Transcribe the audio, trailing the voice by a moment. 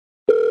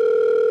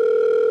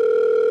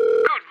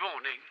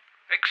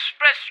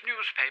Express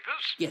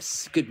newspapers?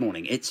 Yes, good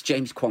morning. It's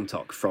James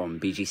Quantock from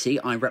BGC.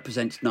 I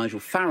represent Nigel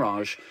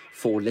Farage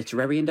for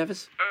literary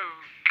endeavours.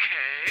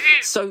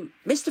 Okay. So,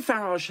 Mr.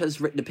 Farage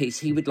has written a piece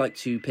he would like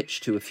to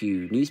pitch to a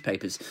few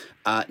newspapers.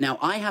 Now,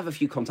 I have a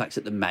few contacts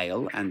at the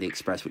Mail and the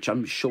Express, which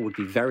I'm sure would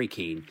be very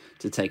keen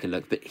to take a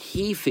look, but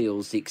he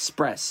feels the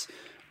Express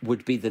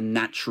would be the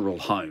natural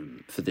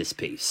home for this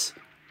piece.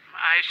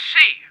 I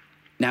see.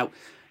 Now,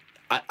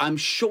 I'm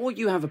sure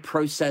you have a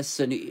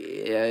process and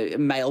a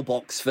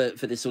mailbox for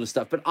this sort of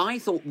stuff, but I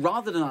thought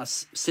rather than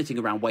us sitting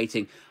around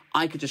waiting,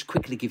 I could just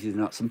quickly give you the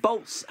nuts and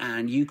bolts,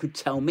 and you could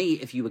tell me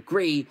if you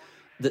agree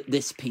that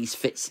this piece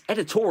fits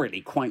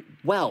editorially quite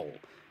well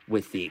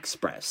with the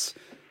Express.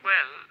 Well,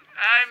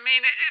 I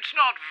mean, it's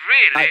not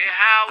really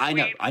how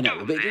I know,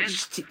 do but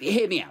this. just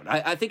hear me out.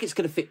 I think it's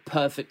going to fit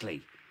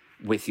perfectly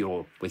with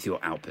your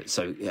output.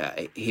 So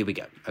here we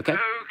go. Okay. Okay.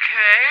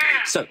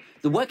 So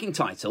the working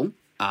title.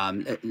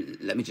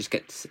 Let me just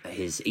get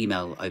his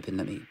email open.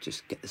 Let me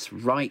just get this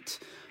right.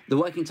 The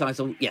working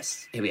title.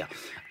 Yes, here we are.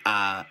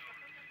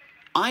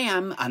 I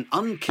am an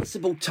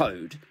unkissable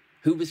toad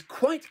who was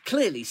quite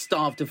clearly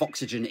starved of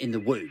oxygen in the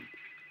womb,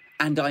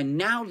 and I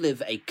now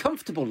live a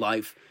comfortable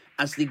life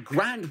as the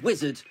Grand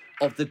Wizard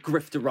of the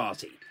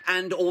Grifterati,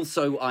 and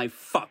also I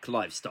fuck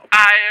livestock.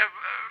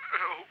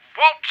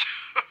 What?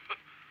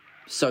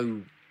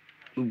 So,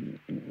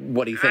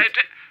 what do you think?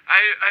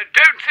 I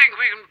don't think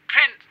we can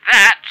print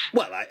that.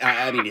 Well,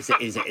 I mean,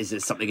 is there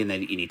something in there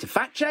that you need to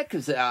fact check?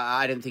 Because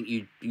I don't think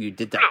you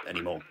did that Look,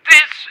 anymore. This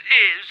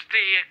is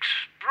the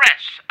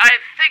Express. I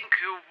think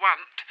you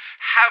want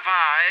Have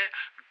I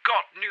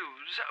Got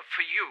News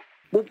for You?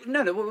 Well,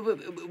 no.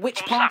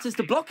 Which part is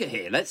the blocker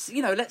here? Let's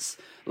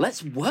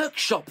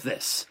workshop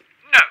this.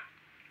 No,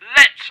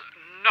 let's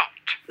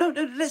not.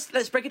 No,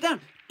 let's break it down.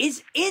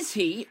 Is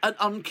he an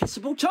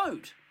unkissable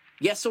toad?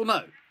 Yes or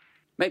no?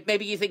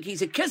 Maybe you think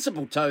he's a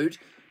kissable toad,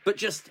 but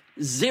just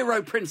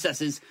 0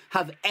 princesses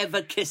have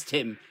ever kissed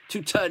him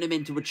to turn him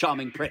into a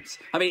charming prince.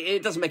 I mean,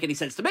 it doesn't make any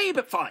sense to me,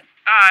 but fine.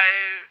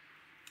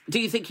 Do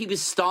you think he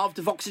was starved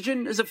of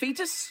oxygen as a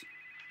fetus?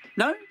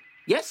 No?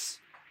 Yes?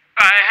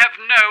 I have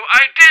no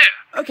idea.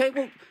 Okay,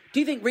 well, do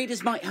you think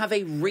readers might have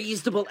a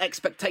reasonable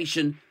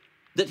expectation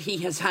that he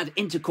has had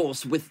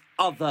intercourse with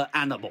other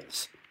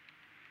animals?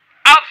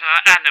 Other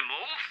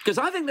animals? Because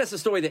I think that's a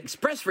story that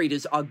Express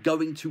readers are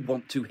going to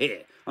want to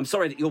hear. I'm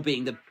sorry that you're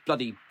being the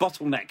bloody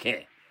bottleneck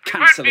here.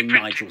 Cancelling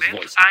Nigel's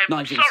voice.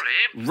 Nigel's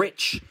sorry.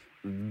 rich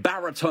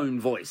baritone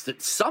voice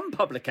that some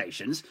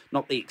publications,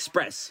 not the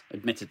Express,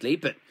 admittedly,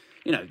 but,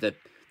 you know,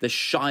 the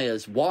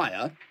Shire's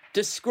Wire,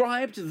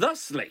 described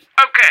thusly.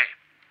 Okay,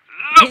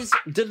 look. His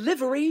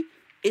delivery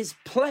is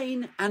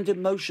plain and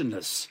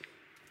emotionless,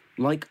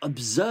 like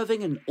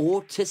observing an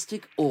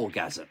autistic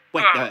orgasm.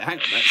 Wait, no, hang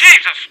on.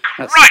 Jesus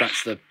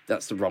Christ!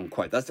 That's the wrong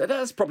quote.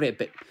 That's probably a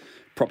bit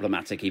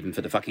problematic even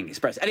for the fucking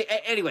Express.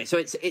 Anyway, so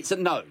it's a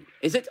no,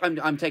 is it?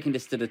 I'm taking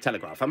this to the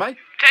Telegraph, am I? Take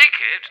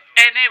it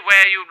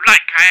anywhere you like.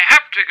 I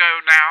have to go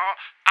now.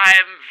 I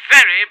am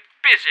very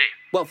busy.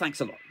 Well, thanks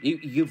a lot.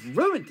 You've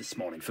ruined this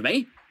morning for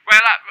me.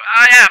 Well,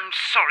 I am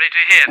sorry to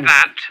hear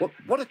that.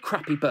 What a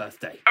crappy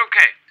birthday.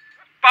 Okay.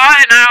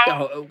 Bye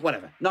now. Oh,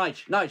 whatever.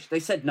 Nige, they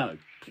said no.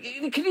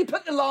 Can you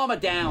put the llama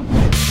down?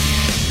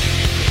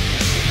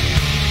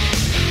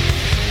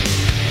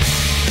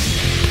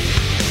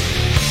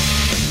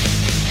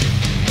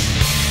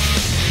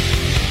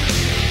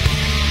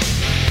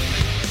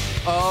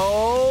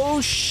 Oh,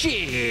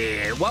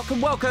 shit.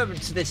 Welcome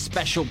to this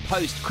special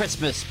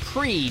post-Christmas,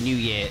 pre-New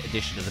Year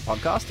edition of the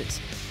podcast. It's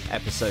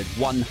episode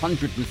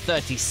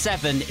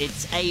 137.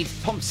 It's Aid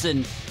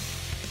Thompson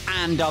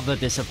and other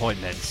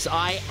disappointments.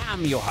 I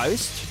am your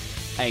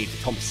host, Aid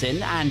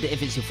Thompson, and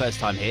if it's your first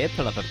time here,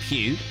 pull up a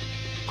pew,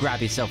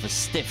 grab yourself a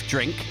stiff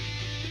drink,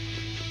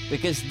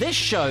 because this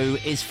show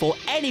is for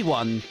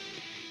anyone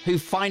who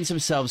finds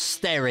themselves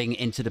staring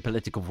into the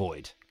political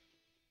void.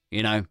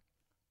 You know?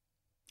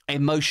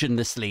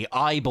 Emotionlessly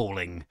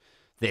eyeballing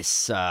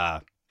this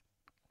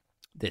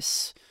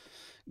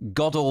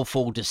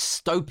god-awful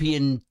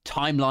dystopian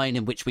timeline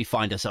in which we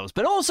find ourselves.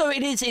 But also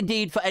it is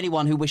indeed for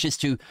anyone who wishes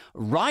to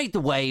ride the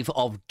wave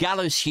of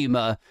gallows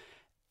humour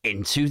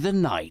into the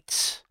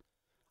night.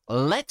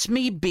 Let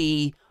me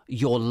be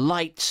your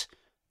light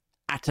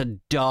at a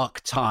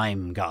dark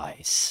time,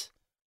 guys.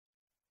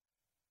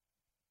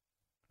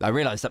 I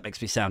realise that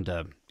makes me sound,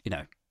 a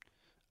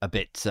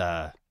bit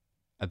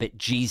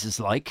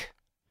Jesus-like.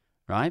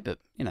 Right, but,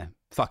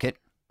 fuck it.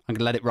 I'm going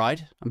to let it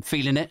ride. I'm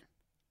feeling it.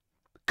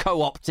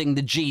 Co-opting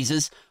the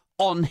Jesus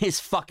on his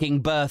fucking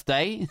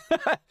birthday.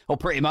 Or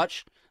pretty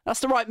much.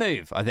 That's the right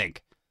move, I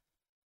think.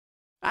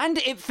 And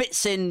it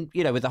fits in,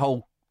 with the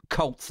whole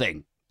cult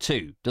thing,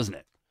 too, doesn't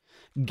it?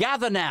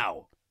 Gather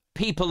now,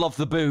 people of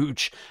the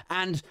Booge,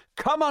 and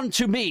come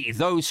unto me,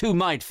 those who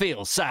might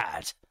feel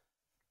sad.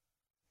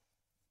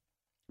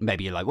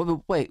 Maybe you're like,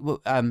 wait,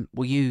 will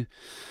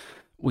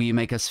you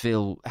make us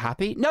feel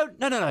happy? No.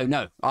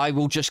 I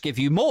will just give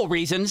you more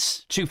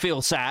reasons to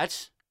feel sad.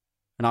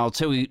 And I'll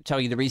tell you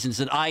the reasons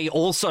that I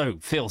also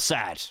feel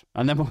sad.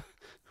 And then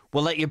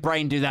will let your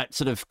brain do that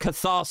sort of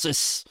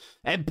catharsis,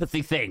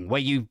 empathy thing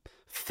where you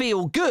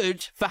feel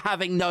good for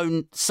having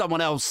known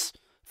someone else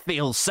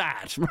feel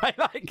sad, right?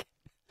 Like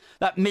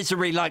that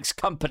misery likes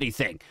company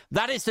thing.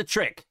 That is the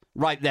trick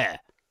right there.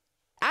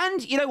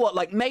 And you know what?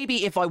 Like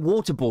maybe if I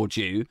waterboard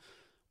you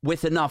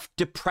with enough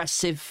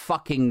depressive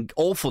fucking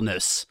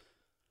awfulness,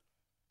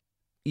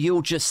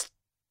 you'll just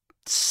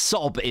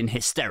sob in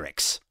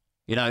hysterics,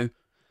 you know?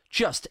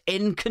 Just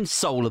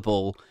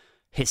inconsolable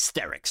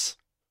hysterics.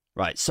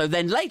 Right, so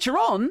then later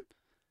on,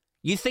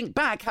 you think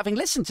back, having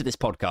listened to this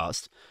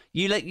podcast,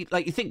 you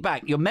think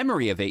back, your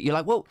memory of it, you're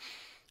like, well,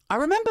 I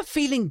remember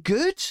feeling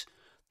good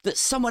that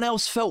someone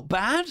else felt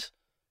bad,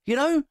 you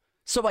know?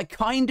 So I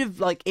kind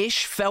of like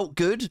ish felt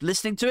good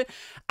listening to it.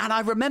 And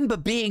I remember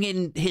being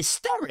in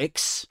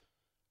hysterics,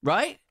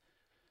 right?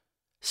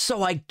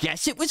 So I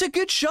guess it was a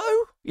good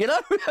show, you know?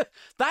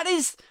 That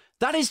is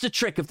the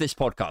trick of this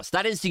podcast.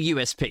 That is the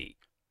USP.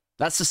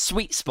 That's the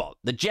sweet spot,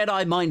 the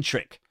Jedi mind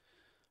trick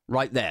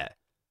right there.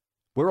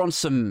 We're on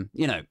some,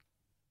 you know,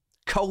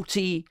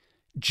 culty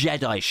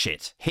Jedi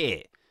shit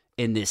here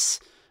in this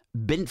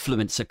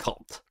Binfluencer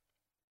cult.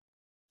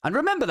 And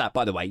remember that,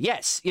 by the way.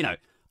 Yes, you know,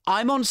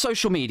 I'm on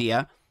social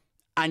media,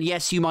 and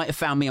yes, you might have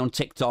found me on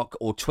TikTok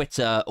or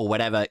Twitter or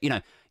whatever. You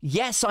know,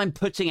 yes, I'm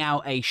putting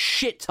out a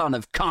shit ton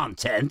of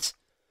content,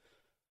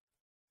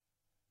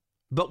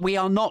 but we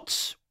are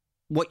not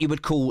what you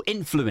would call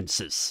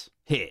influencers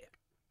here.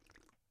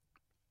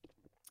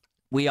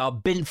 We are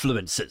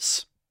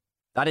binfluencers.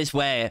 That is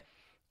where,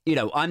 you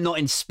know, I'm not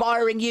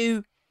inspiring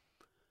you.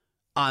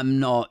 I'm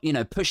not, you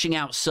know, pushing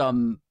out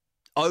some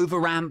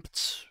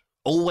over-ramped,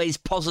 always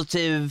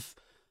positive,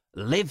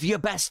 live your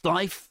best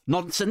life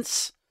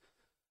nonsense.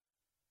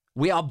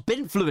 We are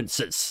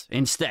binfluencers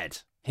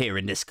instead here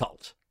in this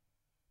cult.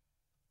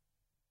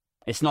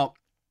 It's not,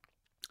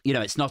 you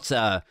know, it's not,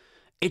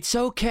 it's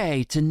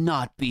okay to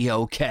not be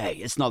okay.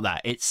 It's not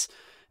that. It's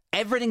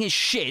everything is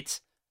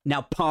shit.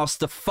 Now pass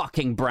the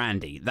fucking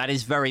brandy. That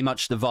is very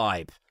much the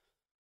vibe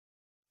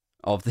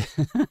of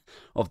the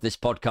of this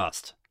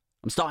podcast.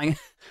 I'm starting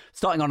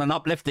on an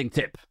uplifting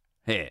tip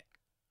here.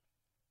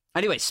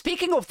 Anyway,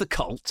 speaking of the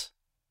cult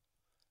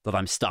that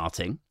I'm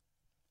starting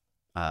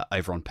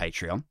over on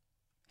Patreon,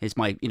 here's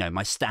my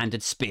my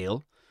standard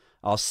spiel.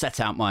 I'll set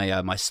out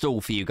my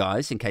stall for you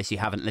guys in case you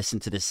haven't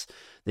listened to this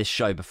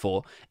show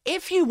before.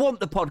 If you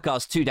want the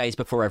podcast 2 days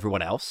before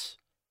everyone else,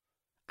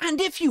 and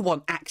if you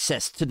want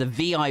access to the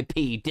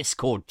VIP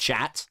Discord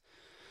chat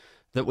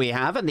that we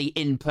have and the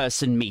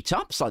in-person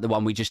meetups like the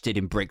one we just did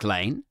in Brick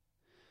Lane,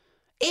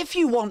 if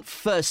you want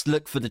first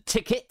look for the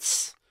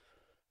tickets,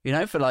 you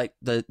know, for like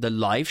the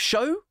live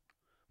show,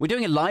 we're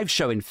doing a live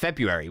show in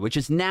February, which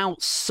is now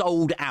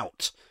sold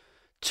out.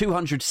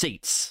 200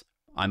 seats,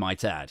 I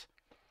might add.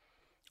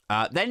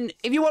 Then,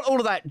 if you want all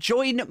of that,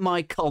 join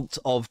my cult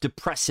of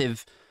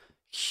depressive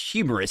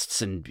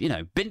humorists and, you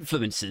know,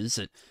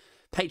 binfluencers at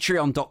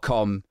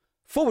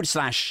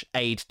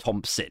patreon.com/Aid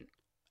Thompson.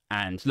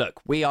 And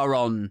look, we're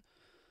on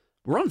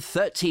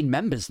 13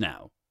 members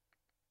now.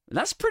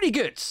 That's pretty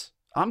good.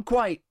 I'm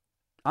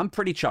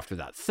pretty chuffed with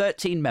that.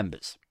 13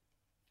 members.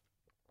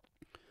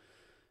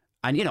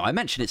 And, you know, I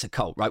mentioned it's a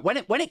cult, right?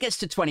 When it gets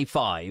to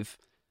 25,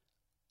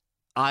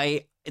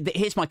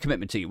 here's my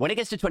commitment to you. When it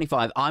gets to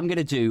 25, I'm going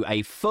to do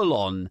a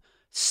full-on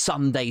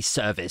Sunday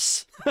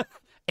service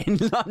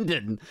in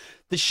London.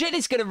 The shit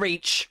is going to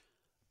reach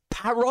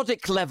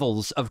parodic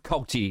levels of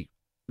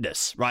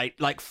cultiness, right?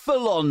 Like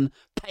full-on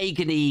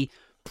pagany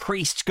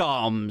priest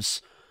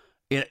garms.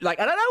 You know, like,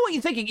 I don't know what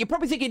you're thinking. You're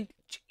probably thinking,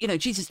 you know,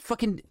 Jesus,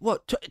 fucking,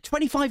 what,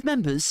 25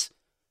 members?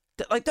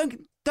 Like,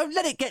 don't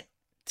let it get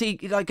to,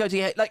 like, go to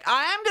your head. Like,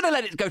 I am going to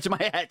let it go to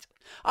my head.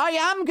 I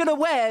am going to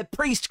wear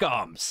priest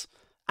garms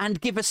and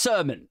give a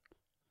sermon.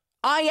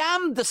 I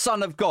am the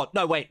Son of God.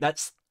 No, wait,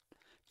 that's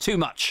too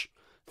much.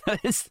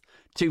 That is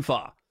too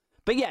far.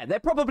 But yeah, there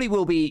probably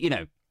will be, you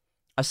know,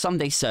 a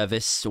Sunday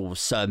service or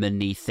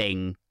sermon-y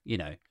thing, you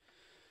know,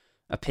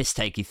 a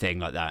piss-takey thing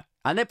like that.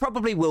 And there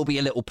probably will be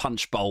a little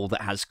punch bowl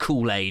that has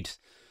Kool-Aid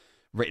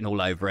written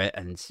all over it.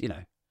 And, you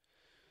know,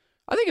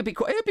 I think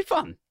it'd be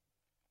fun.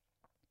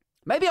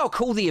 Maybe I'll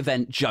call the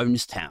event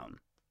Jonestown,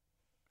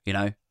 you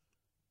know.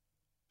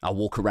 I'll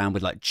walk around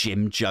with, like,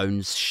 Jim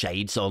Jones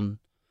shades on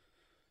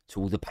to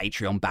all the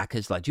Patreon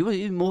backers. Like, do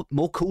you want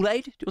more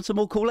Kool-Aid? Do you want some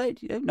more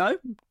Kool-Aid? No?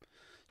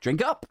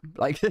 Drink up.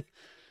 Like,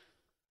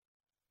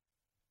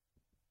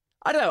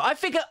 I don't know. I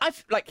figure,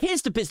 like,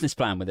 here's the business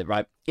plan with it,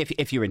 right?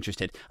 If you're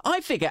interested. I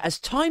figure as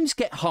times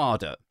get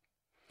harder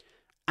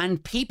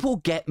and people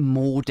get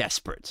more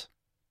desperate,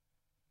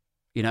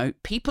 you know,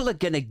 people are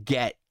going to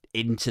get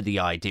into the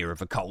idea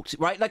of a cult,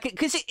 right? Like,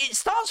 because it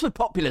starts with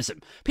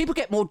populism. People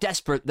get more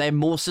desperate. They're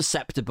more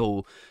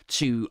susceptible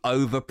to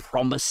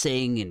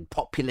over-promising and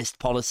populist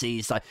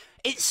policies. Like,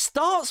 it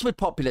starts with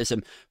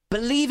populism,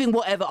 believing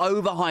whatever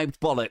overhyped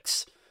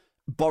bollocks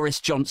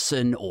Boris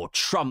Johnson or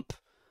Trump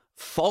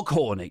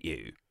foghorn at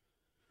you.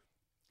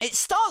 It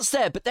starts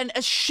there, but then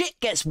as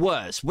shit gets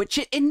worse, which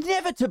it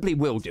inevitably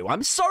will do.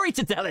 I'm sorry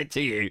to tell it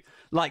to you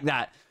like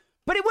that,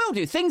 but it will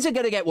do. Things are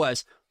going to get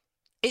worse.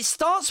 it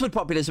starts with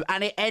populism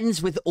and it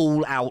ends with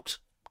all-out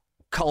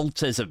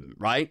cultism,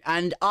 right?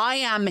 And I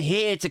am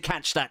here to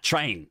catch that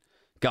train,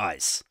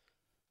 guys,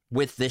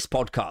 with this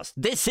podcast.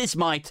 This is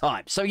my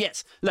time. So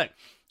yes, look,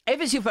 if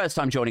it's your first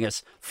time joining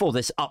us for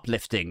this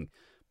uplifting,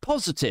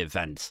 positive,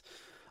 and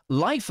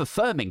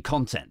life-affirming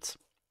content,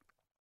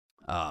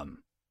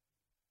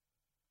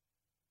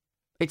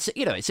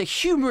 it's a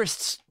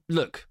humorous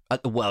look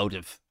at the world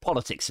of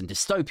politics and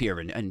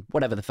dystopia and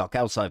whatever the fuck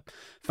else I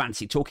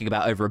fancy talking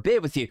about over a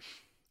beer with you.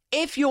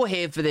 If you're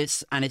here for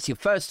this and it's your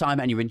first time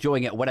and you're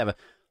enjoying it or whatever,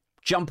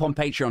 jump on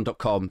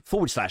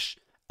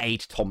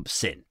patreon.com/Aid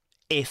Thompson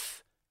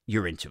if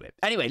you're into it.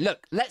 Anyway,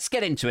 look, let's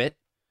get into it.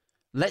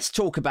 Let's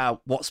talk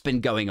about what's been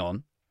going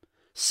on.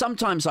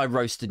 Sometimes I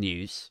roast the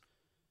news.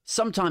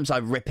 Sometimes I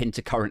rip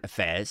into current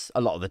affairs.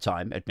 A lot of the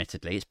time,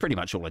 admittedly. It's pretty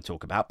much all I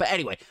talk about. But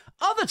anyway,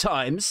 other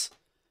times,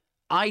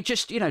 I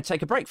just,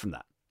 take a break from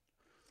that.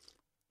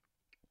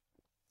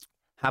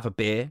 Have a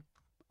beer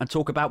and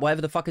talk about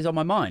whatever the fuck is on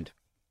my mind.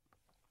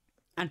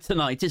 And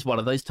tonight is one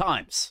of those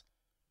times.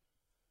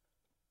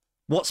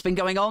 What's been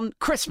going on?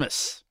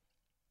 Christmas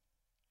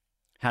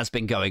has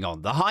been going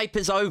on. The hype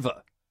is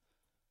over.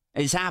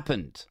 It's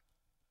happened.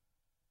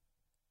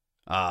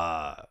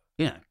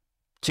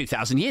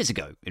 2,000 years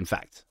ago, in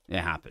fact, it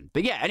happened.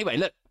 But yeah, anyway,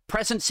 look,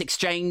 presents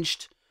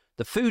exchanged.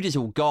 The food is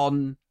all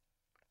gone.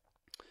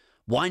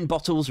 Wine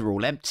bottles are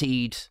all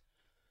emptied.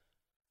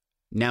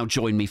 Now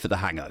join me for the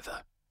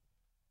hangover.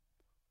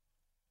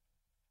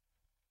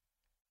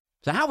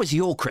 So how was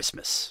your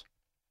Christmas,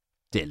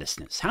 dear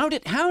listeners? How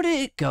did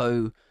it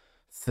go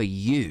for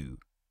you?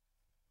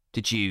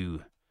 Did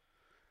you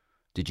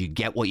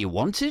get what you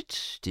wanted?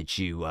 Did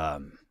you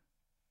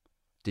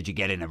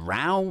get in a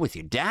row with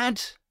your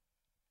dad?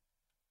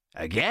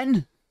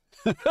 Again?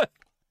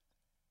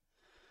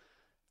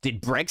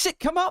 Did Brexit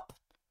come up?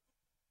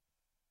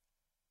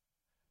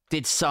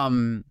 Did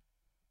some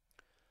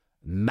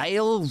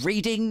male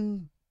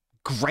reading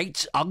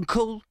great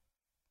uncle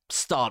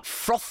start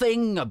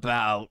frothing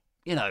about,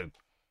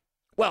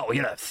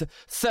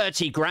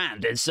 30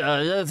 grand is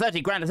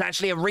 30 grand is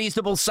actually a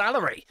reasonable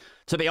salary,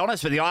 to be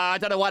honest with you. I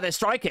don't know why they're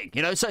striking,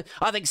 so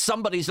I think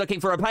somebody's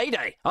looking for a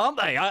payday, aren't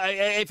they?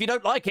 If you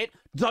don't like it,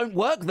 don't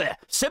work there.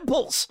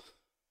 Simples.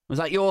 Was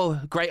that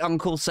your great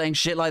uncle saying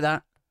shit like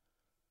that?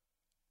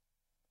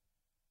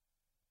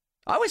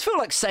 I always feel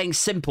like saying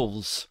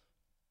simples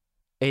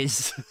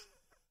is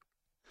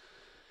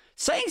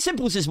saying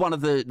simples is one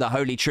of the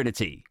Holy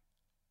Trinity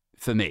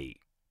for me.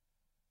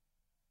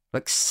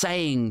 Like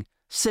saying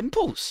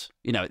simples,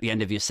 at the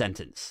end of your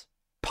sentence,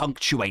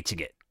 punctuating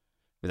it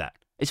with that.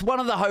 It's one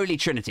of the Holy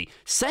Trinity.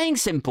 Saying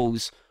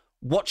simples,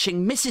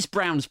 watching Mrs.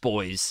 Brown's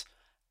Boys,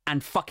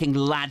 and fucking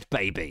Lad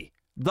Baby.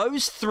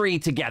 Those three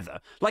together.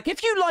 Like,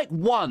 if you like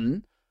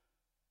one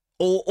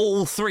or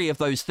all three of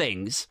those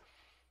things,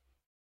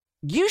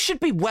 you should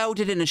be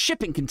welded in a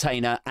shipping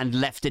container and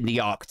left in the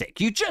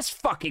Arctic. You just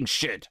fucking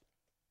should.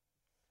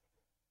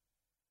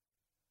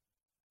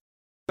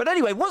 But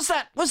anyway, was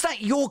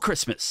that your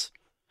Christmas?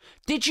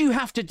 Did you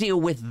have to deal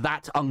with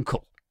that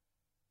uncle?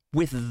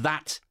 With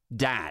that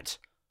dad?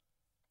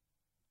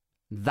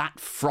 That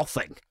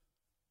frothing?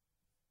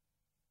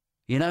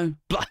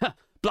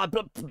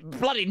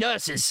 Bloody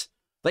nurses.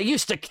 They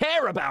used to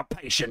care about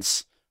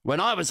patients when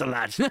I was a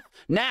lad.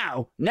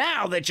 Now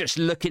they're just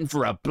looking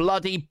for a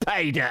bloody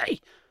payday.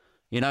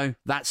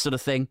 That sort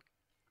of thing.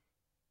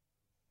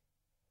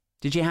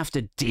 Did you have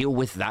to deal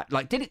with that?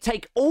 Like, did it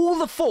take all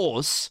the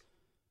force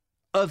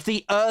of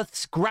the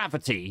Earth's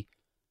gravity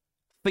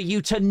for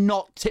you to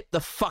not tip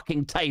the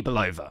fucking table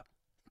over?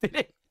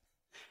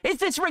 Is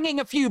this ringing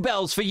a few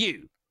bells for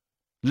you,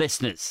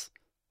 listeners?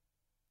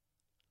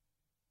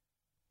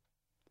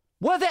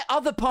 Were there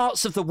other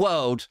parts of the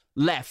world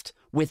left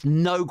with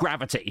no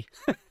gravity?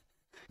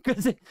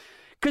 Because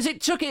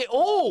it took it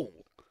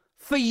all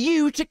for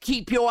you to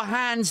keep your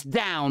hands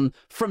down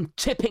from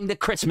tipping the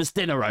Christmas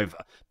dinner over.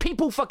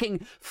 People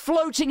fucking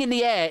floating in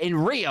the air in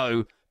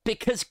Rio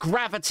because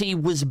gravity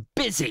was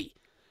busy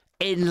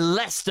in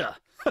Leicester,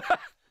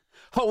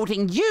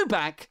 holding you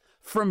back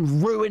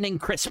from ruining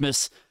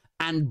Christmas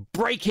and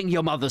breaking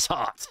your mother's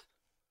heart.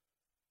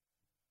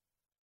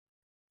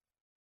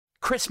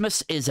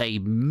 Christmas is a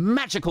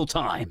magical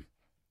time.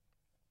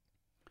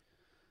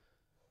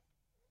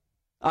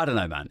 I don't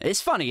know, man. It's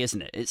funny,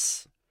 isn't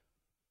it?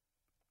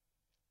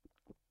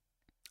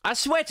 I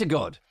swear to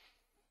God,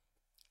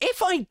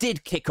 if I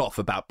did kick off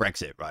about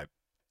Brexit, right?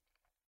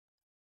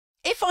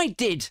 If I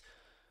did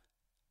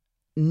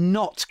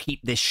not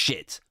keep this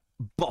shit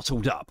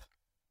bottled up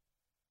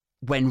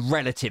when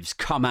relatives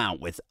come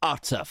out with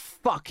utter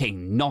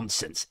fucking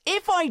nonsense,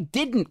 if I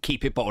didn't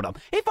keep it bottled up,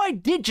 if I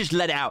did just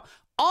let it out,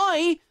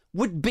 I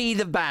would be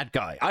the bad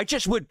guy. I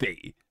just would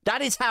be.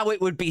 That is how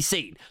it would be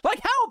seen. Like,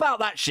 how about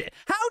that shit?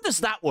 How does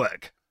that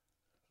work?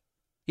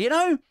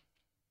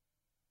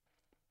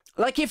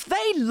 Like, if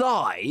they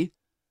lie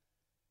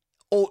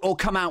or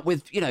come out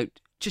with,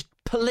 just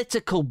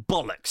political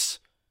bollocks,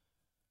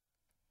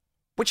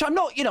 which I'm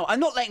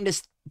not letting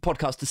this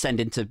podcast descend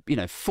into,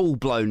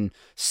 full-blown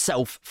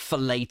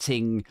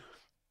self-filleting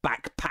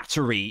back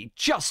pattery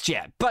just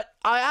yet. But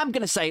I am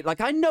going to say,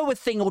 I know a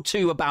thing or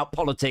two about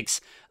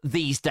politics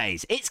these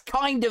days. It's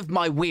kind of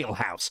my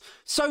wheelhouse.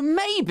 So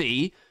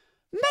maybe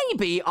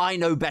I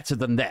know better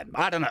than them.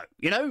 I don't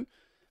know,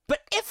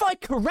 But if I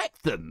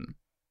correct them,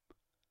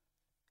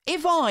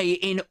 if I,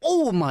 in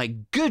all my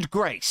good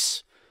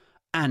grace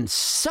and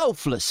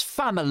selfless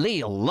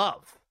familial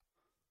love,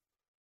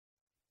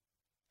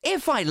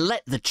 if I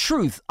let the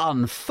truth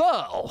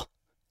unfurl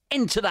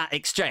into that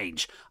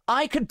exchange,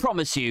 I could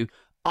promise you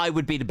I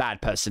would be the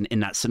bad person in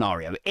that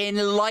scenario. In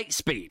light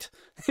speed.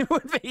 It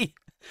would be,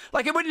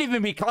 it wouldn't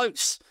even be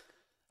close.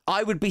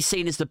 I would be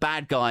seen as the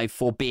bad guy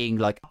for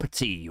being,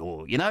 uppity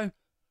or,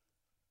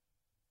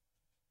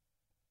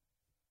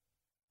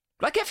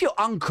 if your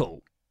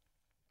uncle,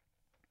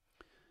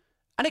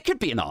 and it could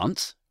be an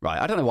aunt, right?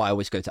 I don't know why I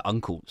always go to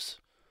uncles.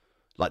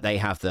 They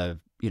have the,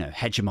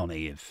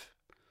 hegemony of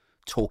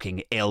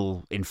talking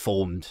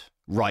ill-informed,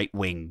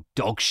 right-wing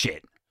dog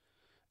shit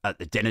at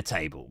the dinner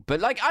table.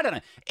 But, I don't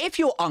know. If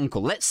your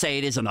uncle, let's say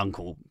it is an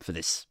uncle for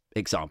this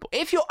example,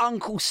 if your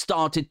uncle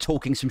started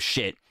talking some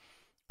shit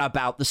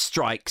about the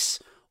strikes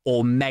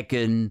or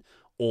Meghan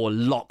or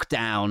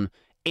lockdown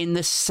in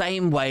the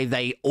same way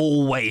they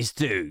always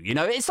do,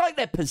 it's like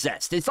they're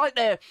possessed. It's like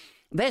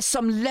there's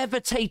some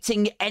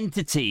levitating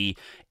entity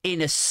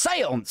in a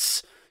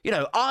seance,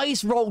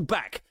 eyes rolled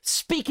back,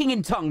 speaking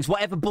in tongues,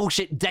 whatever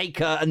bullshit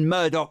Dacre and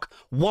Murdoch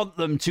want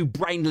them to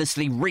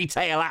brainlessly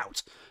retail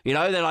out.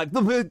 They're like,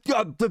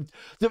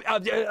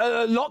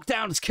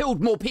 lockdown's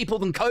killed more people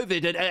than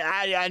COVID,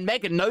 and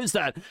Meghan knows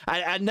that.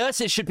 And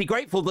nurses should be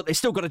grateful that they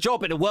still got a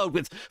job in a world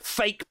with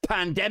fake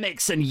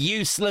pandemics and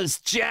useless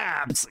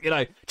jabs.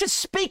 Just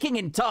speaking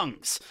in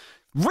tongues,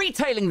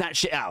 retailing that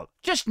shit out.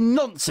 Just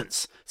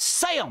nonsense.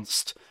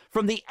 Seanced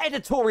from the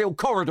editorial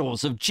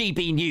corridors of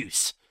GB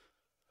News.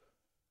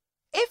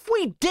 If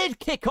we did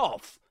kick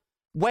off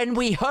when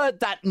we heard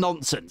that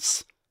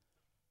nonsense,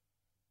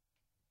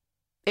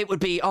 it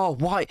would be, oh,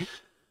 why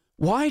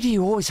do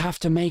you always have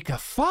to make a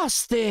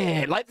fuss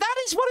there? That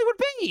is what it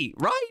would be,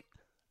 right?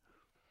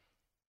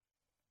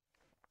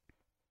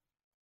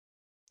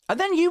 And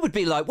then you would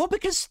be like, well,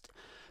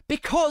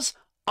 because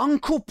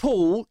Uncle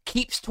Paul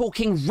keeps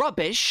talking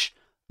rubbish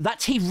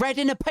that he read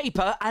in a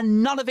paper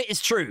and none of it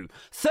is true.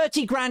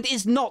 30 grand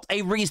is not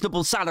a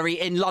reasonable salary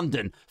in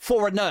London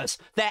for a nurse.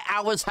 Their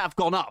hours have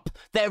gone up.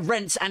 Their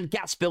rents and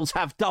gas bills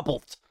have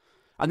doubled.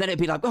 And then it'd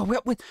be like,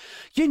 oh,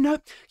 you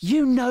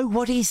know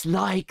what he's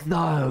like,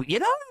 though.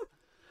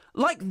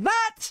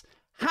 That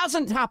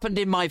hasn't happened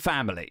in my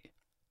family,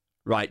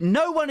 right?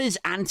 No one is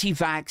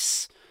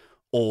anti-vax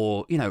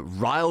or,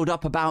 riled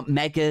up about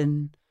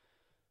Meghan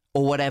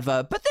or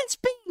whatever. But there's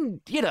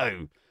been,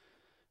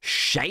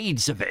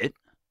 shades of it.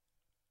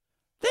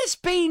 There's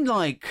been,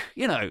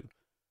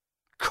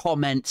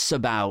 comments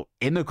about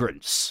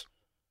immigrants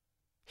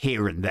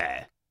here and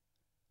there.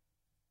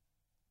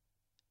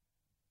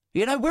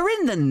 We're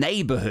in the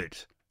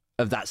neighborhood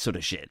of that sort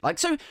of shit.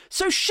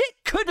 So shit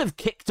could have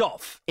kicked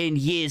off in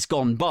years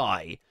gone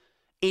by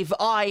if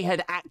I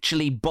had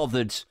actually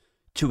bothered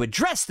to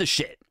address the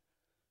shit,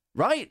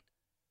 right?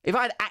 If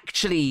I'd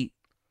actually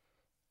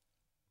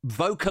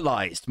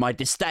vocalized my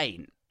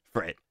disdain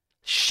for it,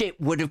 shit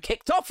would have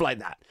kicked off like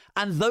that.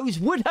 And those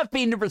would have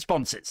been the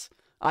responses.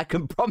 I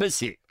can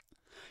promise you.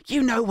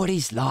 You know what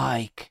he's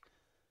like.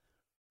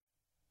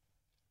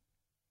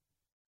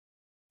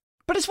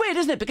 But it's weird,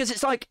 isn't it? Because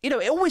it's it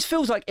always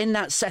feels like in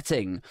that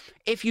setting,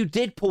 if you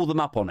did pull them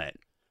up on it,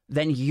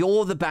 then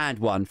you're the bad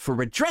one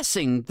for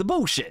addressing the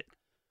bullshit.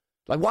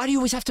 Why do you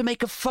always have to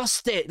make a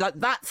fuss there?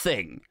 That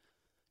thing,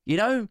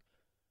 You'd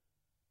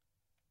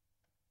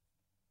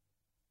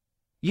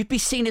be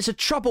seen as a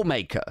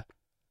troublemaker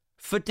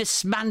for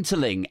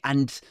dismantling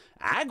and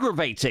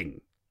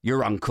aggravating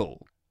your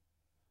uncle.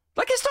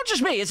 It's not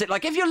just me, is it?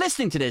 If you're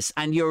listening to this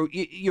and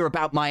you're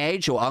about my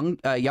age or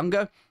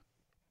younger,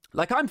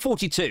 I'm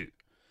 42.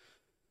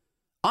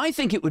 I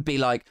think it would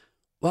be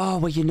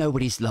well, you know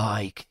what he's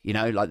like,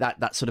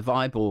 that sort of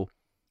vibe.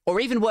 Or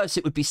even worse,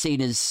 it would be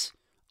seen as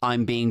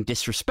I'm being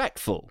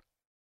disrespectful.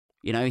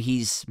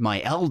 He's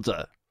my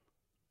elder.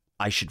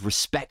 I should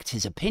respect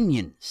his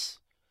opinions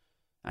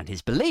and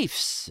his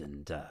beliefs.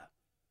 And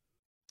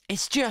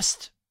it's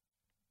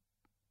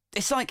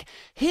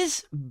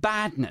his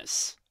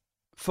badness,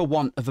 for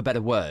want of a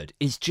better word,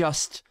 is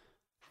just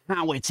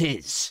how it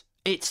is.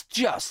 It's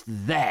just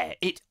there.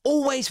 It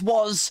always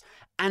was,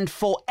 and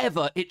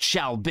forever it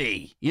shall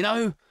be.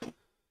 You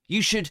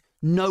should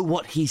know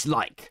what he's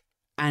like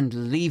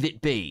and leave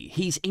it be.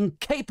 He's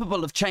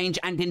incapable of change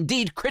and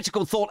indeed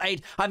critical thought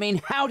aid. I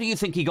mean, how do you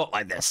think he got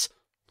like this?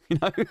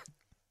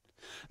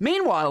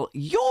 Meanwhile,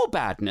 your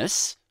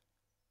badness,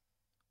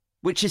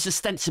 which is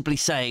ostensibly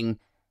saying,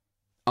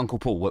 Uncle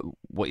Paul,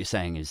 what you're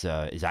saying is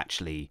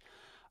actually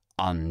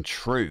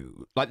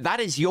untrue. That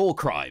is your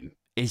crime.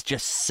 Is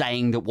just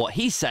saying that what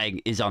he's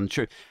saying is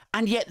untrue.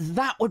 And yet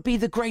that would be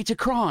the greater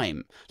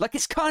crime.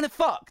 It's kind of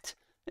fucked,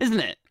 isn't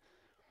it?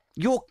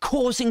 You're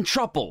causing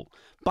trouble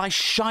by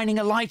shining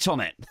a light on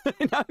it,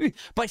 you know,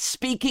 by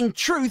speaking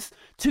truth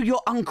to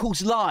your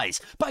uncle's lies,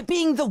 by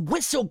being the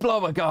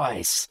whistleblower,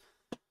 guys.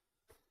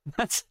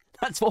 That's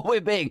what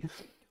we're being.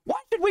 Why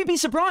should we be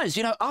surprised?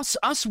 You know, us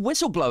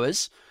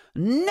whistleblowers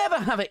never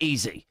have it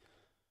easy.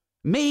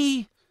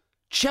 Me,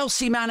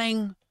 Chelsea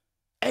Manning,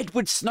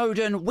 Edward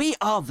Snowden, we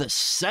are the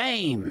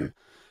same.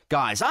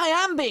 Guys, I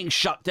am being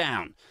shut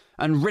down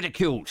and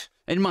ridiculed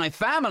in my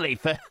family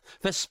for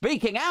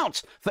speaking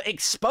out, for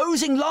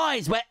exposing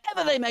lies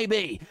wherever they may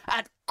be,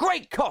 at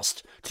great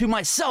cost to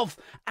myself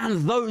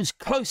and those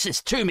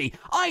closest to me.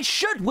 I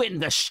should win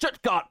the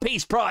Stuttgart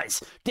Peace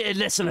Prize, dear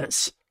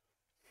listeners.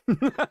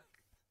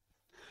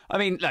 I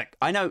mean, look,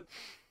 I know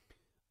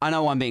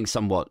I'm being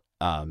somewhat,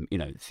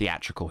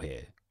 theatrical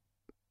here.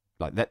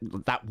 Like,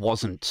 that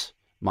wasn't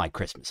my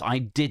Christmas. I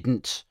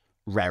didn't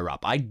rear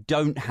up. I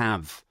don't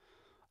have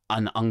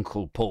an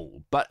Uncle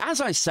Paul. But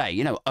as I say,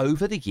 you know,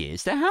 over the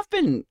years, there have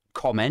been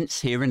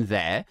comments here and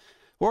there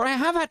where I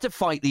have had to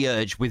fight the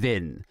urge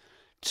within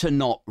to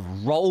not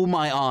roll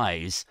my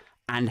eyes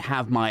and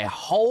have my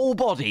whole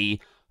body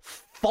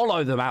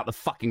follow them out the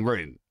fucking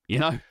room, you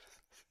know?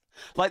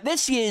 Like,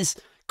 this year's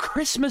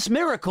Christmas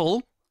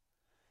miracle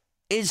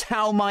is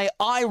how my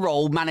eye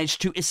roll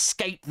managed to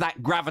escape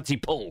that gravity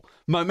pull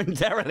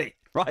momentarily,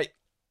 right?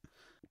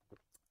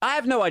 I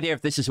have no idea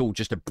if this is all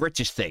just a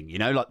British thing, you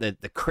know, like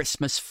the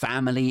Christmas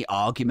family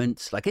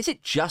argument. Like, is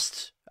it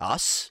just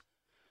us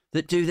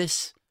that do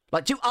this?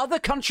 Like, do other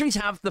countries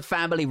have the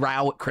family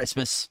row at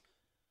Christmas?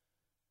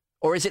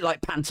 Or is it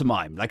like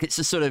pantomime? Like, it's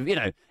a sort of, you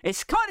know,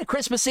 it's kind of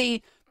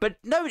Christmassy, but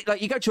no,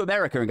 like, you go to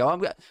America and go,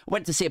 I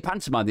went to see a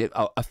pantomime.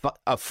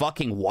 A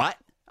fucking what?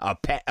 A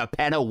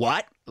pen of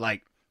what?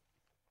 Like,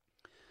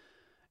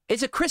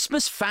 is a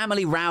Christmas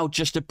family row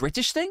just a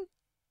British thing?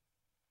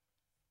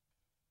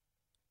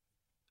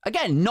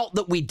 Again, not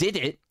that we did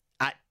it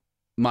at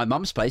my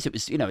mum's place. It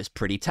was, you know, it's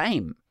pretty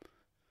tame.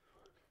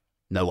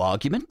 No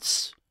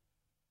arguments.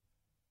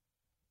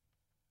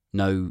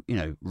 No, you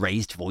know,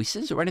 raised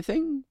voices or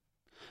anything.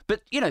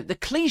 But, you know, the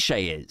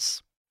cliche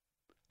is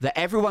that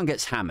everyone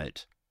gets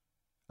hammered.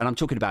 And I'm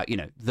talking about, you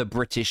know, the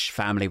British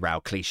family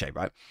row cliche,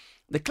 right?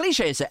 The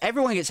cliche is that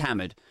everyone gets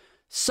hammered.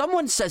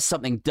 Someone says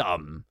something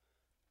dumb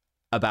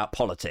about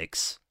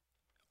politics,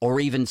 or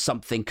even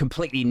something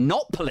completely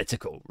not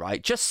political,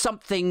 right? Just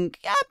something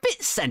a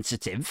bit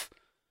sensitive.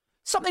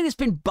 Something that's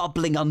been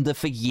bubbling under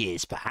for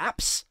years,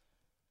 perhaps.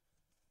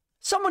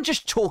 Someone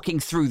just talking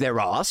through their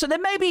arse, and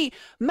then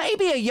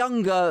maybe a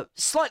younger,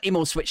 slightly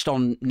more switched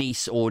on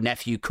niece or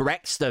nephew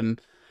corrects them,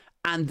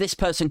 and this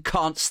person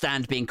can't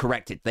stand being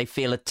corrected. They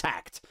feel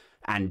attacked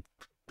and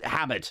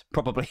hammered,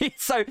 probably.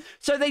 So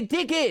they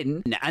dig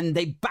in and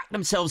they back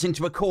themselves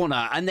into a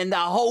corner, and then the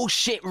whole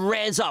shit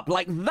rears up.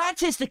 Like,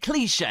 that is the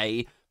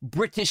cliche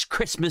British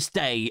Christmas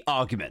Day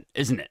argument,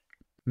 isn't it?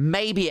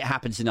 Maybe it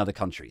happens in other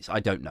countries.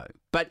 I don't know.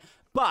 But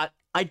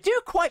I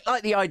do quite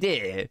like the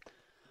idea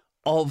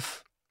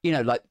of, you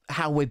know, like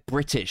how we're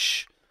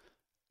British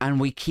and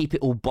we keep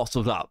it all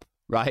bottled up,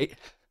 right?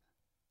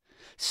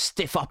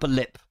 Stiff upper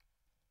lip.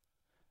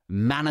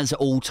 Manners at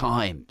all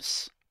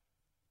times.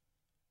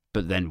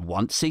 But then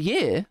once a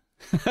year,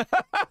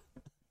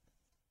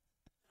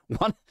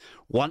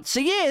 once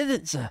a year,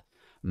 there's a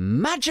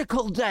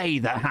magical day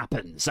that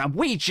happens, and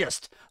we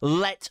just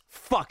let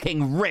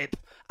fucking rip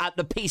at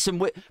the peace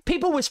and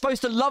people we're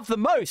supposed to love the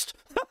most.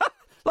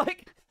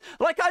 like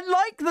I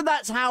like that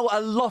that's how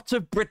a lot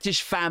of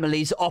British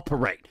families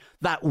operate.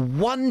 That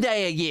one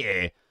day a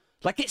year,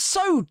 like, it's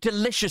so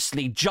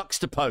deliciously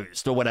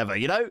juxtaposed or whatever,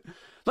 you know?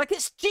 Like,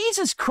 it's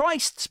Jesus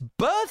Christ's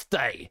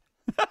birthday.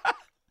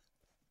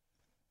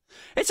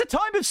 It's a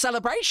time of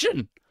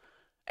celebration.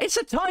 It's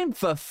a time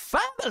for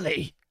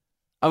family.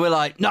 And we're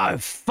like, no,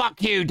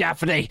 fuck you,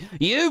 Daphne.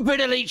 You've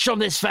been a leech on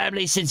this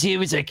family since you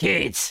was a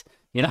kid,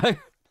 you know?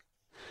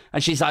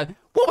 And she's like,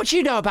 what would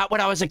you know about when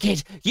I was a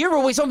kid? You're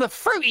always on the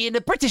fruity in the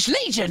British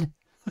Legion.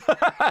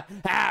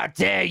 How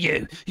dare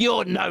you?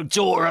 You're no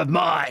daughter of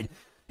mine.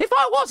 If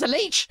I was a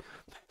leech,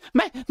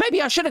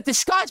 maybe I should have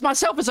disguised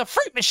myself as a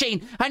fruit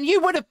machine, and you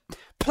would have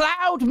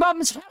ploughed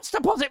Mum's house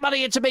deposit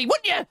money into me,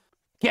 wouldn't you?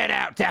 Get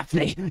out,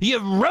 Daphne.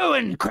 You've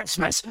ruined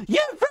Christmas. You've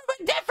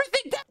ruined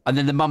everything. And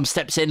then the mum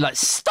steps in like,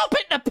 stop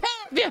it, the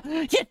pair of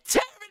you. You're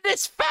tearing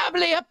this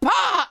family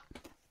apart.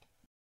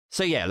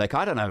 So, yeah, like,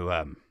 I don't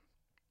know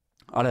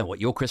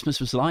what your Christmas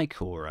was like,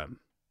 or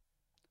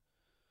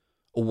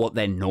what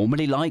they're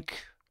normally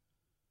like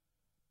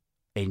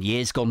in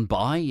years gone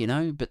by, you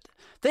know. But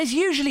there's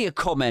usually a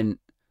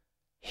comment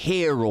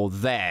here or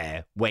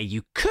there where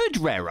you could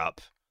rear up,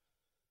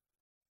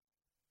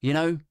 you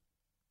know,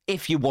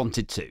 if you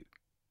wanted to.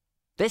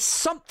 There's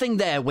something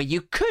there where you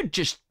could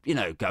just, you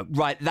know, go,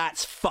 right,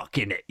 that's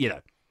fucking it, you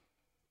know.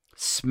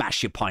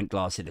 Smash your pint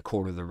glass in the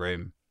corner of the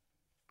room.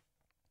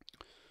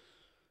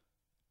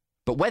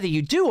 But whether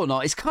you do or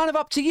not is kind of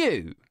up to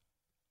you.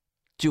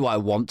 Do I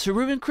want to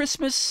ruin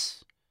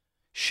Christmas?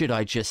 Should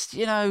I just,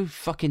 you know,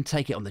 fucking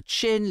take it on the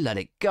chin, let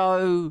it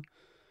go?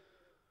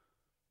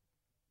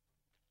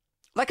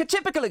 Like, a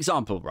typical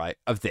example, right,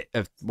 of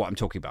what I'm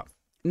talking about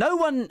no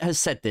one has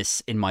said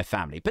this in my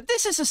family, but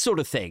this is the sort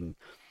of thing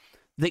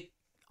that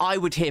I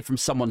would hear from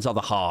someone's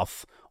other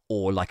half,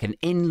 or like an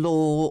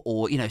in-law,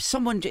 or, you know,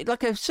 someone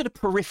like a sort of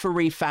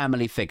periphery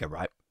family figure,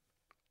 right?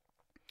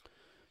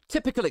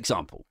 Typical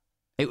example.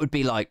 It would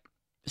be like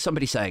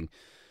somebody saying,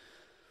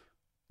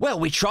 well,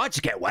 we tried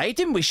to get away,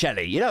 didn't we,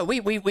 Shelley? You know,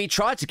 we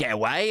tried to get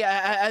away,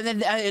 and then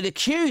the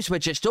queues were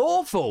just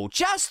awful,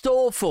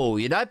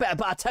 you know.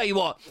 But I tell you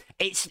what,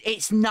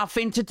 it's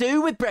nothing to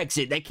do with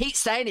Brexit. They keep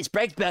saying it's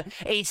Brexit, but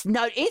is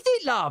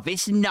it, love?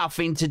 It's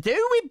nothing to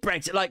do with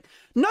Brexit. Like,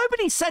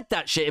 nobody said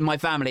that shit in my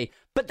family,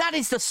 but that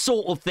is the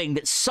sort of thing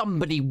that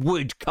somebody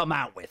would come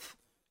out with,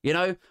 you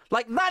know.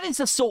 Like, that is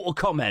the sort of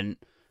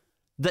comment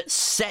that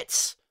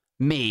sets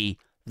me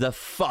the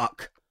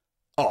fuck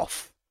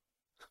off.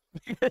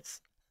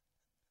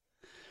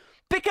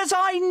 Because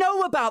I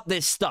know about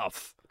this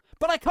stuff,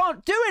 but I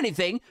can't do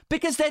anything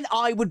because then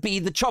I would be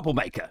the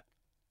troublemaker.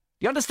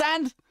 You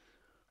understand?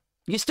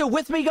 You still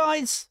with me,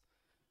 guys?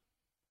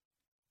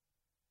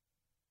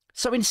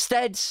 So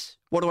instead,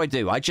 what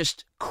do? I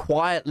just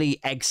quietly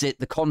exit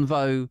the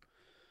convo.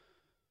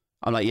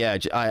 I'm like, yeah,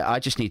 I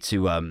just need to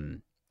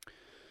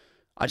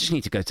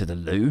go to the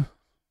loo.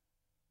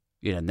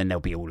 You know, and then they'll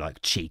be all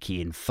like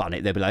cheeky and funny.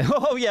 They'll be like,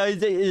 oh yeah,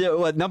 is it,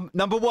 what,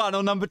 number 1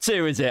 or number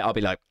 2, is it? I'll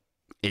be like,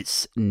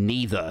 it's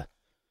neither.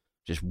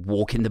 Just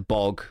walk in the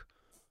bog,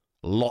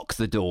 lock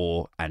the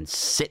door, and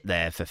sit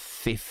there for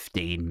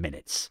 15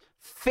 minutes.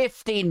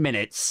 15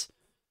 minutes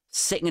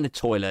sitting in a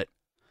toilet,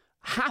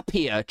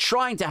 happier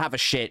trying to have a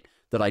shit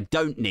that I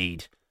don't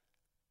need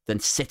than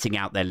sitting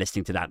out there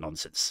listening to that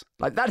nonsense.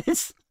 Like, that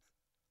is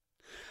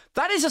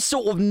a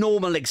sort of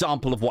normal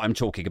example of what I'm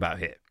talking about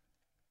here.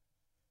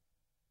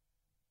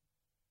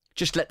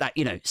 Just let that,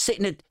 you know, sit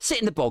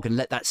in the bog and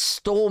let that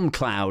storm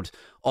cloud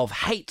of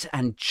hate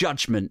and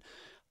judgment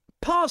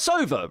pass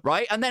over,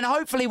 right? And then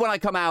hopefully when I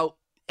come out,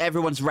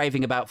 everyone's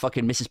raving about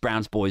fucking Mrs.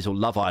 Brown's Boys or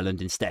Love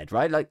Island instead,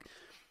 right? Like,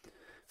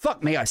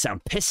 fuck me, I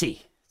sound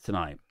pissy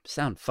tonight.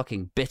 Sound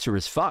fucking bitter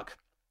as fuck.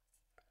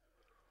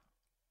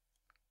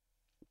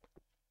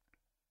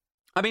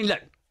 I mean,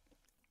 look,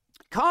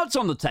 cards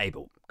on the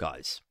table,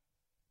 guys.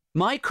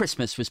 My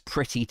Christmas was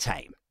pretty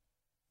tame.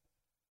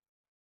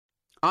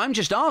 I'm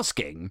just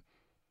asking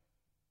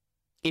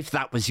if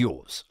that was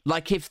yours.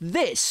 Like, if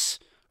this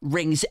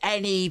rings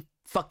any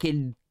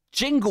fucking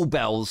jingle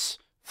bells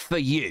for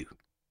you,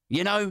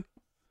 you know?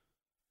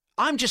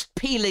 I'm just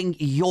peeling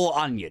your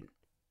onion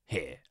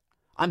here.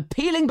 I'm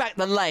peeling back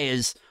the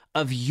layers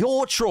of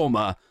your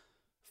trauma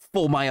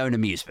for my own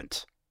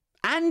amusement.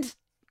 And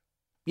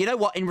you know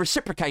what? In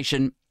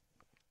reciprocation,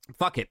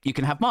 fuck it, you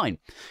can have mine.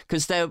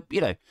 Because there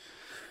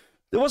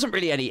wasn't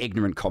really any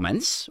ignorant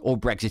comments or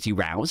Brexity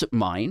rows at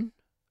mine.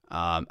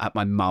 At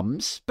my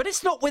mum's, but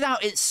it's not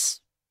without its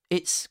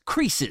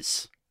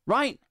creases,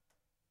 right?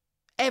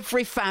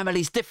 Every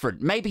family's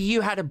different. Maybe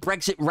you had a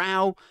Brexit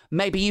row,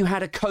 maybe you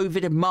had a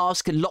COVID and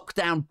mask and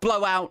lockdown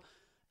blowout.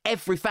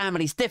 Every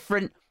family's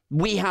different.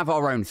 We have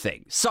our own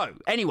thing. So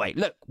anyway,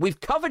 look, we've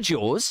covered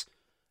yours,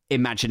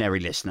 imaginary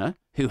listener,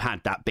 who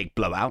had that big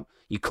blowout.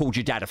 You called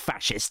your dad a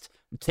fascist,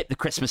 tipped the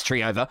Christmas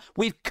tree over.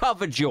 We've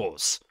covered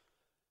yours,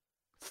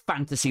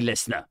 fantasy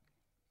listener,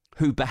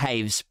 who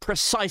behaves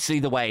precisely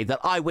the way that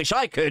I wish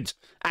I could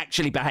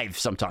actually behave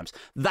sometimes.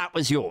 That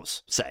was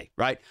yours, say,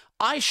 right?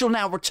 I shall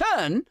now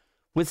return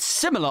with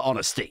similar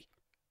honesty.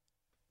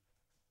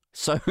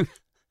 So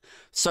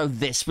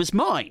this was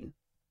mine.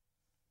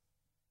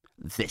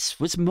 This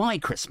was my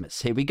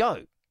Christmas. Here we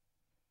go.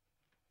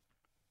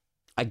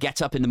 I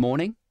get up in the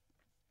morning.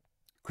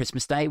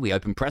 Christmas Day, we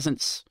open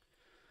presents.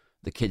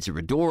 The kids are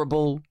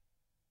adorable.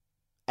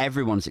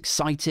 Everyone's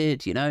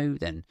excited, you know,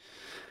 then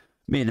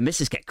me and the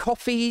missus get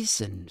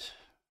coffees and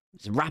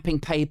there's wrapping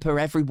paper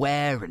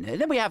everywhere. And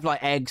then we have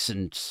like eggs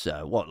and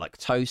like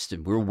toast,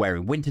 and we're all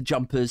wearing winter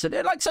jumpers. And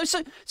like,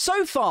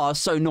 so far,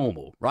 so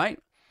normal, right?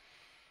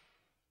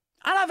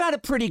 And I've had a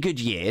pretty good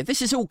year.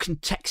 This is all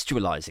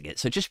contextualizing it.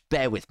 So just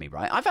bear with me,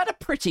 right? I've had a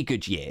pretty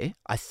good year,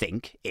 I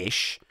think,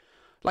 ish.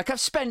 Like I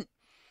spent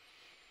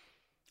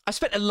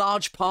a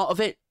large part of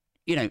it,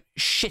 you know,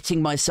 shitting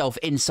myself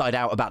inside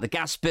out about the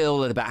gas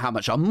bill and about how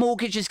much our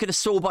mortgage is going to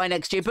soar by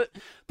next year. But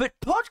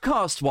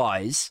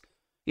podcast-wise,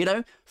 you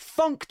know,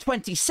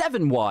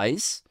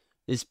 Funk27-wise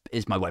is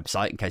my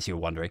website, in case you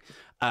were wondering.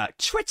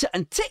 Twitter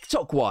and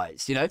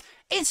TikTok-wise, you know,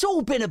 it's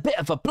all been a bit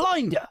of a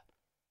blinder,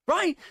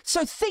 right?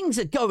 So things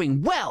are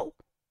going well.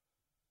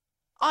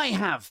 I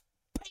have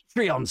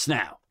Patreons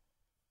now.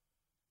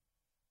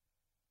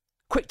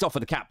 Quick doff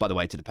of the cap, by the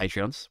way, to the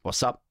Patreons.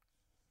 What's up?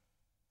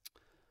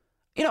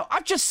 You know,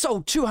 I've just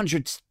sold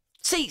 200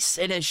 seats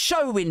in a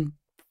show in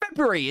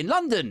February in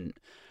London.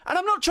 And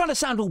I'm not trying to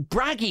sound all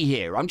braggy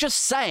here. I'm just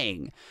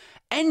saying,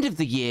 end of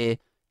the year,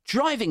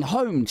 driving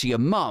home to your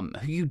mum,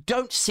 who you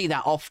don't see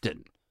that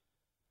often,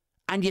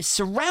 and you're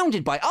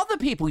surrounded by other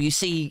people you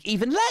see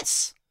even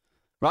less,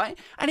 right?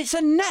 And it's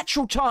a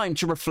natural time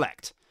to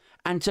reflect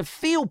and to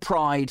feel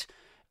pride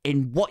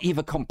in what you've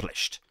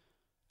accomplished.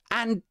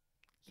 And,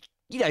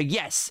 you know,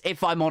 yes,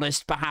 if I'm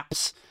honest,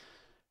 perhaps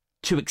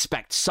to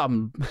expect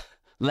some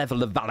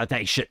level of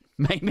validation,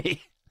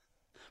 maybe,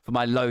 for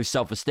my low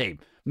self-esteem.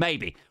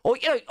 Maybe. Or,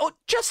 or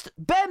just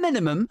bare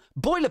minimum,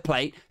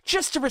 boilerplate,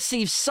 just to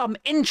receive some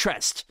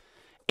interest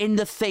in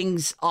the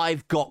things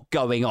I've got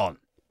going on.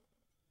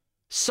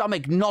 Some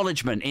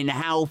acknowledgement in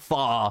how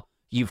far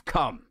you've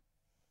come.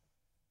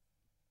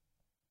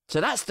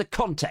 So that's the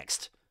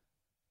context.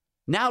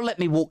 Now let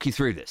me walk you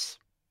through this.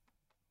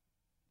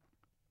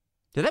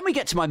 So then we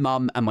get to my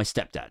mum and my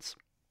stepdad's,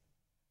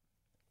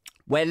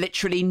 where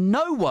literally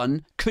no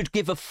one could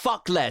give a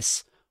fuck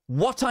less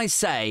what I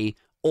say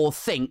or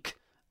think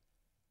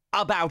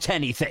about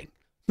anything.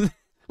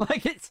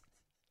 Like, it's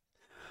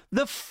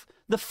the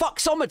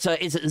fucksometer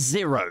is at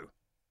 0.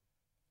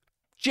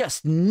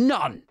 Just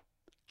none.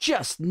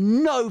 Just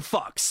no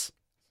fucks.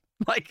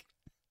 Like,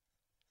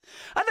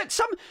 and look,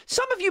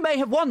 some of you may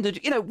have wondered,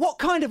 what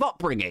kind of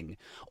upbringing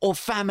or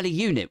family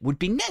unit would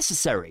be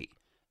necessary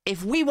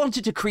if we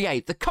wanted to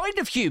create the kind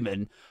of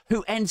human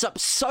who ends up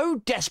so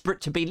desperate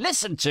to be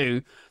listened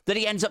to that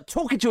he ends up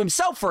talking to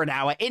himself for an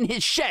hour in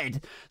his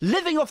shed,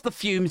 living off the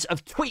fumes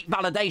of tweet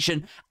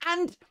validation.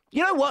 And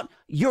you know what?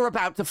 You're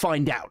about to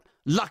find out.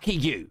 Lucky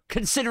you.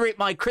 Consider it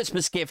my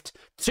Christmas gift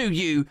to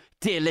you,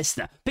 dear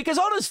listener. Because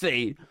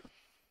honestly,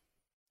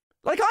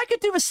 like, I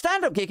could do a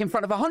stand-up gig in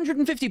front of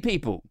 150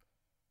 people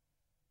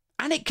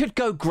and it could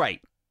go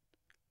great.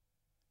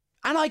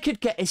 And I could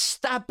get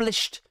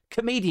established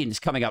comedians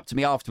coming up to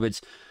me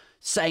afterwards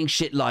saying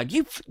shit like,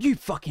 you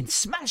fucking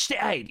smashed it,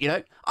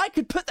 Aid. I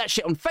could put that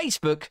shit on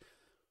Facebook,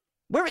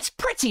 where it's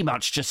pretty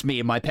much just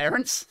me and my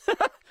parents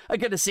are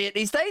going to see it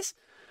these days.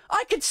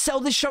 I could sell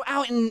this show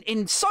out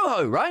in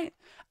Soho, right?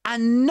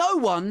 And no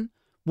one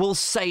will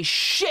say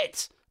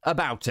shit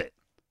about it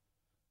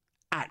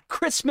at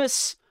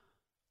Christmas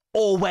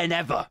or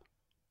whenever.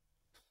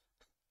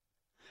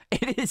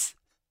 It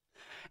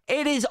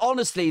is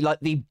honestly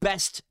like the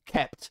best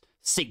kept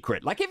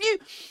secret. Like,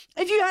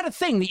 if you had a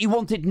thing that you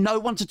wanted no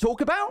one to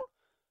talk about,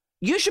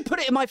 you should put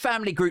it in my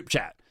family group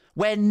chat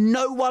where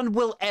no one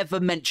will ever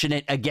mention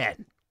it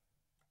again.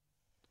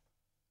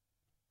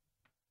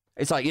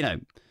 It's like,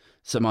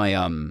 so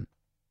my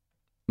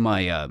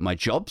my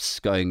job's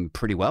going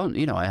pretty well.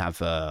 I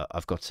have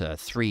I've got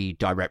 3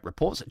 direct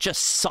reports.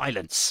 Just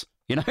silence,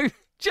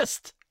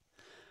 just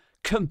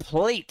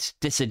complete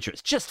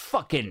disinterest. Just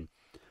fucking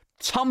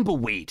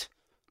tumbleweed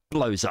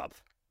blows up.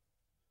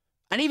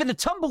 And even the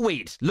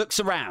tumbleweed looks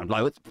around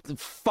like, what the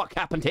fuck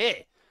happened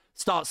here?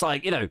 Starts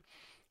like,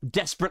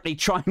 desperately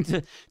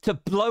trying to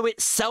blow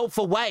itself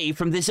away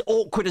from this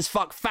awkward as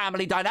fuck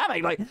family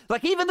dynamic.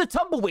 Like even the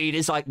tumbleweed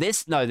is like,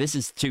 this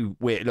is too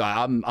weird. Like,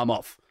 I'm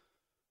off.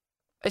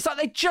 It's like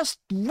they just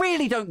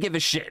really don't give a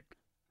shit.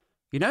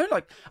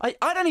 Like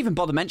I don't even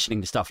bother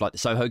mentioning the stuff like the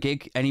Soho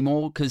gig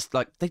anymore because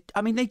like they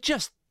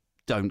just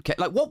don't care.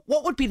 Like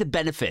what would be the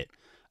benefit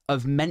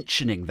of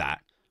mentioning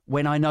that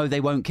when I know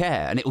they won't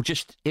care, and it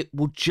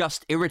will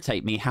just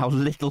irritate me how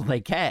little they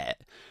care.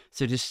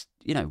 So just,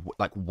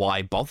 like,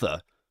 why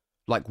bother?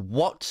 Like,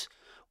 what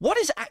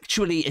is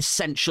actually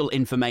essential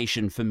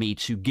information for me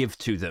to give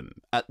to them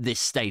at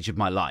this stage of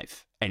my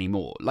life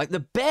anymore? Like,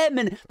 the bare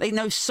minimum, they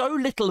know so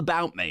little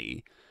about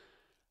me.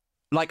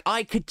 Like,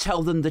 I could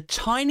tell them the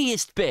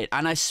tiniest bit,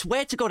 and I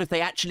swear to God, if they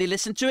actually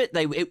listened to it,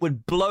 it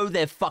would blow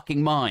their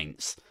fucking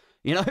minds.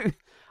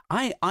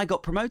 I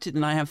got promoted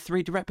and I have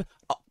 3 direct...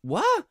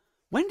 what?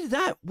 When did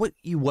that? What,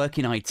 you work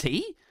in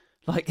IT?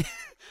 Like,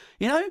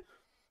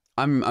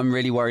 I'm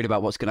really worried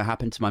about what's going to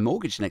happen to my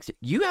mortgage next year.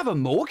 You have a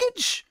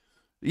mortgage?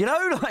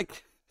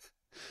 Like,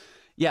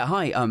 yeah,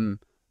 hi,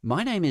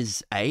 my name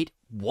is Aid.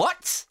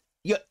 What?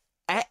 You're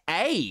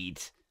Aid?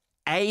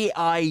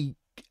 AI?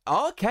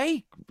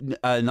 Okay,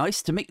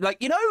 nice to meet. Like,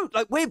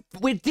 like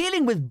we're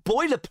dealing with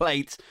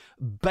boilerplate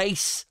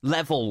base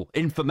level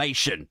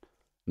information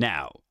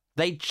now.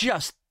 They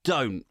just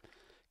don't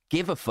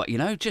give a fuck,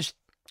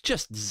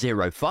 just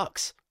 0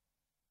 fucks.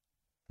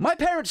 My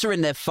parents are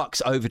in their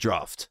fucks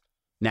overdraft.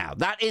 Now,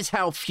 that is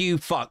how few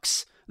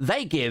fucks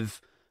they give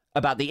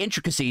about the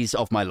intricacies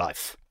of my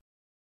life.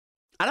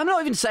 And I'm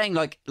not even saying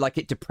like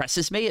it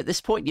depresses me at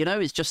this point,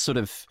 it's just sort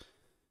of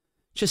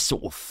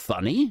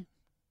funny,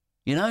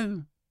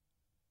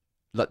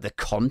 like the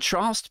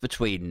contrast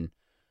between,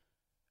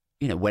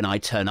 when I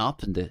turn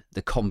up and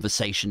the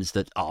conversations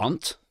that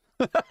aren't,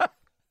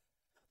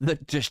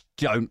 that just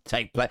don't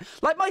take place.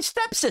 Like my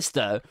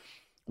stepsister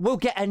will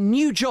get a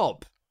new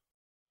job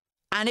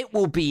and it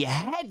will be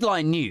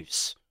headline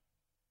news.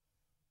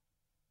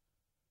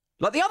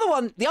 Like the other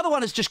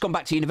one has just gone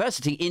back to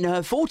university in her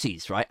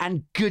 40s, right?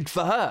 And good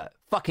for her.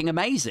 Fucking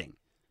amazing.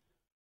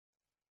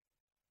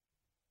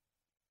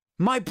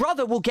 My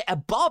brother will get a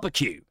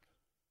barbecue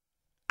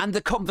and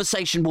the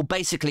conversation will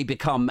basically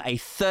become a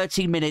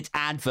 30-minute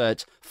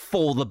advert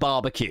for the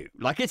barbecue.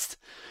 Like it's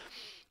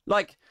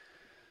like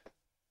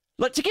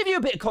to give you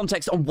a bit of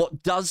context on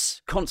what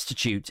does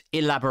constitute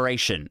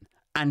elaboration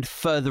and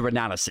further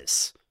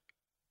analysis.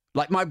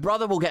 Like my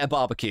brother will get a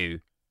barbecue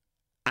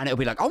and it'll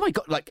be like, oh my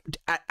God, like,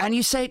 and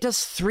you say it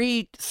does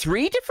three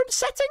different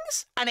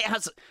settings and it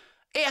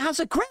has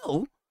a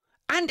grill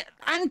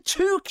and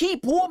to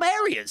keep warm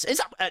areas. Is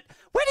that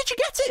where did you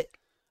get it?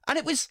 And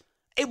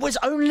it was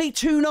only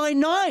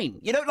 $2.99.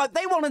 You know, like,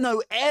 they want to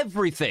know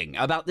everything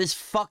about this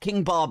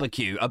fucking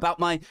barbecue, about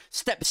my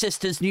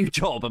stepsister's new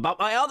job, about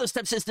my other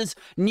stepsister's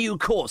new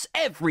course,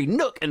 every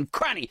nook and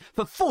cranny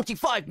for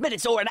 45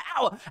 minutes or an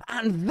hour.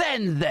 And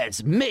then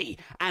there's me.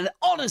 And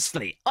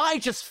honestly, I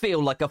just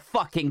feel like a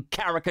fucking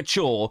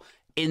caricature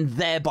in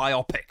their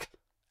biopic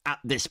at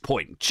this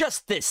point.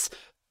 Just this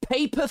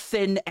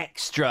paper-thin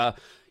extra.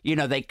 You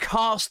know, they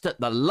cast at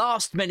the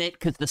last minute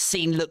because the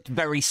scene looked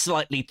very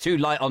slightly too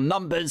light on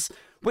numbers,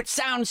 which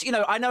sounds, you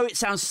know, I know it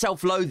sounds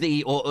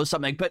self-loathy or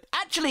something, but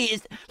actually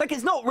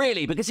it's not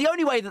really, because the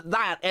only way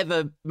that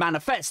ever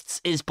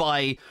manifests is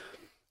by,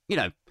 you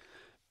know,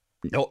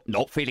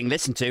 not feeling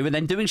listened to and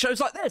then doing shows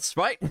like this,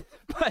 right?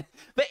 But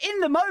in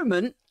the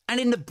moment and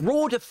in the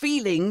broader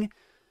feeling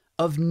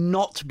of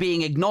not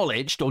being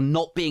acknowledged or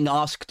not being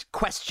asked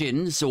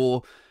questions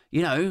or,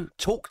 you know,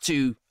 talked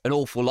to an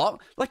awful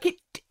lot, like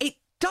it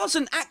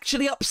doesn't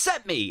actually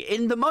upset me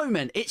in the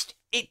moment.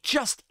 It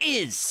just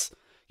is.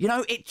 You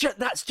know,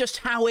 that's just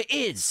how it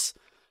is.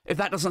 If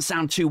that doesn't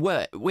sound too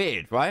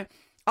weird, right?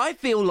 I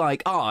feel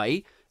like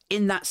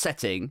in that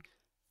setting,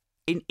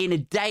 in a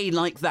day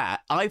like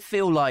that, I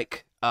feel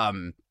like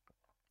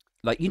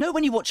you know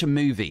when you watch a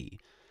movie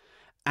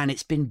and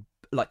it's been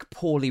like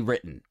poorly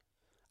written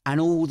and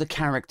all the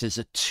characters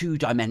are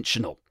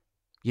two-dimensional,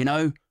 you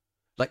know?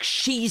 Like,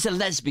 she's a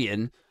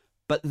lesbian,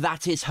 but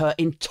that is her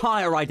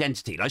entire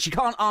identity. Like, she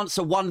can't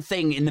answer one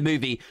thing in the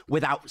movie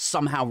without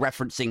somehow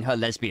referencing her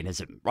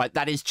lesbianism, right?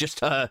 That is just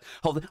her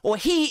whole thing. Or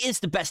he is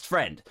the best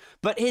friend,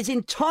 but his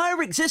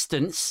entire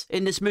existence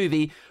in this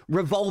movie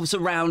revolves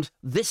around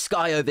this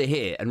guy over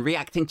here and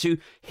reacting to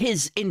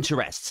his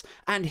interests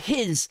and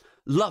his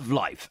love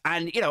life.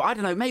 And, you know, I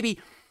don't know,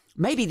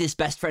 maybe this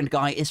best friend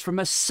guy is from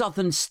a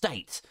southern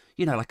state,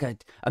 you know, like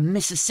a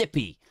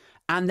Mississippi.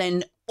 And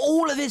then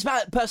all of his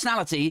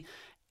personality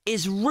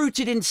is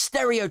rooted in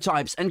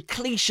stereotypes and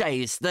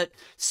cliches that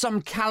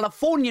some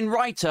Californian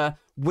writer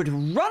would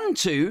run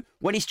to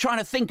when he's trying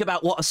to think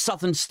about what a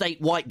southern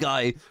state white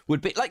guy would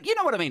be. Like, you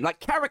know what I mean?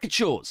 Like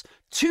caricatures,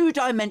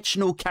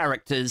 two-dimensional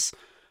characters,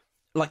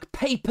 like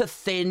paper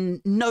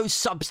thin, no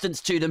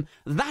substance to them.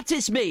 That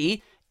is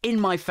me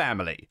in my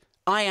family.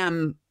 I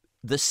am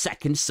the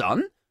second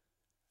son.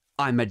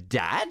 I'm a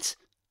dad.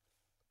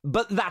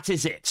 But that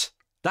is it.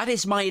 That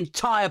is my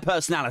entire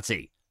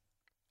personality.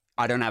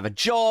 I don't have a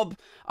job.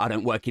 I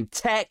don't work in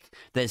tech.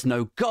 There's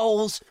no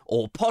goals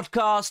or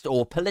podcast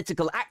or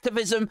political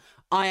activism.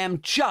 I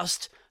am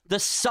just the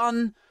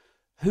son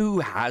who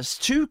has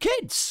 2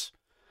 kids.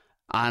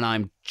 And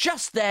I'm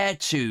just there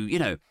to, you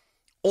know,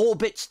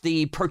 orbit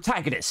the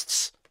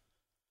protagonists,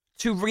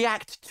 to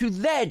react to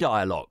their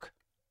dialogue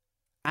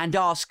and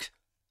ask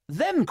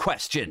them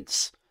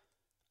questions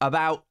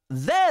about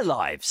their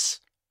lives,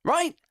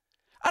 right?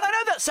 And I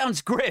know that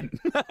sounds grim.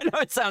 I know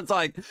it sounds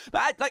like,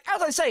 but like,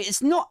 as I say,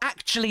 it's not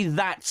actually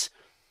that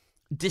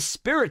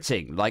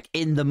dispiriting. Like,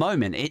 in the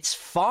moment, it's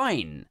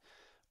fine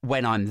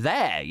when I'm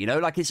there, you know,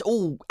 like it's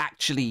all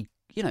actually,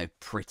 you know,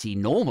 pretty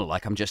normal.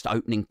 Like, I'm just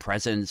opening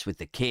presents with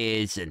the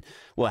kids and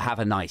we'll have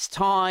a nice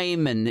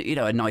time and, you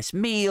know, a nice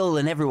meal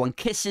and everyone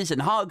kisses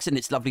and hugs and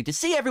it's lovely to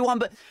see everyone.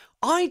 But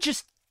I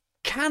just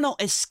cannot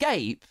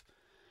escape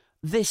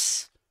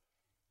this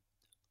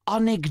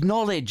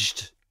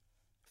unacknowledged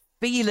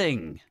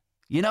feeling,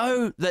 you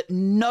know, that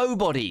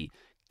nobody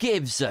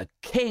gives a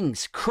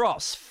king's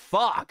cross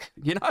fuck,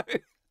 you know?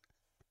 And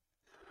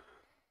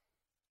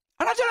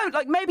I don't know,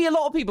 like, maybe a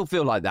lot of people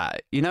feel like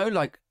that, you know,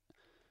 like,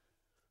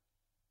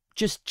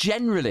 just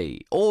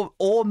generally,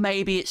 or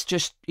maybe it's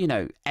just, you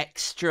know,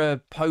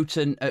 extra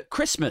potent at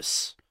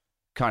Christmas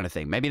kind of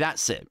thing. Maybe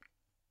that's it.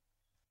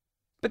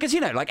 Because, you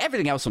know, like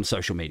everything else on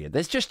social media,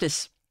 there's just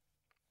this,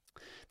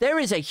 there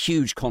is a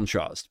huge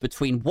contrast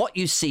between what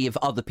you see of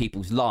other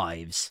people's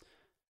lives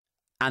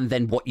and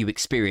then what you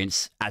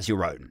experience as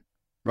your own,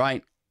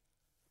 right?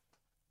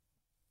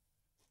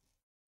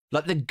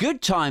 Like, the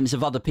good times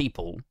of other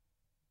people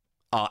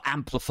are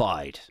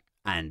amplified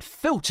and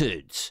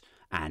filtered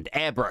and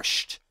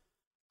airbrushed,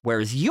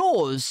 whereas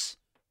yours,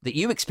 that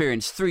you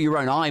experience through your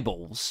own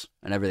eyeballs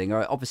and everything,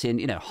 are obviously in,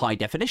 you know, high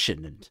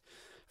definition and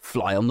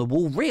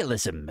fly-on-the-wall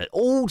realism at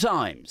all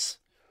times.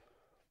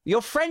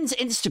 Your friends'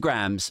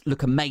 Instagrams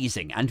look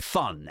amazing and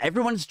fun.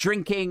 Everyone's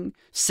drinking,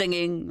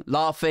 singing,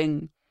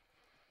 laughing.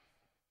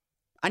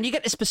 And you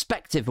get this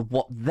perspective of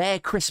what their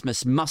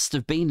Christmas must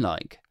have been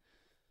like.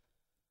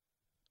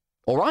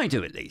 Or I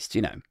do, at least,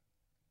 you know.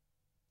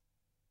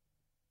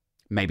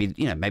 Maybe,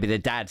 you know, maybe their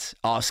dad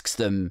asks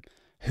them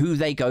who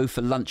they go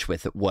for lunch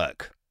with at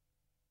work.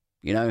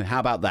 You know, how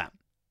about that?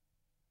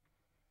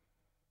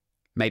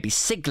 Maybe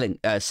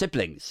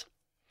siblings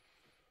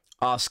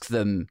ask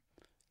them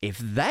if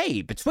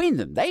they, between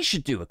them, they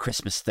should do a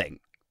Christmas thing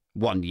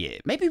one year.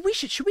 Maybe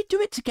should we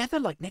do it together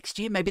like next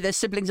year? Maybe their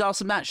siblings ask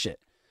them that shit.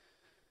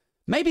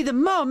 Maybe the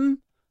mum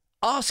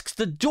asks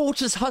the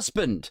daughter's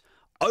husband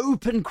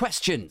open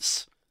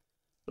questions.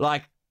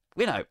 Like,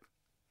 you know,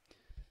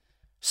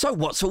 So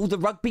what's all the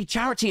rugby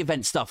charity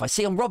event stuff I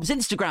see on Rob's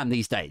Instagram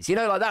these days? You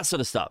know, like that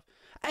sort of stuff.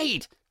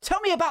 Aid, tell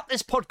me about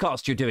this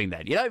podcast you're doing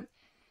then, you know?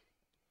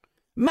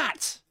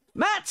 Matt,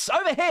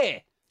 over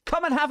here.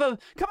 Come and have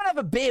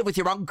a beer with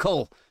your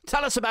uncle.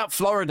 Tell us about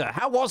Florida.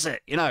 How was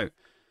it? You know,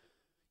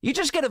 you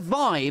just get a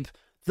vibe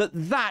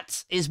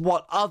that is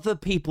what other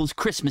people's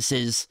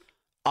Christmases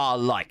are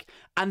like.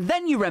 And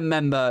then you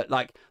remember,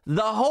 like,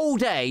 the whole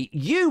day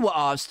you were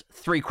asked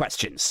 3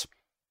 questions,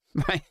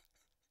 right?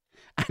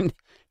 And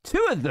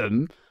 2 of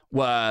them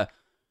were,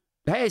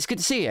 hey, it's good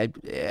to see you.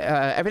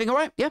 Everything all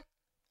right? Yeah.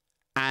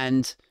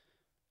 And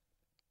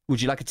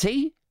would you like a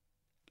tea?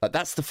 Like,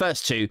 that's the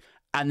first 2.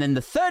 And then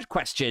the 3rd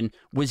question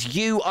was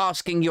you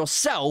asking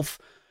yourself,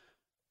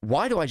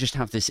 why do I just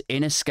have this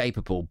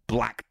inescapable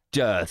black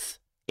dearth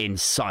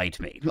inside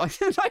me? Like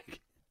those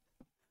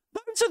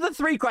are the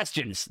 3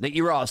 questions that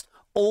you were asked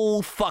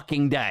all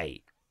fucking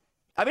day.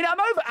 I mean, I'm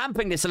over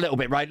amping this a little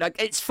bit, right?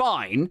 Like, it's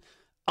fine.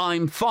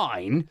 I'm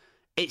fine.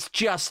 It's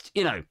just,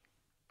 you know,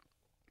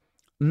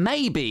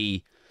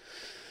 maybe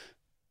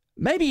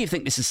you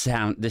think this is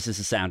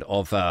the sound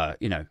of,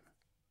 you know,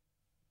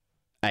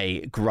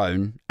 a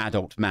grown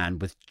adult man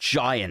with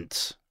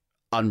giant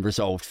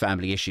unresolved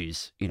family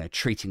issues, you know,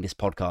 treating this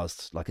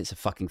podcast like it's a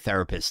fucking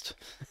therapist.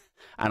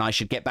 And I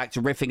should get back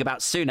to riffing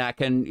about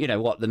Sunak and, you know,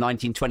 what, the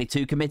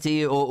 1922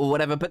 committee or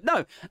whatever. But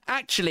no,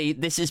 actually,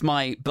 this is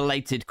my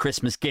belated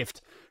Christmas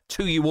gift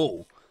to you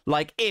all.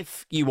 Like,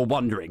 if you were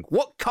wondering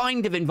what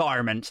kind of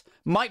environment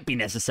might be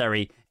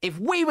necessary if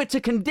we were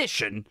to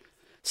condition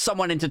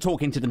someone into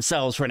talking to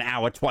themselves for an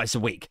hour twice a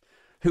week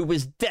who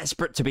was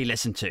desperate to be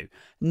listened to.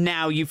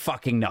 Now you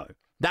fucking know.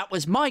 That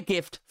was my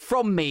gift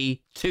from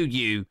me to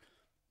you,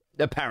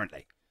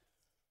 apparently.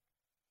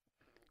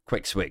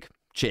 Quick swig.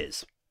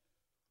 Cheers.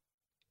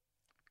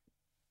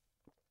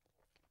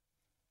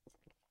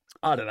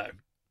 I don't know.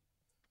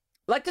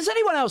 Like, does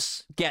anyone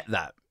else get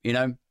that? You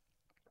know?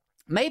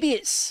 Maybe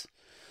it's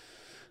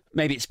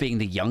being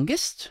the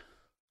youngest.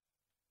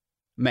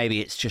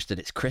 Maybe it's just that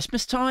it's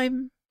Christmas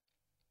time.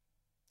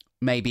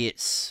 Maybe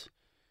it's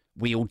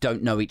we all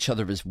don't know each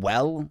other as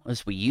well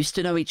as we used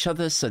to know each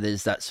other, so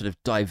there's that sort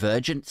of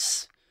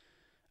divergence,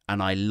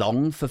 and I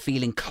long for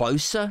feeling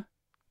closer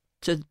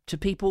to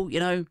people, you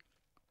know?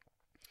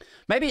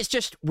 Maybe it's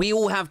just we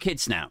all have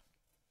kids now,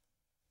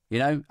 you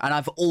know, and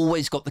I've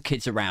always got the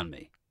kids around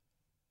me.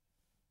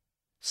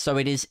 So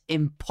it is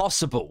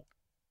impossible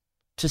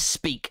to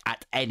speak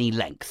at any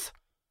length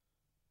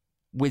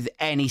with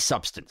any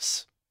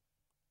substance.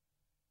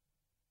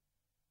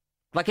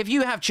 Like, if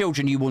you have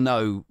children, you will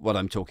know what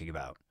I'm talking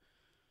about.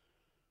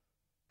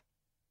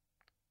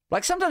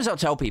 Like, sometimes I'll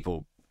tell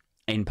people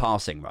in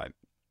passing, right?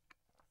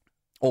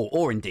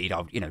 Or indeed,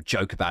 I'll, you know,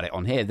 joke about it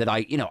on here that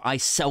I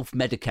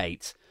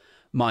self-medicate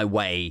my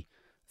way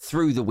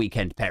through the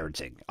weekend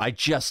parenting. I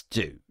just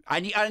do.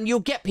 And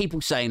you'll get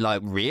people saying,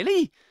 like,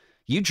 really?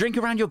 You drink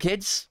around your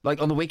kids,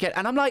 like, on the weekend?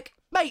 And I'm like,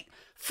 mate,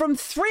 from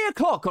 3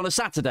 o'clock on a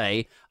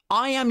Saturday,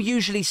 I am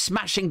usually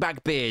smashing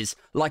back beers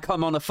like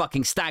I'm on a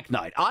fucking stag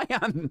night.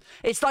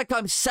 It's like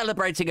I'm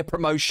celebrating a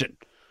promotion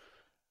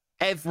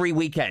every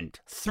weekend,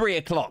 3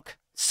 o'clock,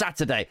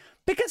 Saturday.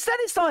 Because then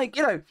it's like,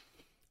 you know,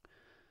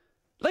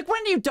 like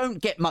when you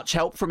don't get much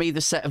help from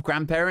either set of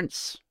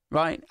grandparents,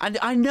 right? And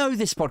I know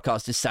this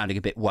podcast is sounding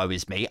a bit woe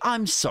is me.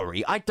 I'm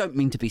sorry. I don't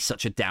mean to be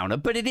such a downer,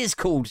 but it is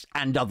called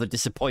And Other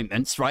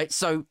Disappointments, right?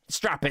 So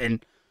strap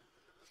in.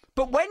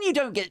 But when you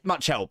don't get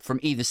much help from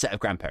either set of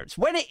grandparents,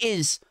 when it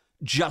is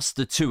just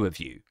the 2 of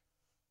you,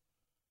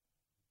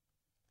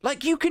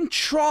 like, you can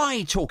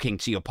try talking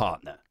to your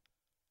partner.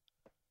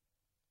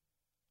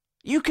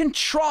 You can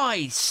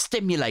try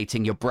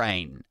stimulating your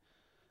brain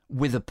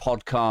with a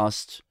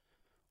podcast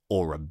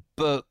or a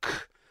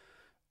book,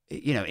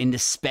 you know, in the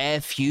spare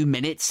few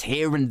minutes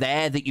here and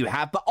there that you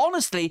have. But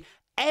honestly,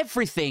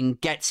 everything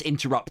gets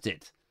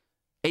interrupted.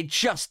 It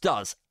just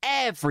does.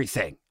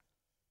 Everything.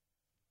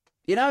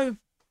 You know?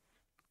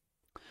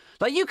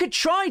 Like, you could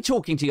try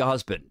talking to your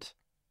husband.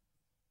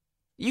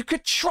 You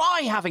could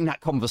try having that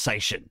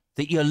conversation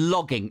that you're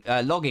logging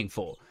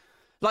for.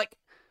 Like,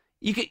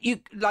 you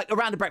like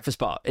around a breakfast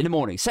bar in the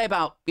morning, say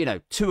about, you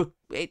know, 2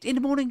 in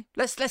the morning.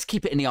 Let's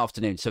keep it in the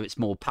afternoon so it's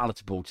more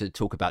palatable to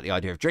talk about the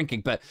idea of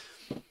drinking. But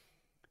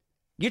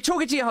you're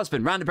talking to your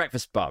husband around a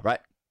breakfast bar, right?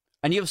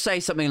 And you'll say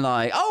something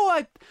like,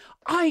 "Oh,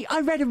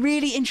 I read a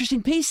really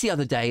interesting piece the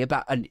other day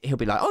about," and he'll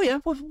be like, "Oh yeah,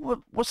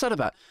 what's that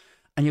about?"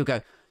 And you'll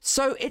go,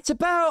 "So it's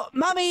about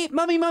mummy.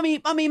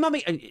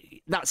 And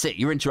that's it.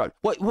 You're interrupted.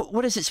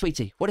 What is it,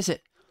 sweetie? What is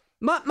it?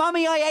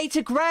 Mummy, I ate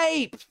a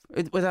grape.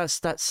 Well,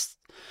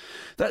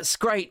 that's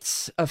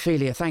great,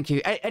 Ophelia. Thank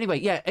you. Anyway,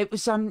 yeah, it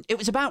was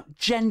about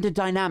gender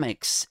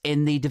dynamics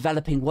in the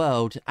developing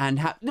world and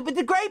how. But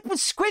the grape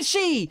was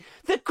squishy.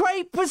 The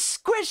grape was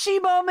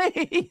squishy,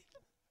 Mummy."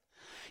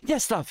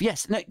 Yes, love,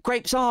 yes. No,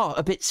 grapes are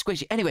a bit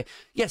squishy. Anyway,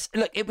 yes,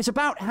 look, it was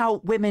about how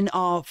women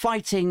are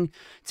fighting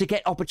to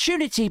get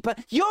opportunity,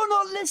 but you're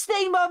not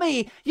listening,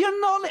 Mummy.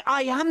 You're not.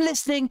 I am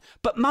listening,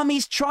 but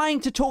Mummy's trying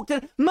to talk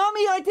to.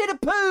 Mummy, I did a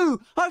poo.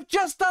 I've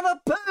just done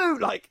a poo.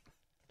 Like,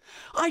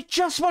 I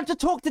just want to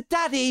talk to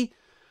Daddy.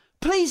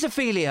 Please,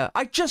 Ophelia,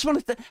 I just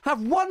wanted to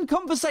have one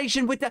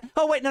conversation with Dad.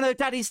 Oh, wait, no,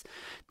 Daddy's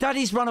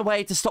run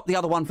away to stop the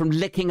other one from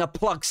licking a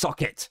plug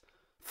socket.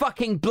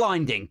 Fucking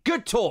blinding.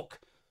 Good talk.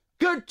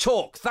 Good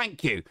talk.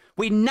 Thank you.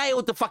 We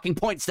nailed the fucking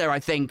points there,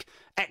 I think.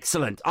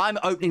 Excellent. I'm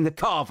opening the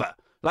carver.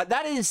 Like,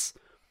 that is...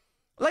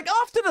 Like,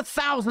 after the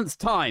 1000th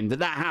time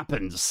that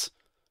happens,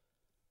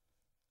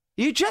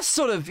 you just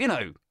sort of, you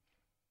know,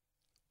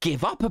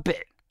 give up a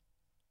bit.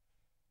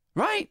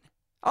 Right?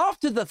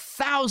 After the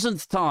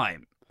 1000th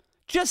time.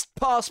 Just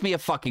pass me a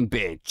fucking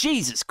beer.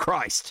 Jesus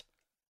Christ.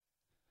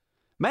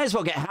 May as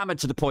well get hammered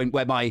to the point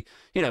where my,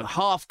 you know,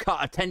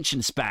 half-cut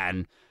attention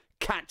span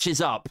catches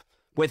up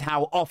with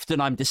how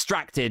often I'm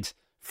distracted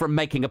from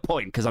making a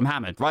point because I'm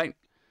hammered, right?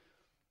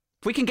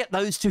 If we can get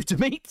those two to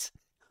meet,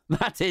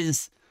 that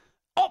is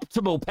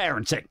optimal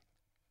parenting.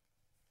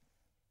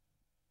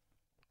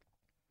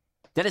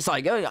 Then it's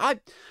like, oh, I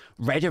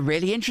read a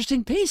really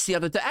interesting piece the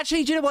other day.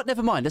 Actually, do you know what?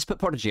 Never mind. Let's put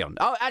Prodigy on.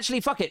 Oh,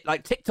 actually, fuck it.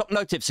 Like, TikTok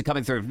notifs are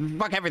coming through.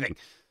 Fuck everything.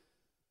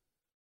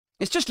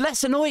 It's just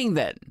less annoying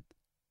then.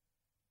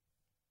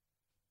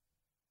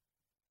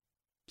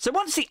 So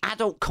once the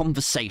adult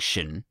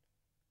conversation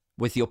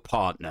with your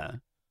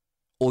partner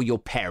or your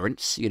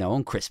parents, you know,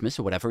 on Christmas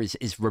or whatever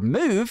is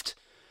removed,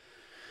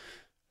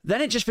 then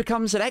it just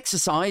becomes an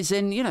exercise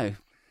in, you know,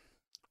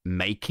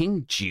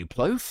 making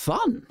Duplo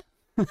fun.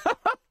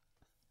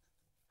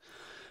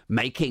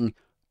 Making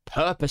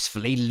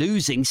purposefully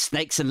losing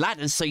snakes and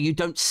ladders so you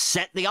don't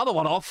set the other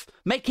one off,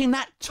 making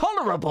that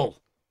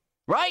tolerable,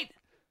 right?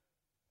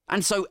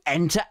 And so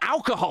enter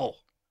alcohol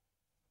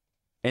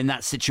in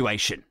that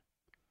situation.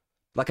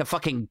 Like a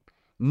fucking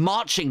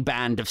marching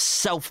band of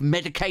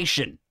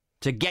self-medication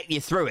to get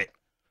you through it.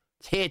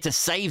 It's here to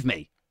save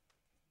me.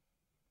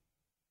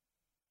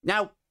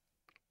 Now,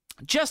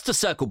 just to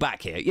circle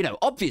back here, you know,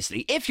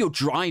 obviously, if you're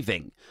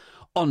driving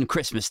on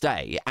Christmas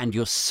Day and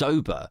you're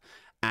sober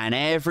and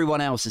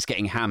everyone else is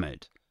getting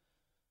hammered,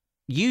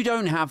 you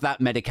don't have that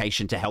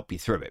medication to help you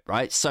through it,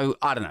 right? So,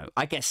 I don't know,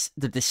 I guess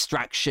the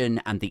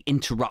distraction and the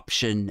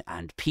interruption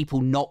and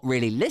people not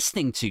really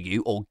listening to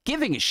you or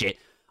giving a shit,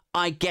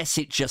 I guess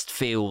it just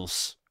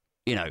feels,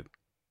 you know,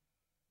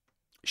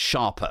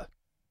 sharper,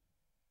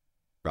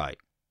 right?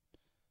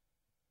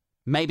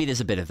 Maybe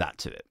there's a bit of that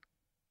to it.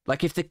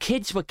 Like, if the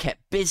kids were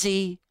kept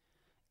busy,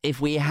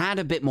 if we had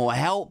a bit more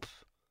help,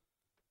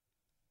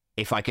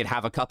 if I could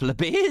have a couple of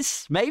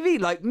beers, maybe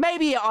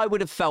I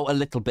would have felt a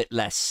little bit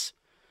less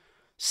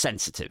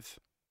sensitive.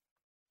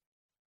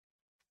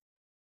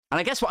 And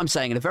I guess what I'm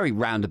saying in a very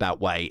roundabout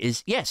way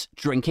is, yes,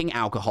 drinking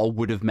alcohol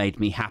would have made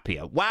me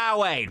happier.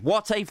 Wow, Aid,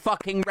 what a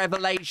fucking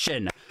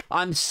revelation.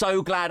 I'm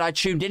so glad I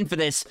tuned in for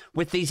this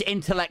with these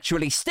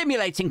intellectually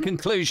stimulating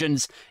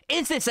conclusions.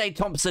 Is this Aid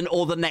Thompson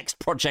or the next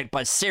project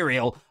by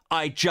Serial?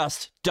 I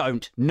just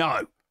don't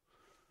know.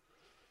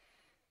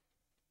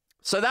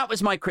 So that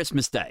was my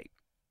Christmas Day.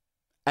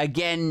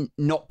 Again,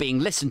 not being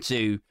listened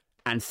to,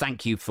 and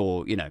thank you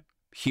for, you know,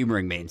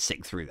 humouring me and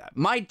sitting through that.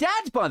 My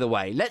dad, by the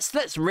way,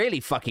 let's really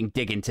fucking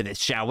dig into this,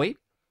 shall we?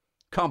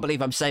 Can't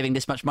believe I'm saving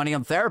this much money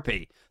on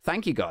therapy.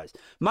 Thank you, guys.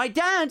 My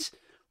dad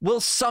will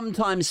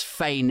sometimes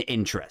feign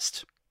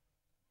interest.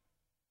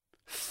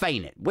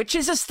 Feign it, which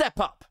is a step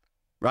up,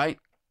 right?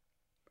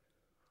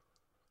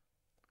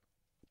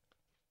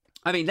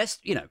 I mean, let's,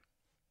 you know,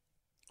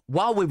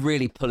 while we're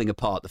really pulling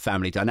apart the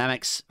family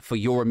dynamics for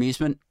your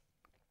amusement,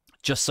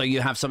 just so you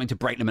have something to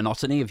break the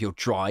monotony of your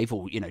drive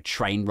or, you know,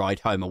 train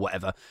ride home or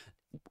whatever.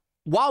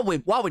 While we're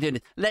doing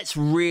it, let's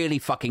really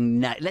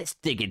fucking let's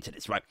dig into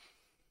this, right?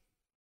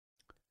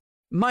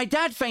 My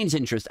dad feigns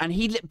interest, and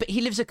he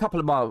lives a couple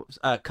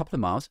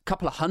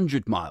of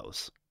hundred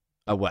miles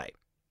away,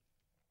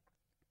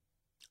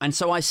 and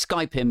so I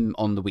Skype him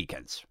on the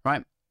weekends,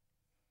 right?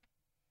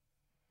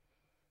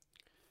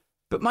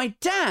 But my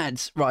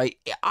dad, right?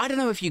 I don't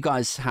know if you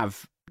guys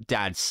have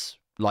dads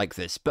like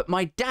this, but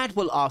my dad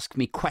will ask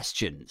me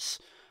questions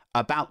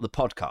about the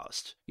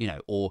podcast, you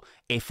know, or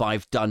if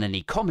I've done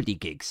any comedy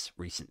gigs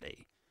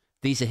recently.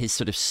 These are his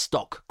sort of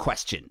stock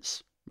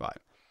questions, right?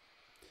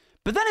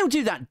 But then he'll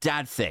do that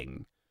dad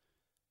thing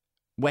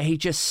where he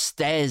just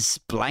stares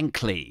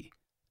blankly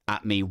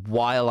at me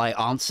while I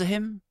answer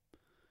him,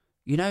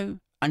 you know,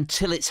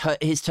 until it's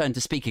his turn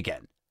to speak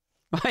again,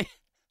 right?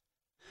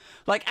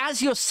 Like,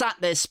 as you're sat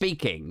there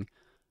speaking,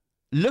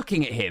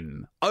 looking at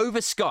him over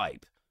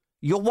Skype,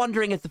 you're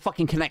wondering if the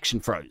fucking connection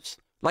froze.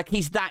 Like,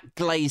 he's that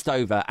glazed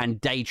over and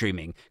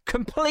daydreaming,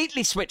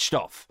 completely switched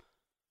off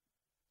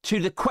to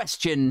the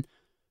question,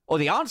 or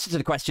the answer to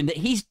the question that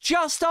he's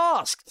just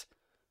asked.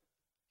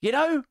 You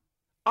know,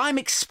 I'm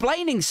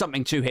explaining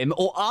something to him,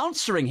 or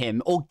answering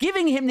him, or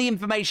giving him the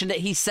information that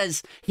he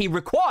says he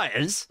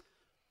requires,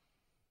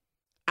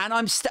 and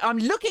I'm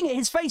looking at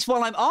his face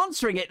while I'm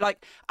answering it,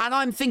 like, and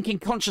I'm thinking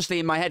consciously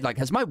in my head, like,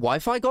 has my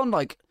Wi-Fi gone?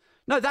 Like,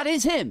 no, that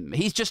is him.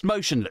 He's just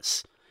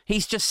motionless.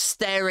 He's just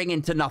staring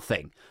into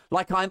nothing.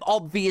 Like, I'm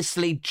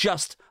obviously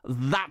just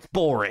that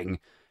boring.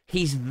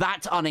 He's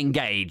that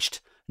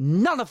unengaged.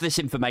 None of this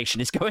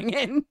information is going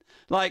in.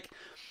 Like,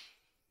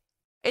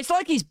 It's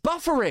like he's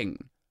buffering.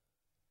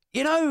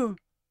 You know,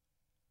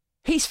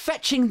 he's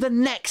fetching the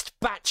next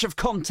batch of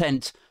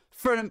content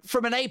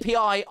from an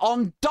API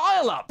on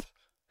dial-up.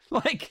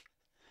 Like,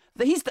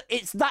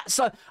 it's that.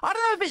 So I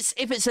don't know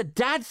if it's a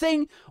dad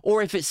thing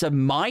or if it's a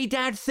my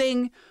dad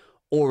thing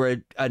or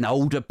an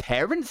older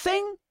parent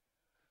thing.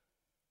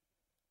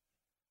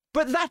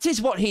 But that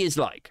is what he is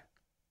like.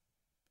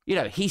 You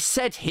know, he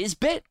said his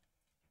bit.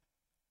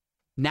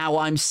 Now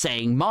I'm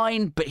saying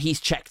mine, but he's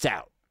checked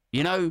out.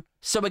 You know?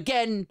 So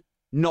again,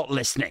 not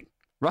listening,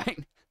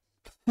 right?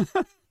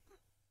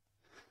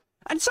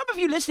 And some of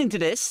you listening to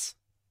this,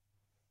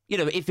 you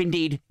know, if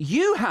indeed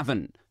you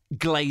haven't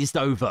glazed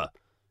over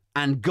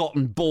and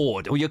gotten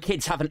bored, or your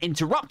kids haven't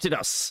interrupted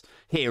us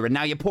here and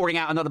now you're pouring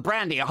out another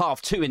brandy at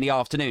 2:30 in the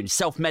afternoon,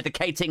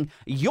 self-medicating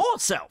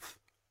yourself.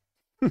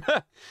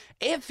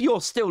 If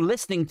you're still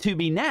listening to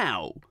me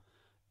now,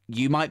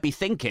 you might be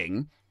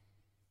thinking,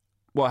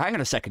 well, hang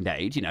on a second,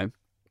 Ade, you know,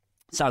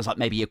 sounds like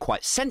maybe you're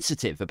quite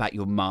sensitive about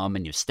your mum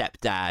and your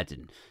stepdad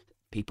and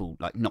people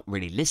like not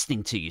really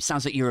listening to you.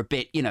 Sounds like you're a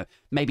bit, you know,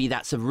 maybe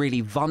that's a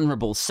really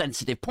vulnerable,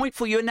 sensitive point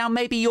for you. And now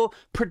maybe you're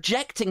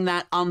projecting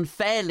that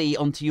unfairly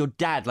onto your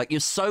dad. Like you're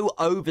so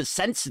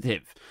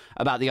oversensitive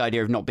about the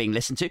idea of not being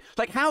listened to.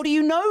 Like, how do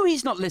you know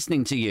he's not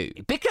listening to you?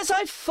 Because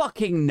I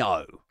fucking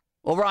know.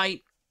 All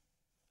right.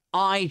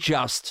 I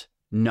just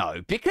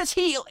know. Because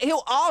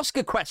he'll ask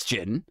a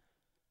question.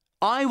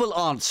 I will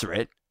answer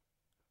it.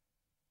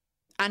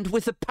 And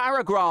with a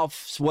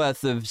paragraph's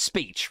worth of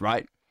speech,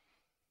 right?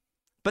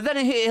 But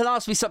then he'll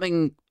ask me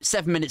something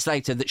 7 minutes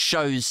later that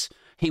shows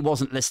he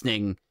wasn't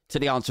listening to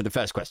the answer to the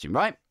first question,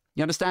 right?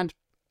 You understand?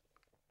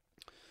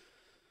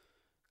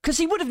 Because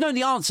he would have known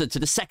the answer to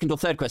the second or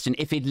third question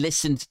if he'd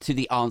listened to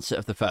the answer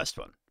of the first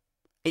one.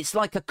 It's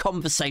like a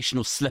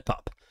conversational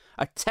slip-up,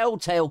 a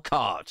telltale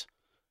card,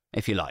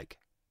 if you like.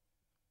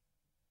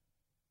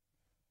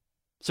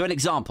 So an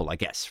example, I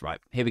guess, right?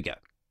 Here we go.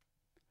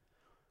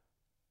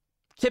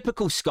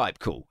 Typical Skype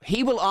call.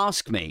 He will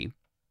ask me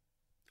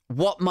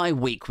what my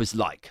week was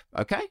like.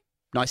 Okay?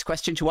 Nice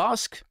question to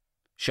ask.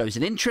 Shows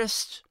an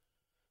interest.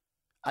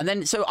 And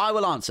then, so I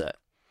will answer.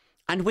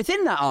 And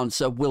within that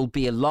answer will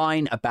be a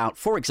line about,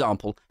 for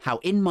example, how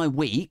in my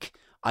week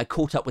I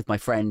caught up with my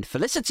friend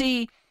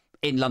Felicity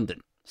in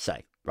London,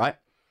 say, right?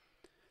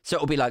 So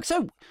it'll be like,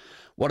 so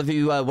what have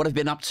you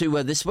been up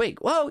to this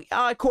week? Well,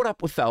 I caught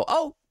up with Fel.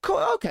 Oh,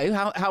 cool. Okay.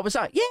 How was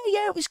that?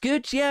 Yeah, it was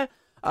good. Yeah.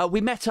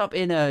 We met up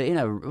in a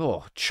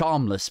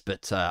charmless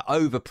but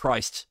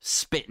overpriced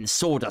spit and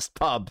sawdust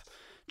pub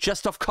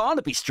just off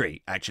Carnaby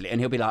Street, actually. And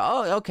he'll be like,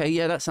 oh, okay,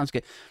 yeah, that sounds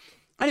good.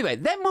 Anyway,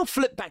 then we'll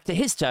flip back to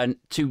his turn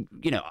to,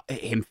 you know,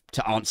 him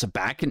to answer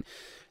back. And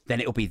then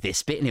it'll be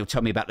this bit and he'll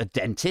tell me about the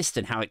dentist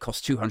and how it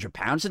costs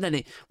 £200 and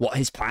then what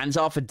his plans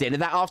are for dinner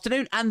that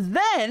afternoon. And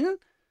then,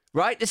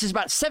 right, this is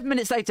about 7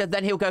 minutes later,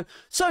 then he'll go,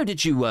 so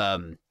did you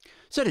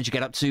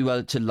get up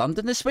to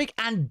London this week?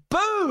 And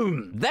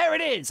boom, there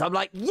it is. I'm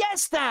like,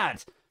 yes,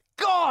 Dad.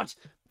 God,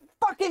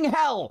 fucking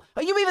hell.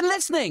 Are you even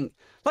listening?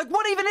 Like,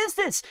 what even is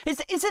this?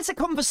 Is this a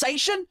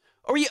conversation?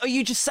 Or are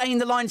you just saying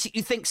the lines that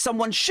you think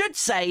someone should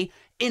say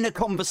in a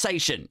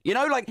conversation? You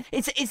know, like,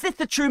 is this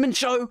the Truman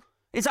Show?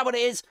 Is that what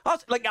it is?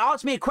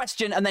 Ask me a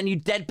question and then you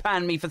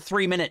deadpan me for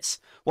 3 minutes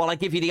while I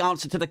give you the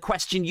answer to the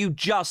question you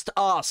just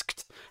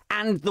asked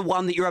and the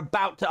one that you're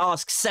about to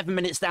ask 7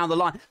 minutes down the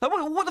line. Like,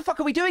 what the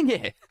fuck are we doing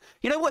here?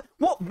 You know,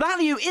 what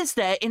value is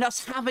there in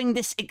us having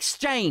this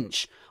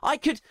exchange? I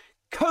could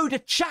code a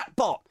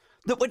chatbot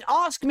that would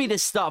ask me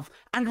this stuff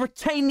and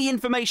retain the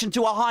information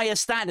to a higher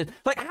standard.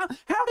 Like,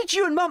 how did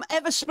you and Mum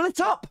ever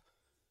split up?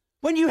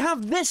 When you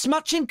have this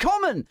much in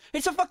common,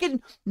 it's a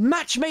fucking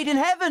match made in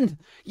heaven.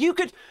 You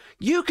could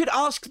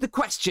ask the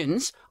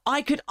questions,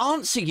 I could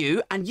answer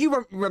you, and you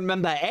won't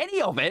remember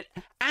any of it,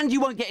 and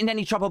you won't get in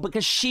any trouble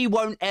because she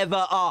won't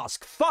ever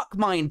ask. Fuck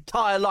my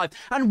entire life.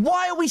 And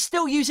why are we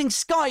still using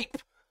Skype?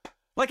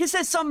 Like, is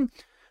there some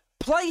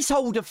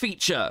placeholder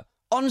feature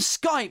on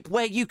Skype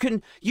where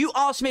you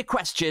ask me a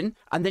question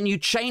and then you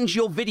change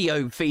your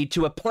video feed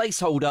to a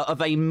placeholder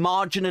of a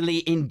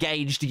marginally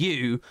engaged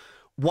you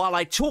while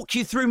I talk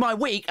you through my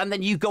week, and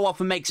then you go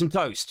off and make some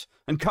toast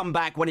and come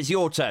back when it's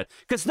your turn?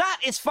 Because that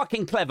is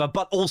fucking clever,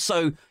 but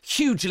also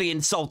hugely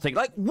insulting.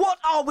 Like, what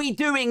are we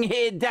doing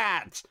here,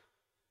 Dad?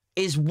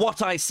 Is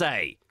what I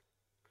say.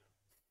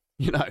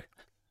 You know,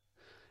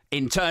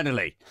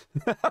 internally.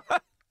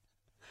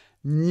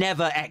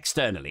 Never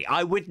externally.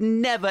 I would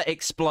never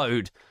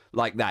explode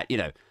like that, you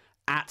know,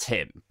 at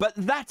him. But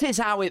that is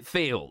how it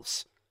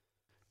feels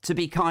to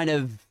be kind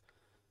of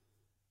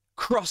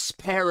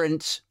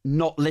cross-parent,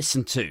 not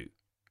listened to.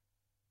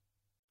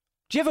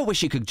 Do you ever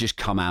wish you could just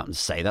come out and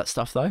say that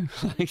stuff, though?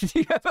 Like, do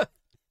you ever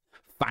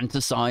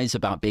fantasize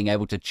about being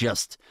able to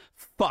just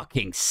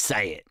fucking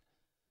say it?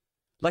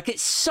 Like,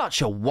 it's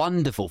such a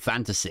wonderful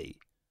fantasy.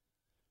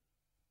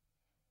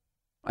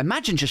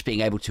 Imagine just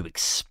being able to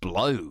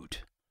explode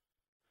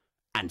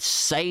and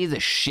say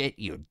the shit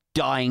you're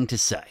dying to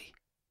say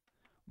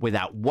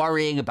without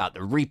worrying about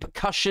the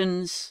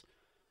repercussions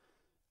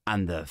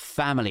and the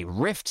family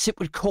rifts it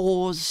would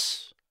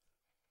cause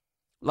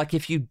Like,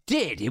 if you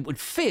did, it would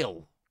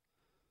feel...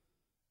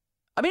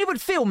 I mean, it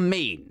would feel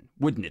mean,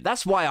 wouldn't it?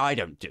 That's why I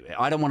don't do it.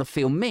 I don't want to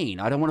feel mean.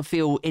 I don't want to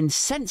feel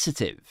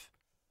insensitive,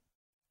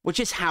 which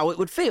is how it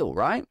would feel,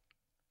 right?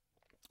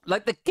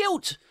 Like, the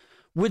guilt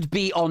would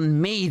be on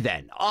me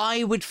then.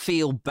 I would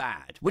feel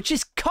bad, which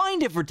is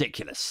kind of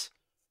ridiculous.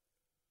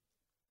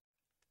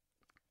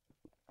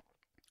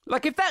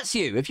 Like, if that's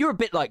you, if you're a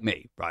bit like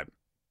me, right,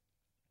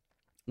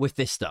 with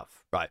this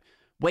stuff, right,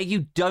 where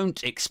you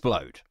don't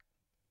explode,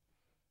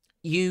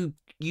 you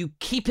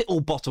keep it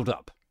all bottled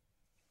up.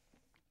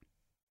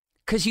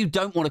 Because you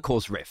don't want to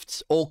cause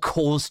rifts or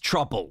cause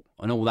trouble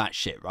and all that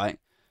shit, right?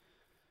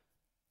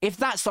 If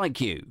that's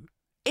like you,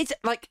 it's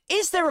like,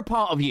 is there a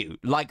part of you,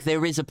 like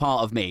there is a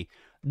part of me,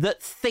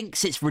 that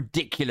thinks it's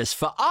ridiculous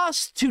for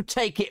us to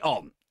take it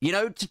on, you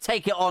know, to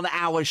take it on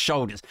our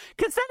shoulders?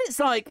 Because then it's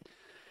like,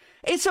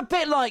 it's a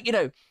bit like, you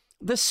know,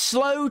 the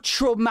slow,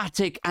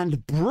 traumatic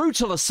and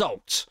brutal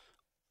assault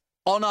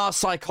on our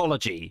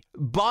psychology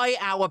by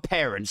our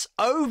parents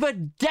over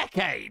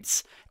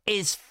decades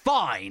is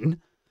fine.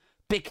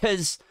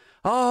 Because,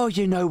 oh,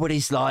 you know what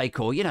he's like,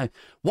 or, you know,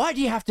 why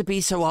do you have to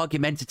be so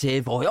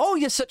argumentative, or, oh,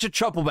 you're such a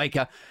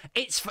troublemaker.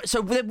 So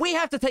we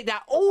have to take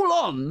that all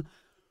on.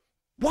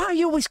 Why are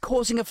you always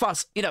causing a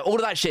fuss? You know, all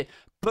of that shit.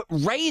 But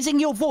raising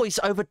your voice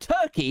over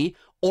Turkey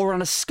or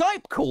on a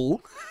Skype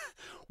call,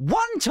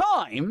 one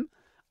time,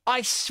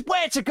 I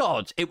swear to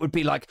God, it would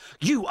be like,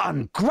 you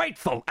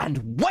ungrateful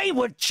and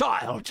wayward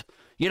child,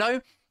 you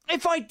know?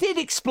 If I did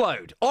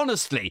explode,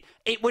 honestly,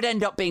 it would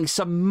end up being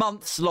some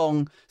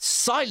months-long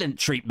silent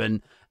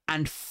treatment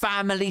and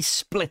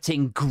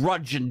family-splitting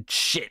grudge and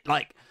shit.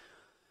 Like,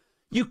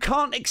 you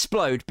can't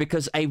explode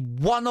because a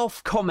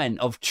one-off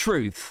comment of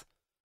truth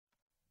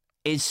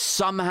is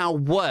somehow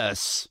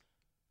worse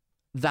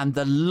than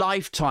the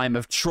lifetime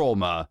of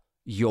trauma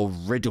you're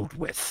riddled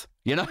with.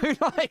 You know,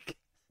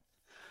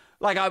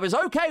 Like, I was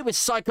okay with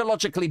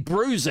psychologically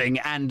bruising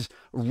and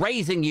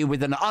raising you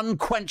with an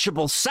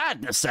unquenchable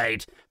sadness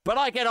aid, but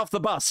I get off the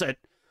bus at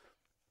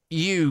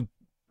you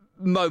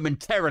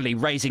momentarily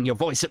raising your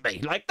voice at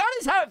me. Like, that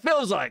is how it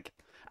feels like.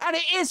 And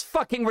it is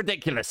fucking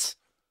ridiculous.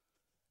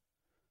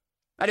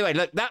 Anyway,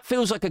 look, that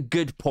feels like a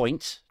good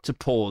point to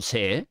pause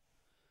here.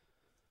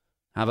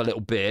 Have a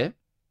little beer.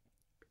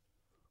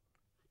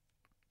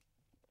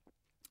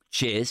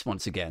 Cheers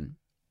once again.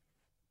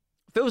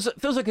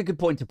 Feels like a good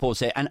point to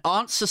pause here and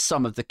answer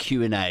some of the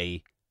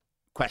Q&A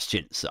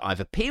questions that I've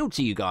appealed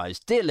to you guys,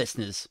 dear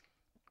listeners,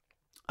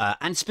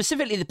 and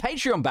specifically the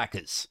Patreon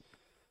backers,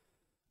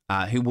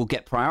 who will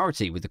get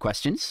priority with the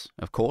questions,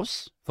 of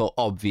course, for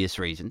obvious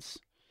reasons.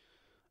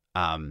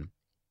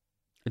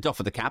 Doff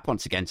of the cap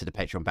once again to the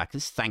Patreon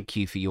backers. Thank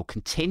you for your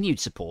continued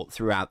support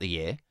throughout the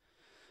year.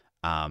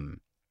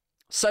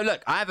 So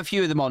look, I have a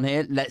few of them on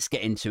here. Let's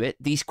get into it.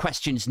 These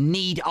questions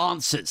need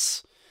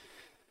answers.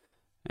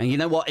 And you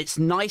know what? It's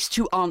nice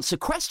to answer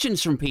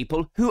questions from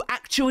people who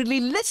actually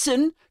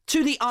listen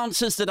to the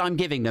answers that I'm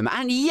giving them.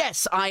 And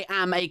yes, I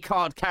am a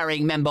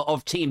card-carrying member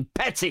of Team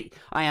Petty.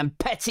 I am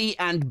petty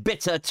and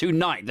bitter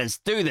tonight. Let's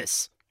do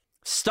this.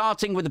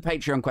 Starting with the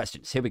Patreon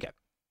questions. Here we go.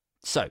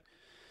 So,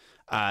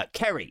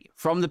 Kerry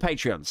from the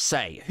Patreon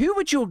says, who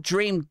would your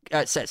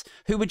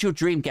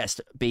dream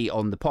guest be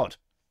on the pod?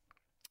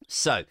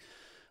 So,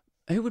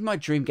 who would my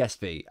dream guest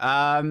be?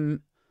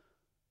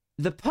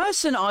 The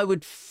person I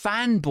would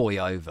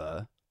fanboy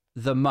over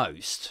the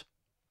most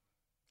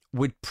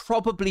would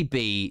probably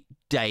be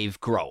Dave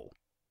Grohl.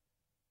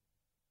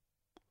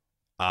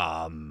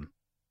 And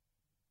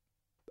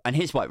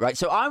here's why, right?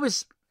 So I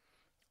was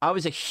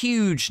a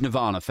huge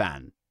Nirvana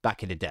fan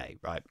back in the day,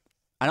 right?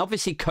 And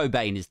obviously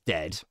Cobain is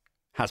dead,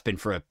 has been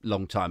for a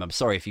long time. I'm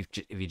sorry if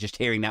you're just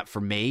hearing that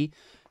from me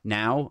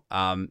now.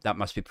 That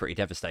must be pretty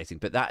devastating.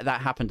 But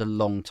that happened a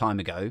long time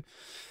ago.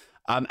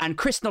 And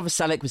Chris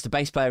Novoselic was the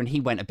bass player, and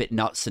he went a bit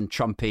nuts and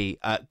Trumpy.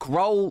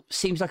 Grohl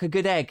seems like a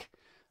good egg.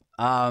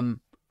 Who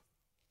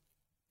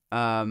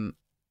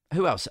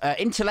else?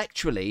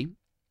 Intellectually,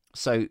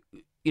 so,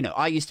 you know,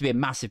 I used to be a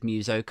massive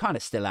muso, kind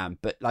of still am,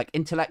 but like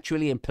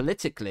intellectually and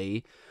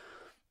politically,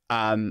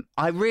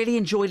 I really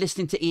enjoy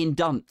listening to Ian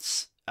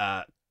Dunt's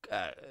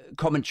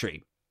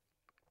commentary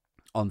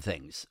on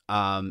things.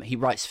 He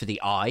writes for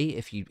The Eye.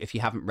 If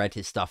you haven't read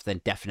his stuff,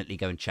 then definitely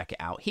go and check it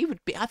out.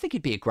 I think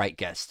he'd be a great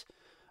guest.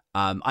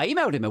 I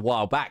emailed him a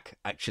while back,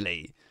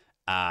 actually.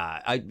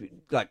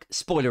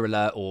 Spoiler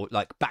alert, or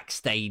like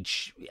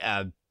backstage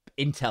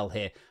intel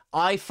here.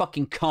 I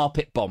fucking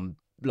carpet bomb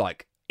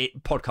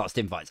podcast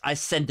invites. I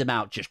send them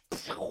out just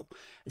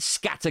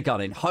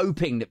scattergunning,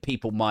 hoping that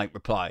people might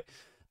reply.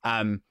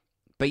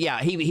 But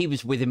yeah, he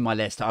was within my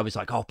list. I was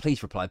like, oh,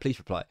 please reply.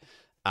 But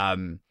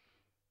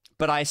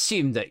I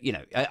assumed that, you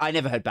know, I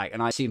never heard back,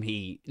 and I assume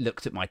he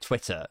looked at my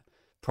Twitter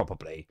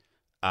probably.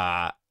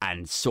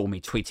 And saw me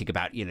tweeting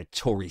about, you know,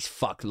 Tories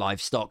fuck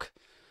livestock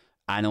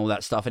and all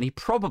that stuff. And he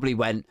probably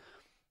went,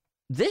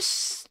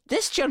 this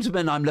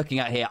gentleman I'm looking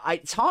at here,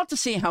 it's hard to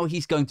see how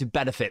he's going to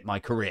benefit my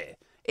career.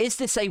 Is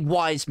this a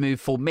wise move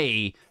for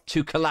me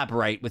to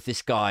collaborate with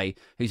this guy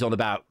who's on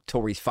about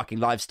Tories fucking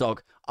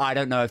livestock? I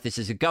don't know if this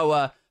is a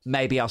goer.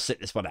 Maybe I'll sit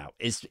this one out,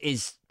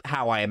 is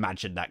how I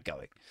imagine that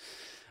going.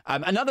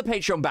 Another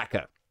Patreon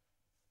backer,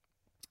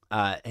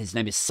 his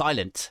name is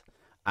Silent,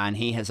 and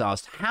he has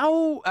asked,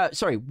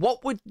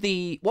 what would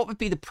be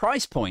the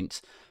price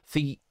point for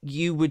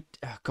you would...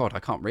 Oh God, I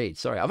can't read.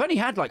 Sorry. I've only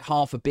had like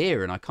half a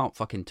beer and I can't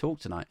fucking talk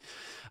tonight.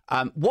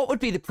 What would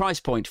be the price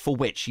point for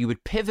which you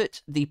would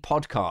pivot the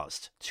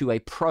podcast to a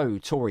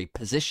pro-Tory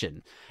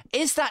position?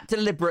 Is that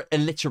deliberate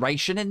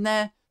alliteration in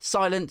there,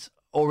 Silent,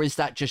 or is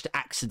that just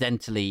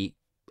accidentally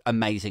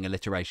amazing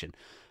alliteration?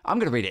 I'm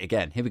going to read it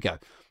again. Here we go.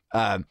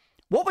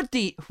 What would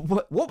be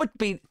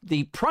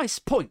the price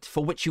point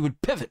for which you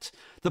would pivot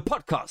the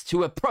podcast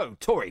to a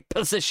pro-Tory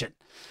position?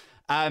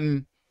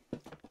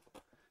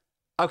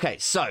 Okay,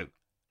 so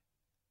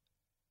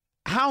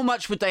how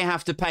much would they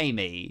have to pay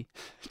me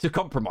to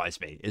compromise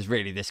me is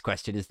really this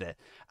question, isn't it?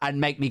 And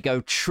make me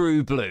go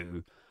true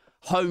blue,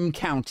 home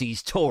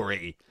counties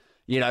Tory,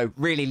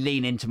 really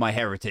lean into my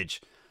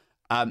heritage.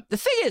 The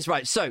thing is,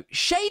 right, so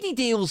shady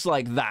deals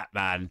like that,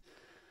 man,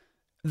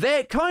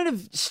 they're kind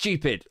of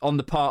stupid on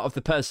the part of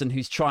the person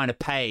who's trying to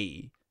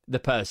pay the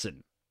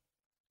person.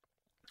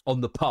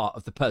 On the part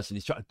of the person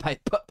who's trying to pay.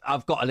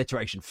 I've got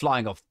alliteration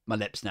flying off my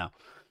lips now.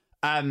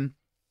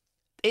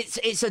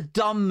 It's a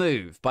dumb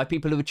move by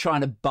people who are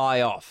trying to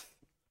buy off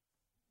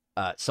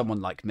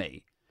someone like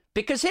me.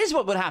 Because here's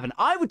what would happen.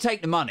 I would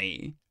take the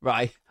money,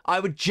 right? I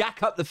would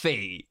jack up the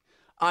fee.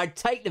 I'd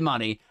take the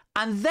money,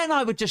 and then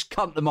I would just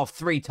cunt them off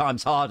 3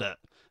 times harder.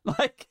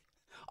 Like,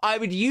 I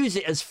would use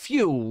it as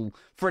fuel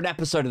for an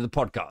episode of the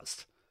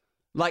podcast.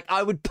 Like,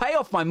 I would pay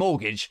off my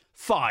mortgage,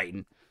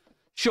 fine,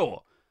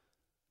 sure,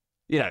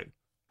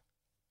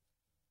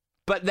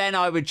 but then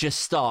I would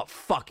just start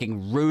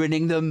fucking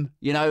ruining them,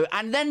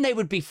 and then they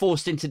would be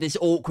forced into this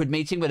awkward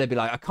meeting where they'd be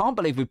like, I can't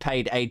believe we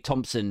paid Aid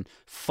Thompson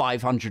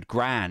 500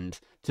 grand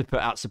to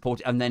put out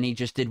support, and then he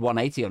just did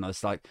 180 on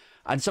us, like,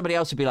 and somebody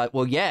else would be like,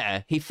 well,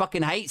 yeah, he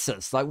fucking hates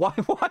us. Like, why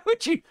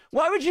would you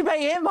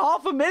pay him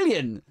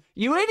 $500,000?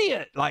 You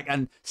idiot. Like,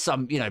 and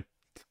some,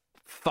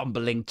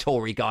 fumbling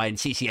Tory guy in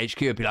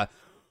CCHQ would be like,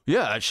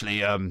 yeah, actually,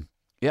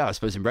 yeah, I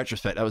suppose in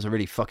retrospect, that was a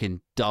really fucking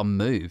dumb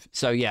move.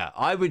 So yeah,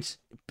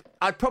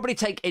 I'd probably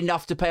take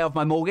enough to pay off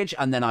my mortgage,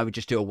 and then I would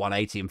just do a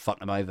 180 and fuck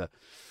them over.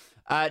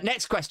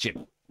 Next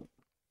question.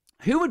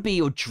 Who would be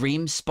your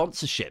dream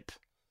sponsorship?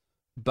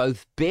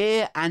 Both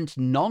beer and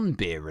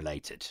non-beer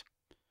related.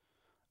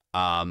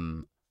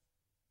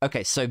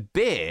 Okay, so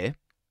beer...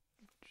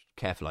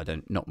 Careful I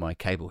don't knock my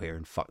cable here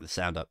and fuck the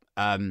sound up.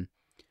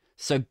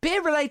 So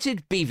beer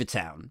related,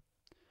 Beavertown.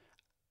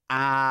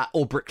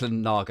 Or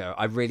Brooklyn Lager.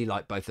 I really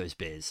like both those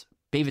beers.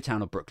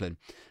 Beavertown or Brooklyn.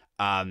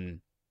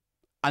 And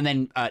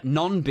then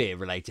non-beer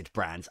related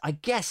brands. I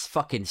guess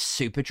fucking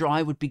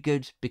Superdry would be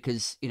good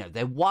because,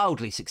 they're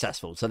wildly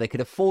successful. So they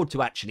could afford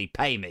to actually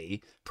pay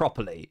me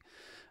properly.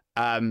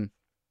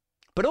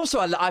 But also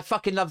I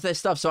fucking love their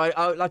stuff. So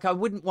I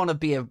wouldn't want to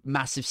be a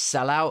massive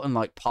sellout and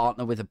like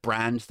partner with a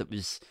brand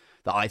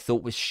that I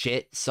thought was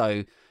shit.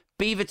 So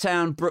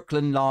Beavertown,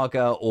 Brooklyn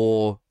Lager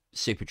or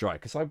Superdry.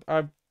 Because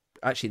I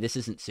actually, this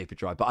isn't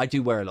Superdry, but I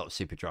do wear a lot of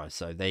Superdry.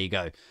 So there you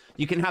go.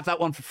 You can have that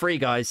one for free,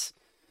 guys.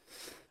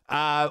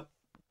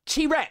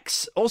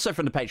 T-Rex, also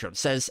from the Patreon,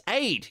 says,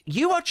 Aid,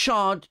 you are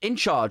in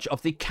charge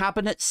of the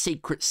Cabinet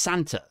Secret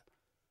Santa.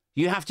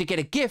 You have to get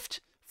a gift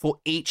for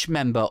each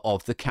member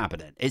of the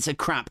cabinet. It's a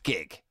crap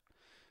gig,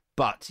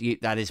 but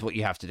that is what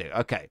you have to do.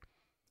 Okay.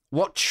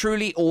 What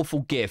truly awful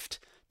gift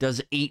does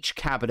each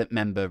cabinet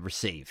member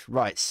receive?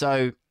 Right,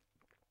 so...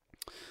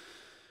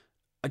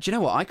 do you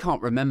know what? I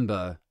can't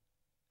remember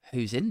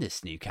who's in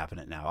this new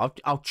cabinet now.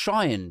 I'll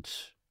try and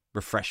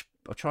refresh.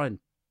 I'll try and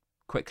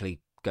quickly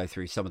go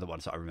through some of the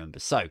ones that I remember.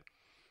 So,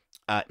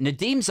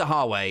 Nadeem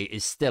Zahawi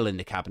is still in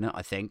the cabinet,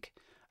 I think.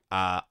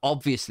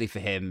 Obviously for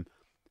him,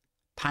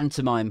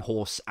 pantomime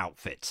horse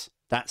outfit.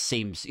 That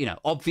seems,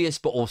 obvious,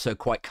 but also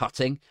quite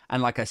cutting.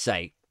 And like I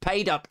say,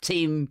 paid up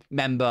team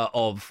member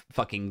of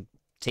fucking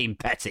Team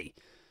Petty.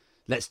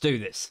 Let's do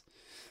this.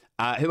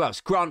 Who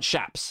else? Grant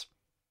Shapps.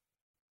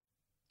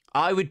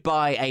 I would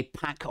buy a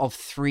pack of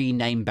 3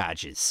 name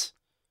badges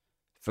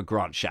for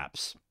Grant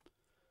Shapps.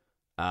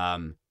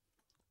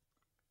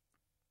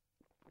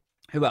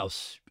 Who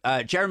else?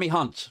 Jeremy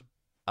Hunt.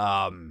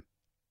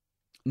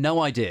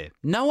 No idea.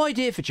 No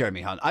idea for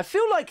Jeremy Hunt. I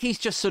feel like he's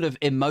just sort of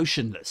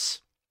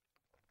emotionless.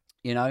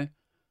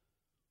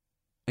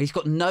 He's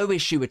got no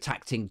issue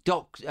attacking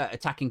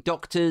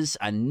doctors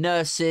and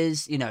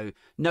nurses.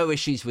 No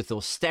issues with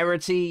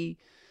austerity.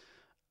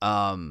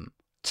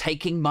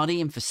 Taking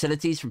money and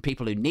facilities from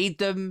people who need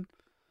them.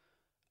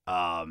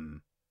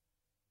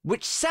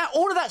 Which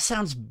all of that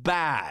sounds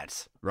bad,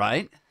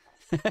 right?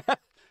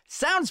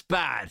 Sounds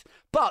bad.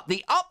 But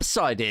the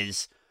upside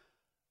is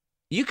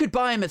you could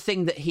buy him a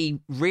thing that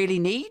he really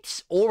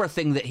needs or a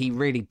thing that he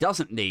really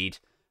doesn't need,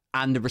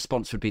 and the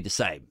response would be the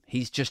same.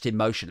 He's just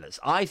emotionless.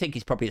 I think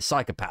he's probably a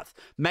psychopath.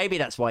 Maybe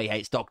that's why he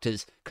hates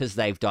doctors, because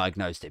they've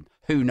diagnosed him.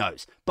 Who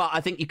knows? But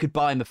I think you could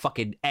buy him a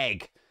fucking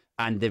egg,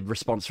 and the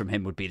response from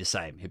him would be the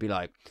same. He'd be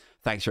like,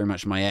 thanks very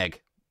much for my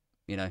egg.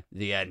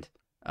 The end.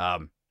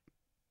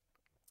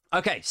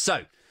 Okay,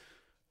 so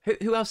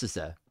who else is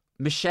there?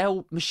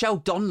 Michelle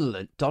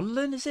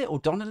Donnellan, is it? Or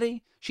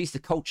Donnelly? She's the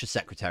culture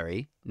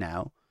secretary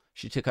now.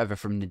 She took over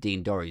from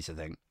Nadine Dorries, I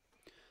think.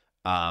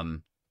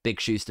 Big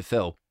shoes to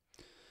fill.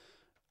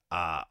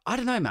 I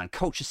don't know, man.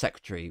 Culture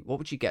secretary. What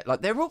would you get?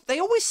 Like they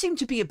always seem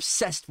to be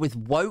obsessed with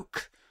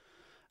woke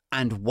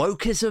and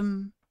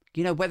wokeism.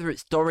 You know, whether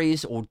it's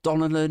Dorries or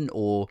Donnellan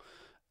or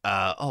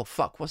oh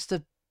fuck, what's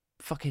the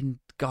fucking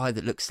guy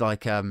that looks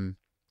like the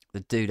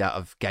dude out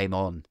of Game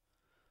On?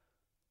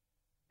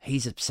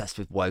 He's obsessed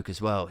with woke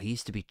as well. He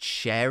used to be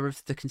chair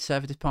of the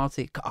Conservative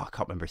Party. Oh, I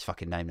can't remember his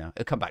fucking name now.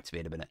 It'll come back to me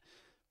in a minute.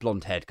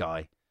 Blonde-haired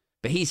guy.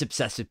 But he's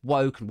obsessed with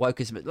woke and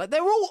wokeism. Like,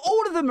 they're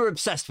all of them are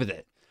obsessed with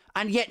it.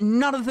 And yet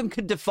none of them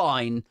can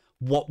define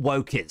what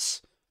woke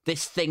is.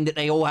 This thing that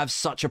they all have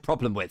such a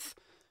problem with.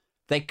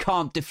 They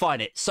can't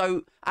define it.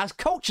 So, as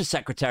culture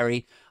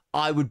secretary,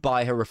 I would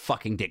buy her a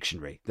fucking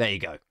dictionary. There you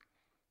go.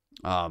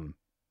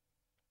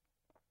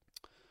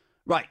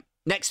 Right,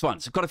 next one.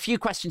 So I've got a few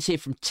questions here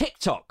from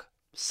TikTok.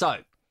 So,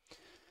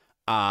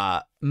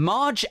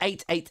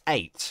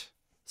 Marge888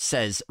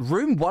 says,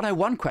 Room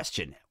 101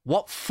 question.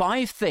 What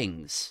 5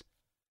 things,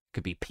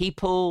 could be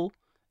people,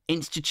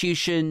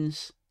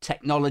 institutions,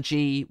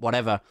 technology,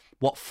 whatever,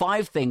 what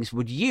 5 things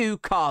would you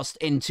cast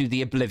into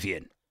the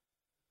oblivion?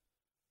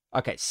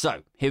 Okay,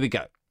 so, here we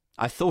go.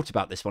 I thought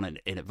about this one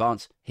in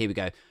advance. Here we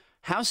go.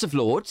 House of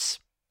Lords,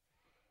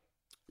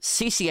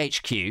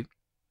 CCHQ,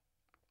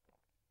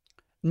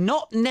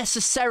 not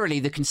necessarily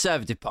the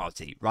Conservative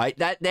Party, right?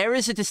 There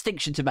is a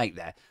distinction to make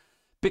there.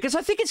 Because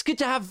I think it's good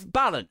to have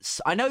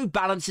balance. I know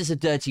balance is a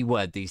dirty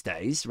word these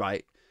days,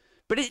 right?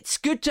 But it's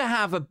good to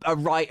have a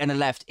right and a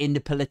left in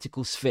the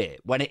political sphere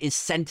when it is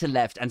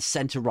centre-left and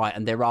centre-right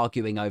and they're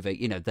arguing over,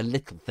 you know, the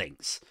little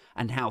things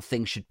and how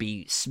things should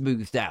be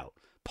smoothed out.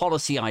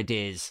 Policy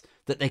ideas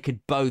that they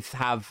could both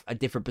have a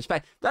different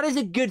perspective. That is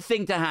a good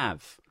thing to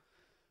have.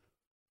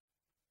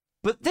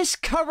 But this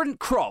current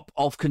crop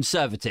of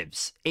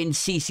Conservatives in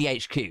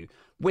CCHQ,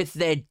 with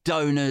their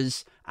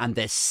donors and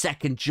their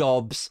second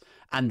jobs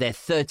and their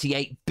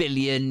 38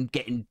 billion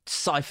getting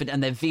siphoned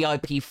and their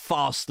VIP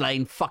fast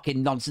lane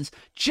fucking nonsense,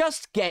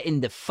 just get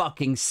in the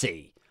fucking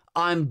sea.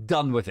 I'm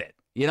done with it,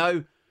 you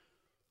know?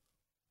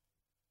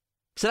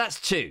 So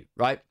that's 2,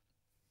 right?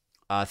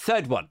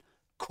 Third one,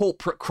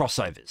 corporate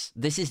crossovers.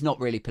 This is not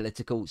really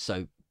political,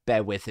 so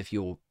bear with if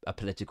you're a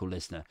political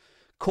listener.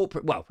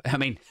 Well, I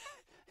mean...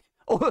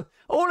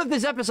 All of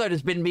this episode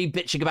has been me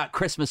bitching about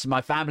Christmas and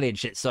my family and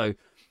shit. So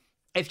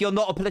if you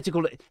are a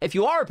political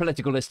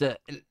listener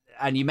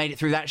and you made it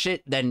through that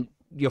shit, then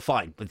you're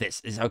fine with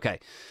this. It's okay.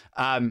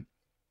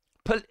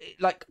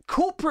 Like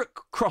corporate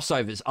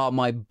crossovers are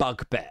my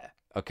bugbear.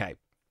 Okay.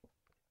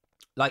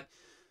 Like,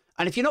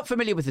 and if you're not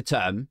familiar with the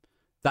term,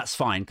 that's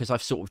fine because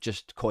I've sort of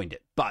just coined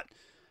it. But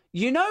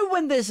you know,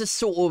 when there's a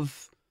sort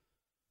of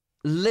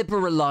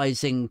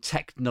liberalizing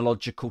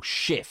technological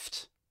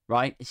shift,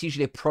 right? It's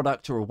usually a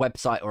product or a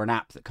website or an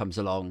app that comes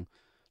along,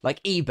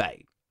 like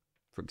eBay,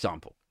 for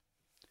example.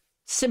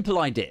 Simple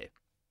idea.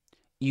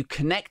 You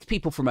connect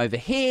people from over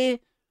here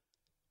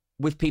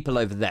with people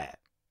over there.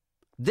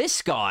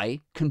 This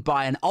guy can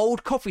buy an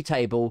old coffee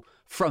table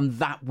from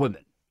that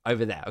woman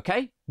over there,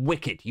 okay?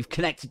 Wicked. You've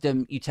connected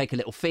them. You take a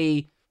little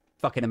fee.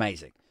 Fucking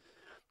amazing.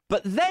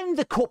 But then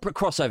the corporate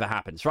crossover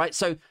happens, right?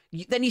 So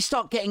then you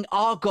start getting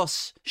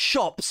Argos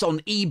shops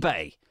on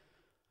eBay.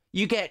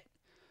 You get,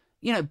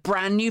 you know,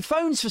 brand new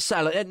phones for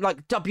sale,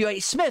 like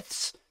W.H.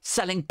 Smith's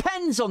selling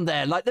pens on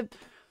there. Like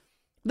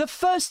the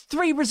first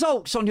 3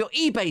 results on your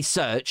eBay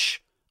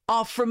search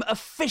are from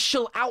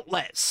official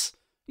outlets.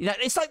 You know,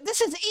 it's like,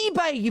 this is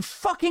eBay, you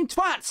fucking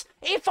twats.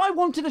 If I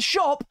wanted a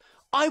shop,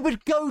 I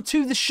would go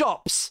to the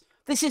shops.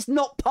 This is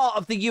not part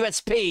of the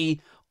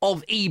USP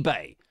of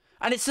eBay.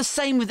 And it's the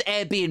same with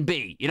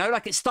Airbnb. You know,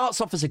 like it starts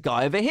off as a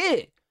guy over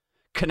here,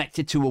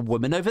 connected to a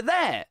woman over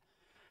there.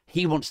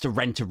 He wants to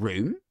rent a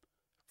room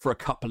for a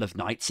couple of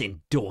nights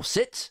in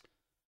Dorset.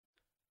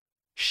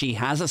 She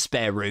has a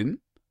spare room.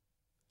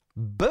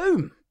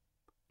 Boom.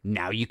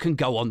 Now you can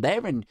go on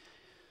there and,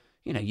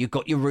 you know, you've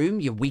got your room,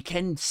 your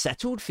weekend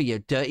settled for your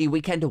dirty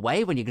weekend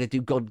away when you're going to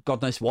do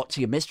God knows what to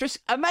your mistress.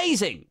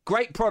 Amazing.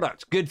 Great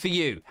product. Good for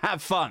you.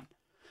 Have fun.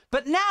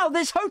 But now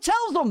there's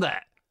hotels on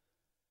there.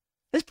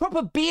 There's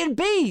proper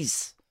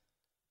B&Bs.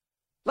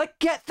 Like,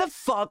 get the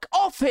fuck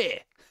off here.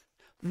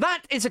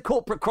 That is a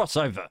corporate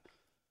crossover.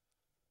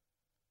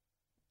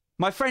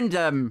 My friend,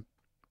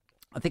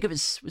 I think it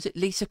was it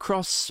Lisa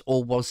Cross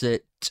or was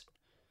it,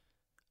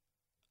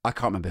 I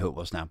can't remember who it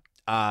was now.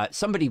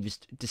 Somebody was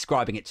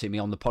describing it to me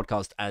on the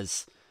podcast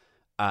as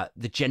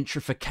the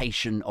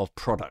gentrification of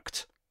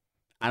product.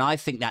 And I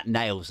think that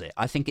nails it.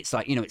 I think it's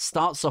like, you know, it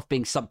starts off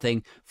being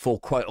something for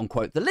quote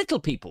unquote the little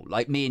people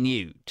like me and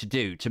you to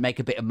do, to make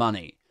a bit of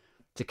money,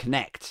 to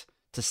connect,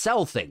 to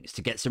sell things,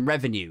 to get some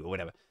revenue or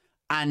whatever.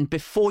 And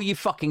before you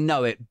fucking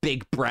know it,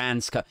 big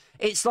brands come.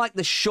 It's like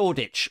the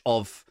Shoreditch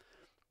of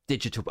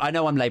digital. I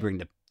know I'm labouring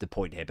the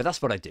point here, but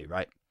that's what I do,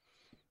 right?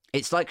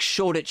 It's like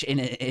Shoreditch in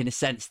a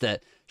sense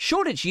that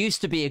Shoreditch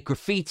used to be a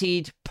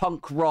graffitied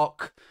punk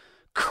rock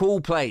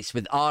cool place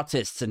with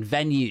artists and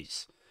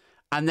venues.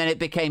 And then it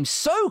became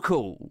so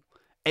cool,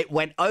 it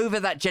went over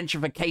that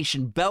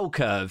gentrification bell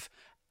curve.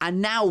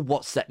 And now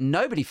what's that?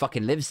 Nobody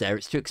fucking lives there.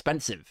 It's too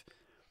expensive.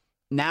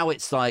 Now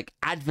it's like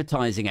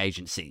advertising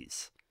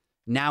agencies.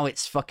 Now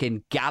it's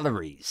fucking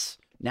galleries.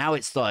 Now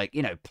it's like,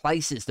 you know,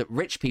 places that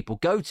rich people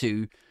go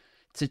to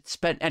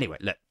spend. Anyway,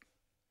 look.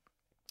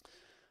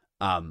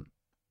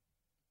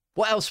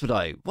 What else would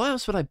I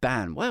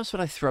ban? What else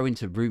would I throw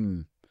into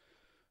room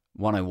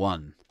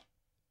 101?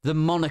 The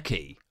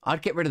monarchy.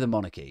 I'd get rid of the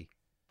monarchy.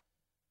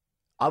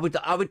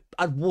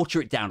 I'd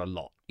water it down a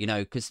lot, you know,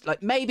 because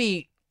like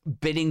maybe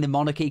binning the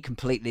monarchy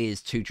completely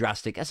is too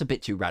drastic. That's a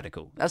bit too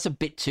radical. That's a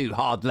bit too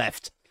hard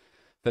left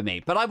for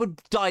me. But I would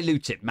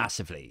dilute it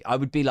massively. I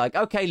would be like,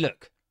 okay,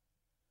 look,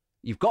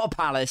 you've got a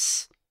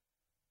palace,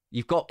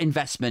 you've got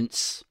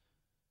investments,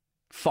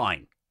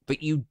 fine.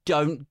 But you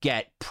don't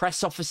get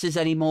press offices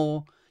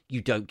anymore.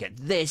 You don't get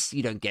this.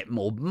 You don't get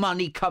more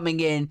money coming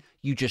in.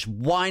 You just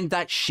wind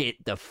that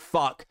shit the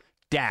fuck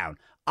down.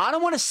 I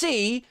don't want to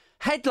see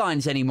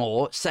headlines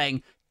anymore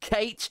saying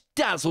Kate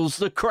dazzles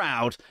the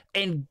crowd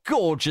in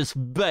gorgeous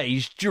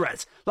beige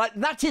dress. Like,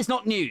 that is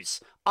not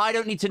news. I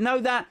don't need to know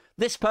that.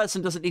 This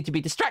person doesn't need to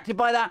be distracted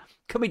by that.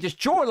 Can we just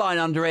draw a line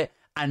under it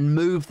and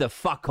move the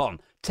fuck on?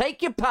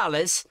 Take your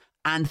palace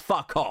and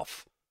fuck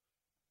off.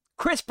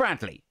 Chris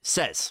Bradley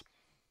says,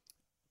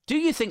 do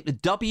you think the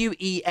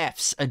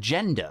WEF's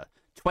Agenda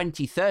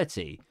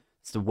 2030,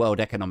 it's the World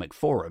Economic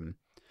Forum,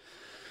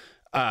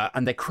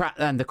 and the crap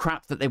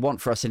that they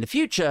want for us in the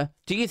future,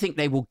 do you think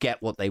they will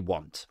get what they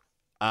want?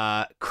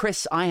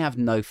 Chris, I have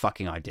no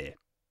fucking idea.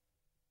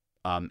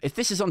 If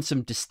this is on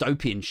some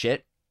dystopian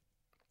shit,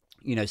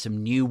 you know,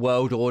 some new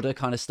world order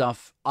kind of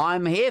stuff,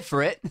 I'm here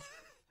for it.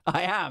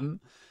 I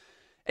am.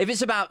 If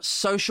it's about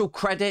social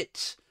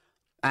credit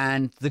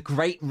and the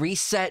Great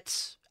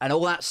Reset and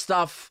all that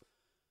stuff,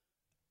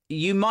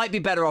 you might be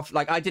better off.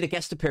 Like, I did a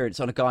guest appearance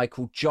on a guy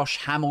called Josh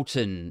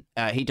Hamilton.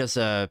 He does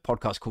a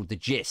podcast called The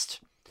Gist.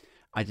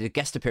 I did a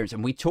guest appearance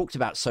and we talked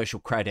about social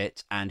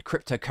credit and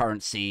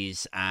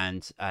cryptocurrencies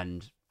and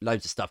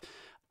loads of stuff.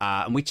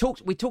 And we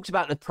talked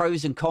about the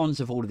pros and cons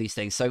of all of these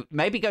things. So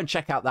maybe go and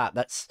check out that.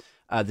 That's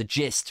The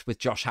Gist with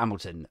Josh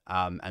Hamilton.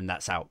 And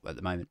that's out at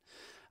the moment.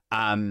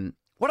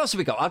 What else have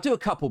we got? I'll do a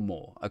couple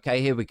more.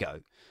 Okay, here we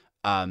go.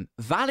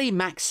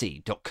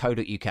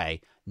 valleymaxi.co.uk.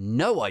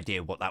 No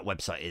idea what that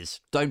website is.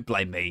 Don't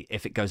blame me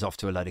if it goes off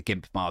to a load of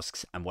GIMP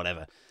masks and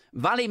whatever.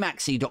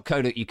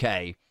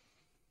 valleymaxi.co.uk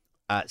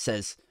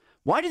says,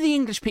 why do the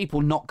English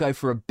people not go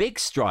for a big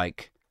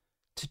strike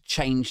to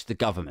change the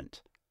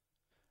government?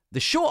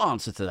 The short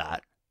answer to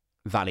that,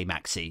 Valley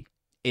Maxi,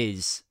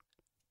 is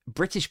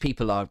British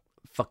people are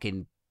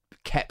fucking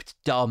kept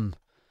dumb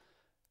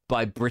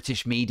by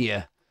British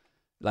media.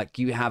 Like,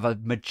 you have a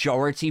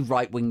majority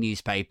right-wing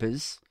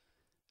newspapers.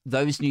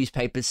 Those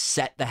newspapers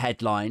set the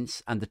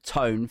headlines and the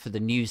tone for the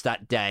news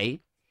that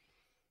day.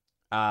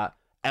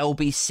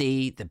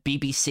 LBC, the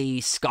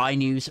BBC, Sky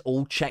News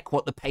all check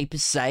what the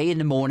papers say in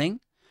the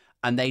morning.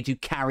 And they do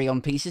carry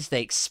on pieces.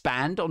 They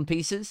expand on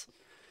pieces.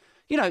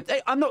 You know,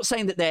 I'm not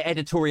saying that they're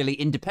editorially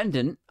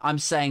independent. I'm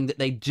saying that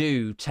they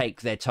do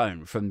take their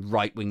tone from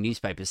right-wing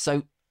newspapers.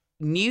 So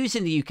news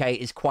in the UK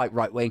is quite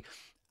right-wing,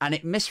 and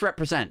it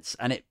misrepresents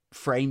and it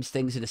frames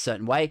things in a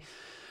certain way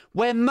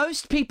where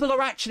most people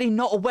are actually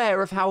not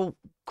aware of how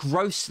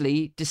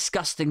grossly,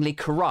 disgustingly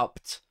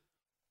corrupt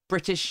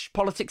British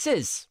politics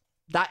is.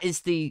 That is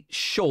the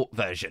short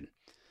version,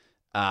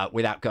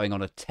 without going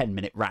on a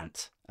 10-minute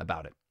rant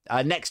about it.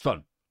 Next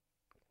one.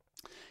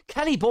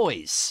 Kelly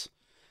Boys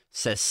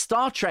says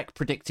Star Trek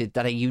predicted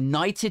that a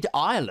united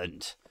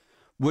Ireland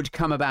would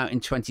come about in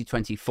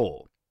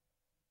 2024.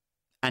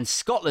 And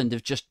Scotland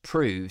have just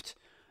proved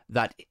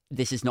that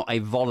this is not a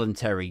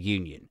voluntary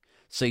union.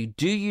 So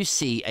do you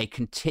see a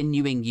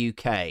continuing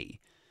UK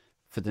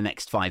for the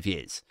next 5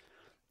 years?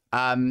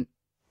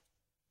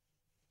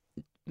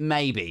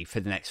 Maybe for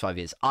the next 5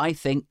 years. I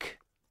think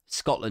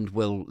Scotland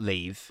will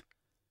leave.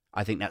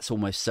 I think that's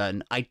almost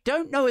certain. I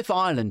don't know if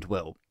Ireland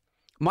will.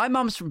 My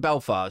mum's from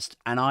Belfast,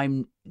 and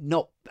I'm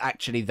not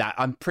actually that.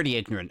 I'm pretty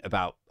ignorant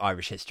about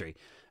Irish history.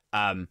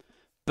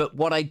 But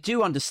what I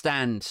do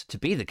understand to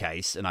be the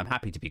case, and I'm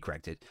happy to be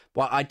corrected,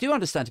 what I do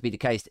understand to be the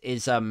case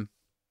is that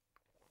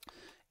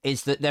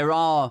there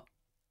are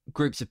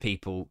groups of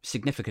people,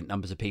 significant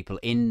numbers of people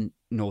in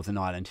Northern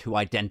Ireland who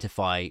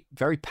identify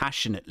very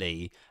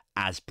passionately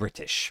as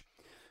British.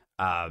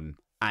 And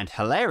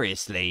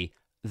hilariously,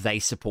 they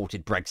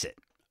supported Brexit.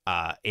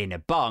 In a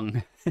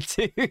bung with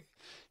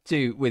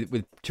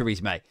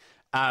Theresa May.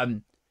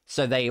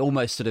 So they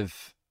almost sort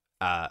of,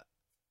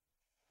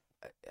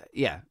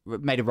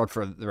 made a rod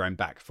for their own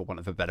back, for want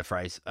of a better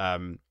phrase.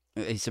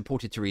 He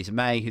supported Theresa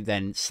May, who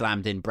then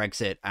slammed in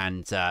Brexit,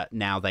 and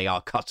now they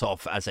are cut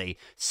off as a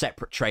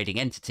separate trading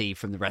entity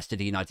from the rest of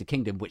the United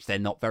Kingdom, which they're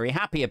not very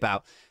happy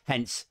about.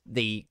 Hence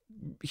the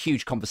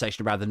huge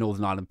conversation around the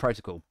Northern Ireland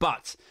Protocol.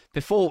 But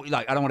before,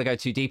 I don't want to go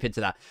too deep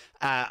into that.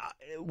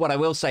 What I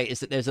will say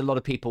is that there's a lot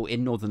of people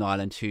in Northern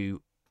Ireland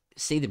who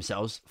see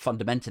themselves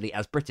fundamentally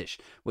as British,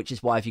 which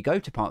is why if you go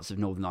to parts of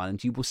Northern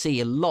Ireland, you will see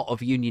a lot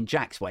of Union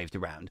Jacks waved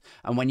around.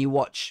 And when you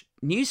watch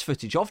news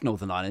footage of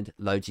Northern Ireland,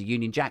 loads of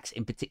Union Jacks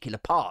in particular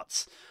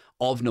parts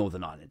of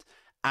Northern Ireland.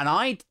 And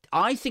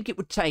I think it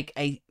would take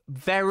a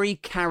very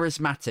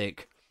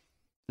charismatic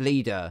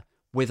leader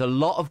with a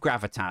lot of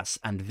gravitas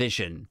and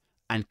vision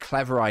and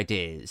clever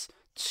ideas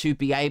to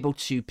be able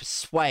to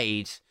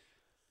persuade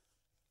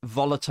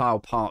volatile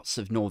parts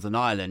of Northern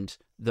Ireland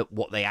that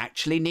what they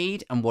actually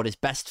need and what is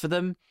best for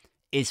them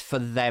is for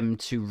them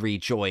to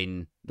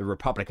rejoin the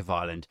Republic of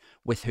Ireland,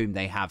 with whom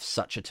they have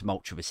such a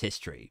tumultuous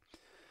history.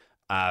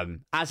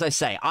 As I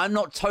say, I'm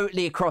not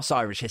totally across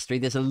Irish history.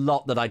 There's a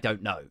lot that I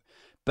don't know,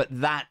 but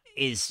that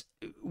is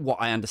what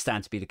I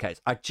understand to be the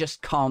case. I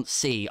just can't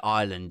see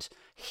Ireland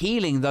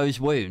healing those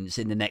wounds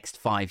in the next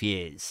 5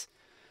 years.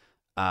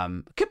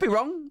 Could be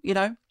wrong,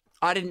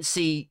 I didn't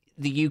see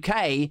the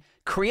UK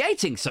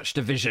creating such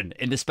division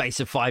in the space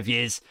of 5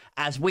 years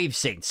as we've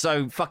seen.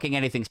 So fucking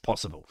anything's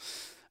possible.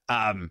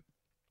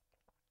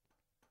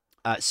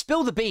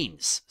 Spill the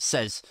Beans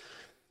says,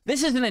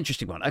 this is an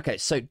interesting one. Okay,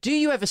 so do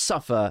you ever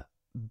suffer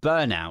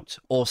burnout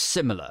or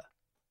similar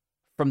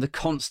from the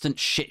constant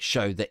shit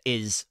show that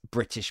is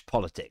British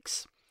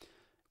politics?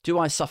 Do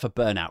I suffer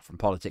burnout from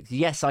politics?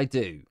 Yes, I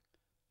do.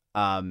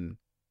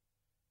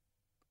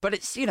 But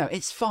it's,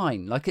 it's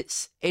fine.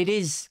 It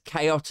is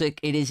chaotic.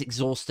 It is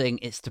exhausting.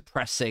 It's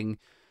depressing.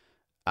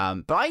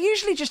 But I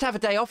usually just have a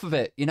day off of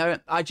it.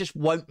 I just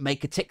won't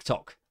make a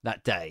TikTok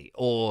that day,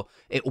 or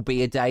it will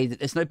be a day that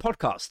there's no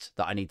podcast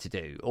that I need to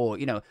do, or,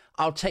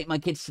 I'll take my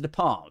kids to the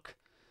park,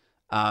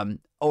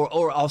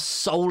 or I'll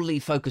solely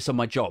focus on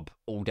my job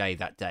all day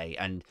that day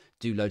and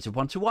do loads of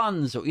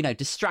one-to-ones, or,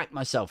 distract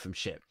myself from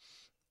shit.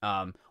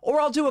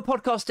 Or I'll do a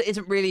podcast that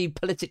isn't really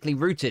politically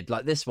rooted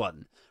like this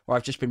one, where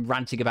I've just been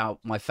ranting about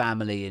my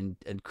family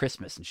and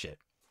Christmas and shit.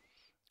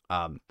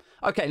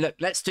 Okay, look,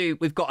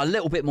 we've got a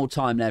little bit more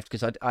time left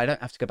because I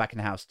don't have to go back in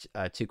the house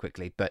too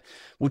quickly, but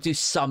we'll do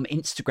some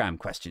Instagram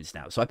questions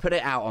now. So I put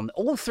it out on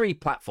all 3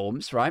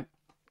 platforms, right?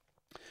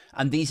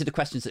 And these are the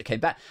questions that came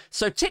back.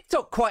 So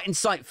TikTok, quite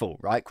insightful,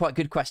 right? Quite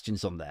good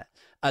questions on there.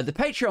 The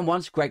Patreon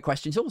ones, great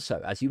questions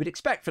also, as you would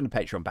expect from the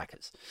Patreon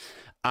backers.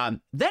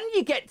 Then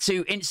you get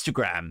to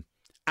Instagram,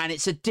 and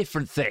it's a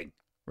different thing,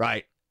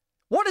 right?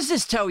 What does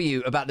this tell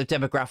you about the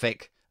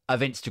demographic of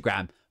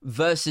Instagram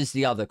versus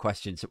the other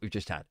questions that we've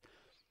just had?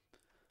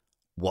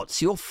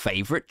 What's your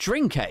favorite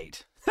drink aid?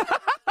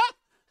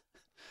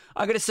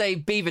 I'm going to say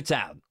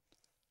Beavertown.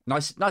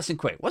 Nice and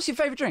quick. What's your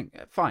favorite drink?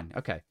 Fine,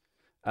 okay.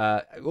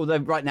 Although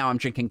right now I'm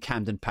drinking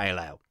Camden Pale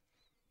Ale.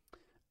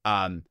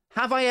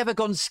 Have I ever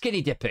gone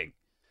skinny dipping?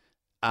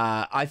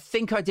 I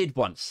think I did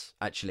once,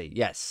 actually.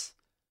 Yes.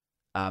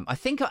 I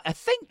think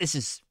this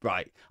is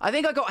right. I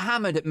think I got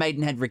hammered at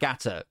Maidenhead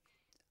Regatta,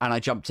 and I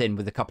jumped in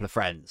with a couple of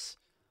friends.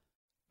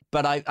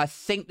 But I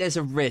think there's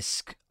a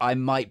risk I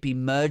might be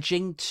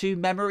merging 2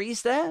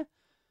 memories there.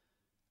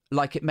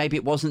 Maybe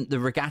it wasn't the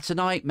regatta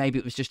night. Maybe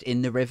it was just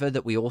in the river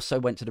that we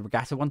also went to the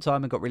regatta one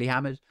time and got really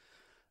hammered.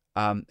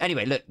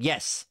 Anyway, look,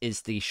 yes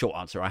is the short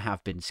answer. I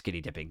have been skinny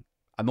dipping.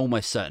 I'm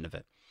almost certain of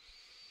it.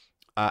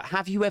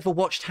 Have you ever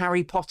watched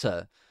Harry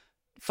Potter?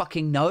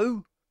 Fucking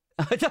no.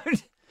 I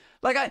don't.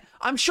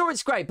 I'm sure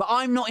it's great, but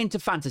I'm not into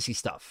fantasy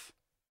stuff.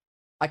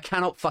 I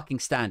cannot fucking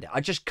stand it.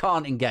 I just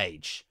can't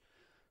engage.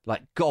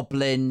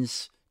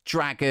 Goblins,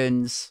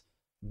 dragons,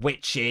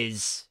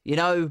 witches,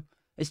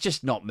 it's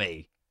just not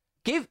me.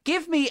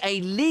 Give me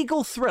a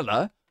legal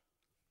thriller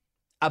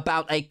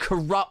about a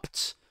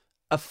corrupt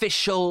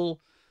official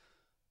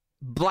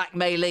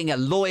blackmailing a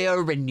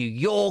lawyer in New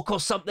York or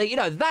something.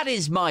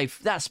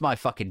 That's my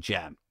fucking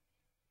jam.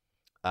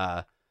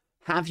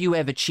 Have you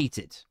ever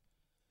cheated?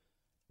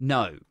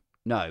 No.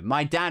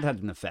 My dad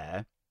had an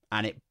affair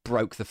and it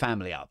broke the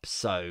family up,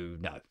 so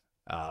no.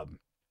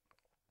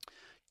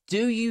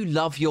 Do you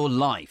love your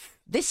life?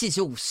 This is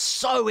all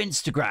so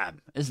Instagram,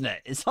 isn't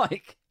it? It's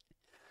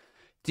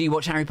do you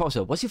watch Harry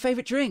Potter? What's your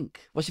favourite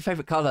drink? What's your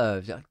favourite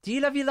colour? Do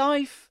you love your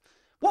life?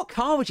 What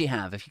car would you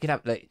have if you could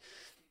have...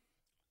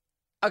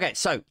 Okay,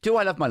 so do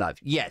I love my life?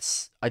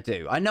 Yes, I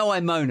do. I know I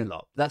moan a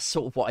lot. That's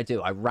sort of what I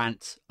do. I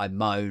rant, I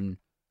moan.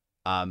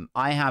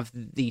 I have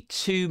the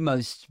 2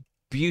 most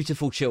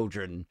beautiful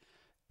children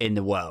in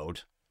the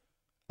world.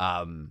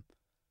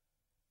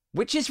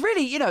 Which is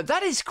really,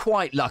 that is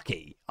quite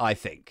lucky, I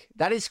think.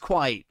 That is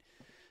quite...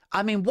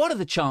 I mean, what are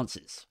the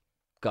chances,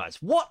 guys?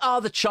 What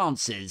are the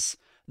chances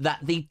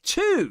that the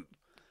 2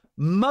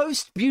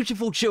 most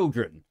beautiful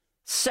children,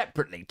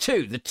 separately,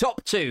 the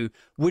top 2,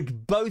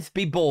 would both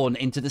be born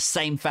into the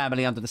same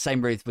family under the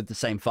same roof with the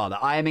same father?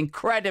 I am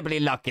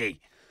incredibly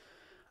lucky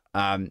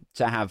to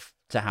have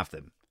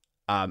them.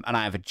 And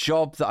I have a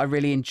job that I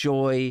really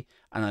enjoy.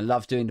 and I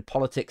love doing the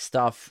politics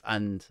stuff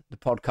and the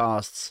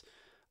podcasts.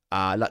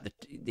 I like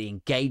the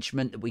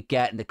engagement that we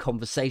get and the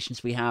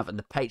conversations we have, and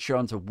the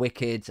Patreons are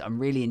wicked. I'm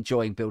really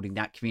enjoying building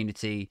that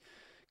community.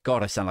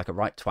 God, I sound like a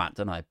right twat,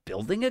 don't I?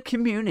 Building a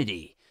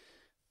community.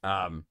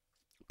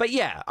 But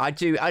yeah, I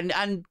do.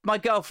 And my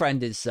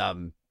girlfriend is,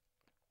 you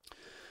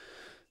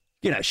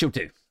know, she'll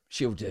do,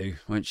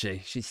 won't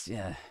she? She's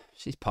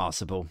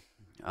passable.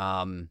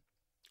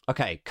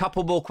 Okay,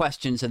 couple more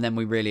questions and then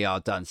we really are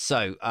done.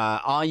 So,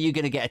 are you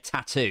going to get a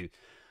tattoo?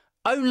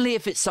 Only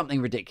if it's something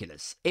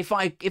ridiculous. If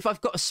I've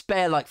got a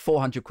spare like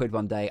 400 quid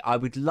one day, I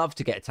would love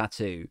to get a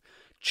tattoo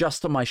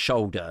just on my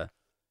shoulder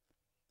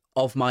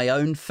of my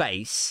own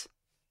face,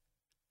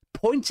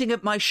 pointing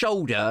at my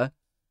shoulder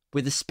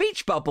with a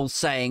speech bubble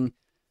saying,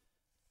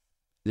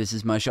 "This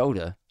is my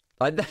shoulder."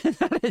 Like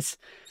that is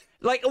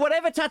like,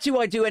 whatever tattoo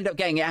I do end up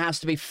getting, it has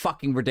to be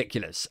fucking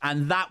ridiculous.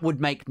 And that would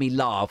make me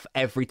laugh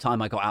every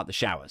time I got out the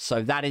shower.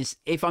 So that is,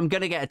 if I'm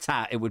going to get a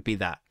tat, it would be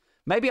that.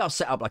 Maybe I'll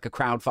set up like a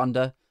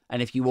crowdfunder.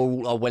 And if you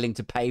all are willing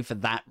to pay for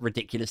that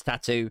ridiculous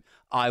tattoo,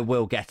 I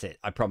will get it.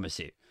 I promise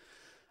you.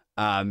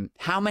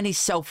 How many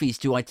selfies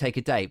do I take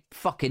a day?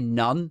 Fucking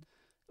none.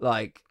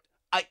 Like,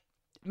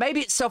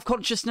 maybe it's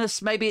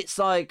self-consciousness. Maybe it's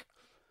like,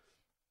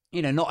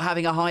 you know, not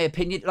having a high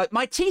opinion. Like,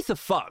 my teeth are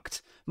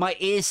fucked. My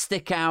ears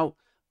stick out.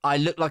 I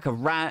look like a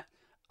rat.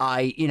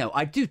 I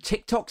do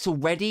TikToks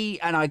already,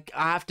 and I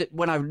have to,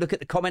 when I look at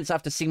the comments, I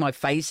have to see my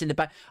face in the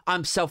back.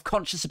 I'm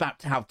self-conscious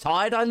about how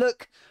tired I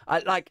look.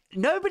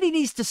 Nobody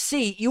needs to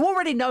see. You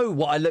already know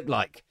what I look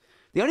like.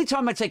 The only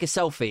time I take a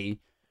selfie,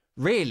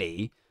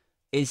 really,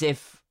 is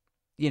if,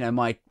 you know,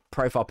 my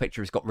profile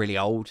picture has got really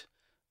old,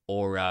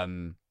 or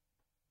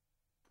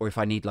if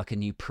I need like a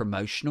new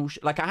promotional.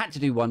 Like, I had to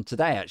do one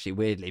today, actually,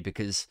 weirdly,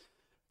 because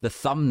the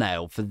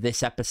thumbnail for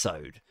this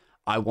episode,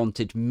 I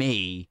wanted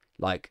me,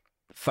 like,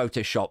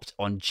 photoshopped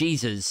on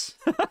Jesus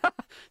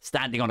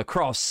standing on a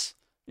cross,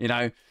 you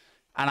know,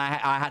 and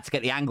I had to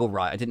get the angle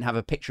right. I didn't have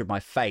a picture of my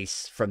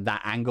face from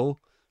that angle,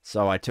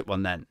 so I took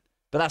one then.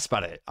 But that's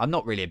about it. I'm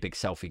not really a big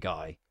selfie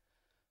guy.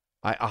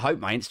 I hope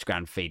my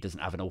Instagram feed doesn't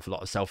have an awful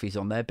lot of selfies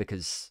on there,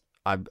 because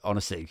I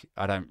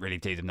don't really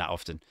do them that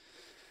often.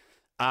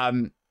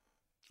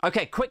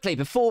 Okay, quickly,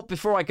 before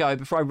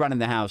I run in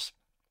the house,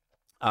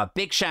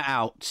 big shout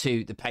out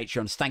to the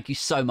Patreons. Thank you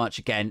so much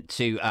again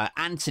to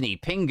Anthony,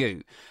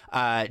 Pingu,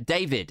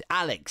 David,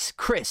 Alex,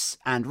 Chris,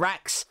 and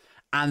Rax.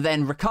 And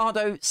then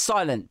Ricardo,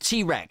 Silent,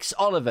 T-Rex,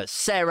 Oliver,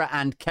 Sarah,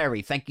 and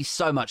Kerry. Thank you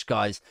so much,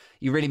 guys.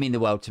 You really mean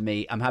the world to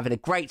me. I'm having a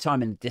great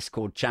time in the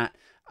Discord chat.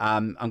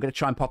 I'm going to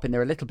try and pop in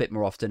there a little bit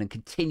more often and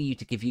continue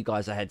to give you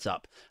guys a heads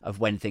up of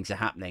when things are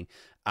happening.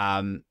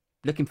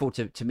 Looking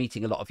forward to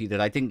meeting a lot of you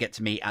that I didn't get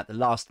to meet at the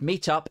last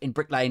meetup in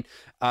Brick Lane,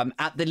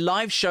 at the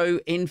live show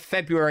in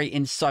February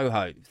in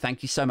Soho.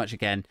 Thank you so much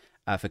again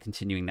for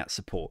continuing that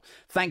support.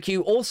 Thank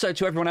you also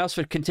to everyone else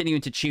for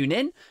continuing to tune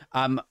in.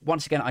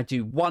 Once again, I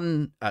do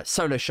one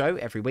solo show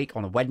every week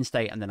on a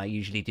Wednesday, and then I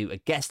usually do a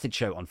guested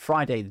show on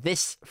Friday.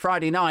 This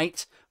Friday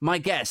night, my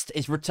guest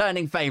is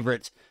returning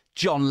favourite,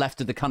 John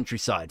Left of the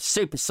Countryside.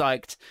 Super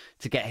psyched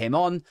to get him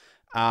on.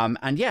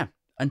 And yeah,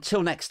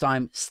 until next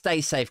time, stay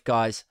safe,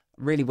 guys.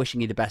 Really wishing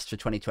you the best for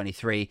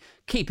 2023.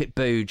 Keep it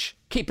booge.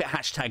 Keep it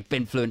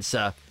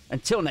 #Binfluencer.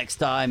 Until next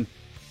time,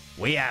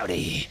 we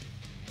outie.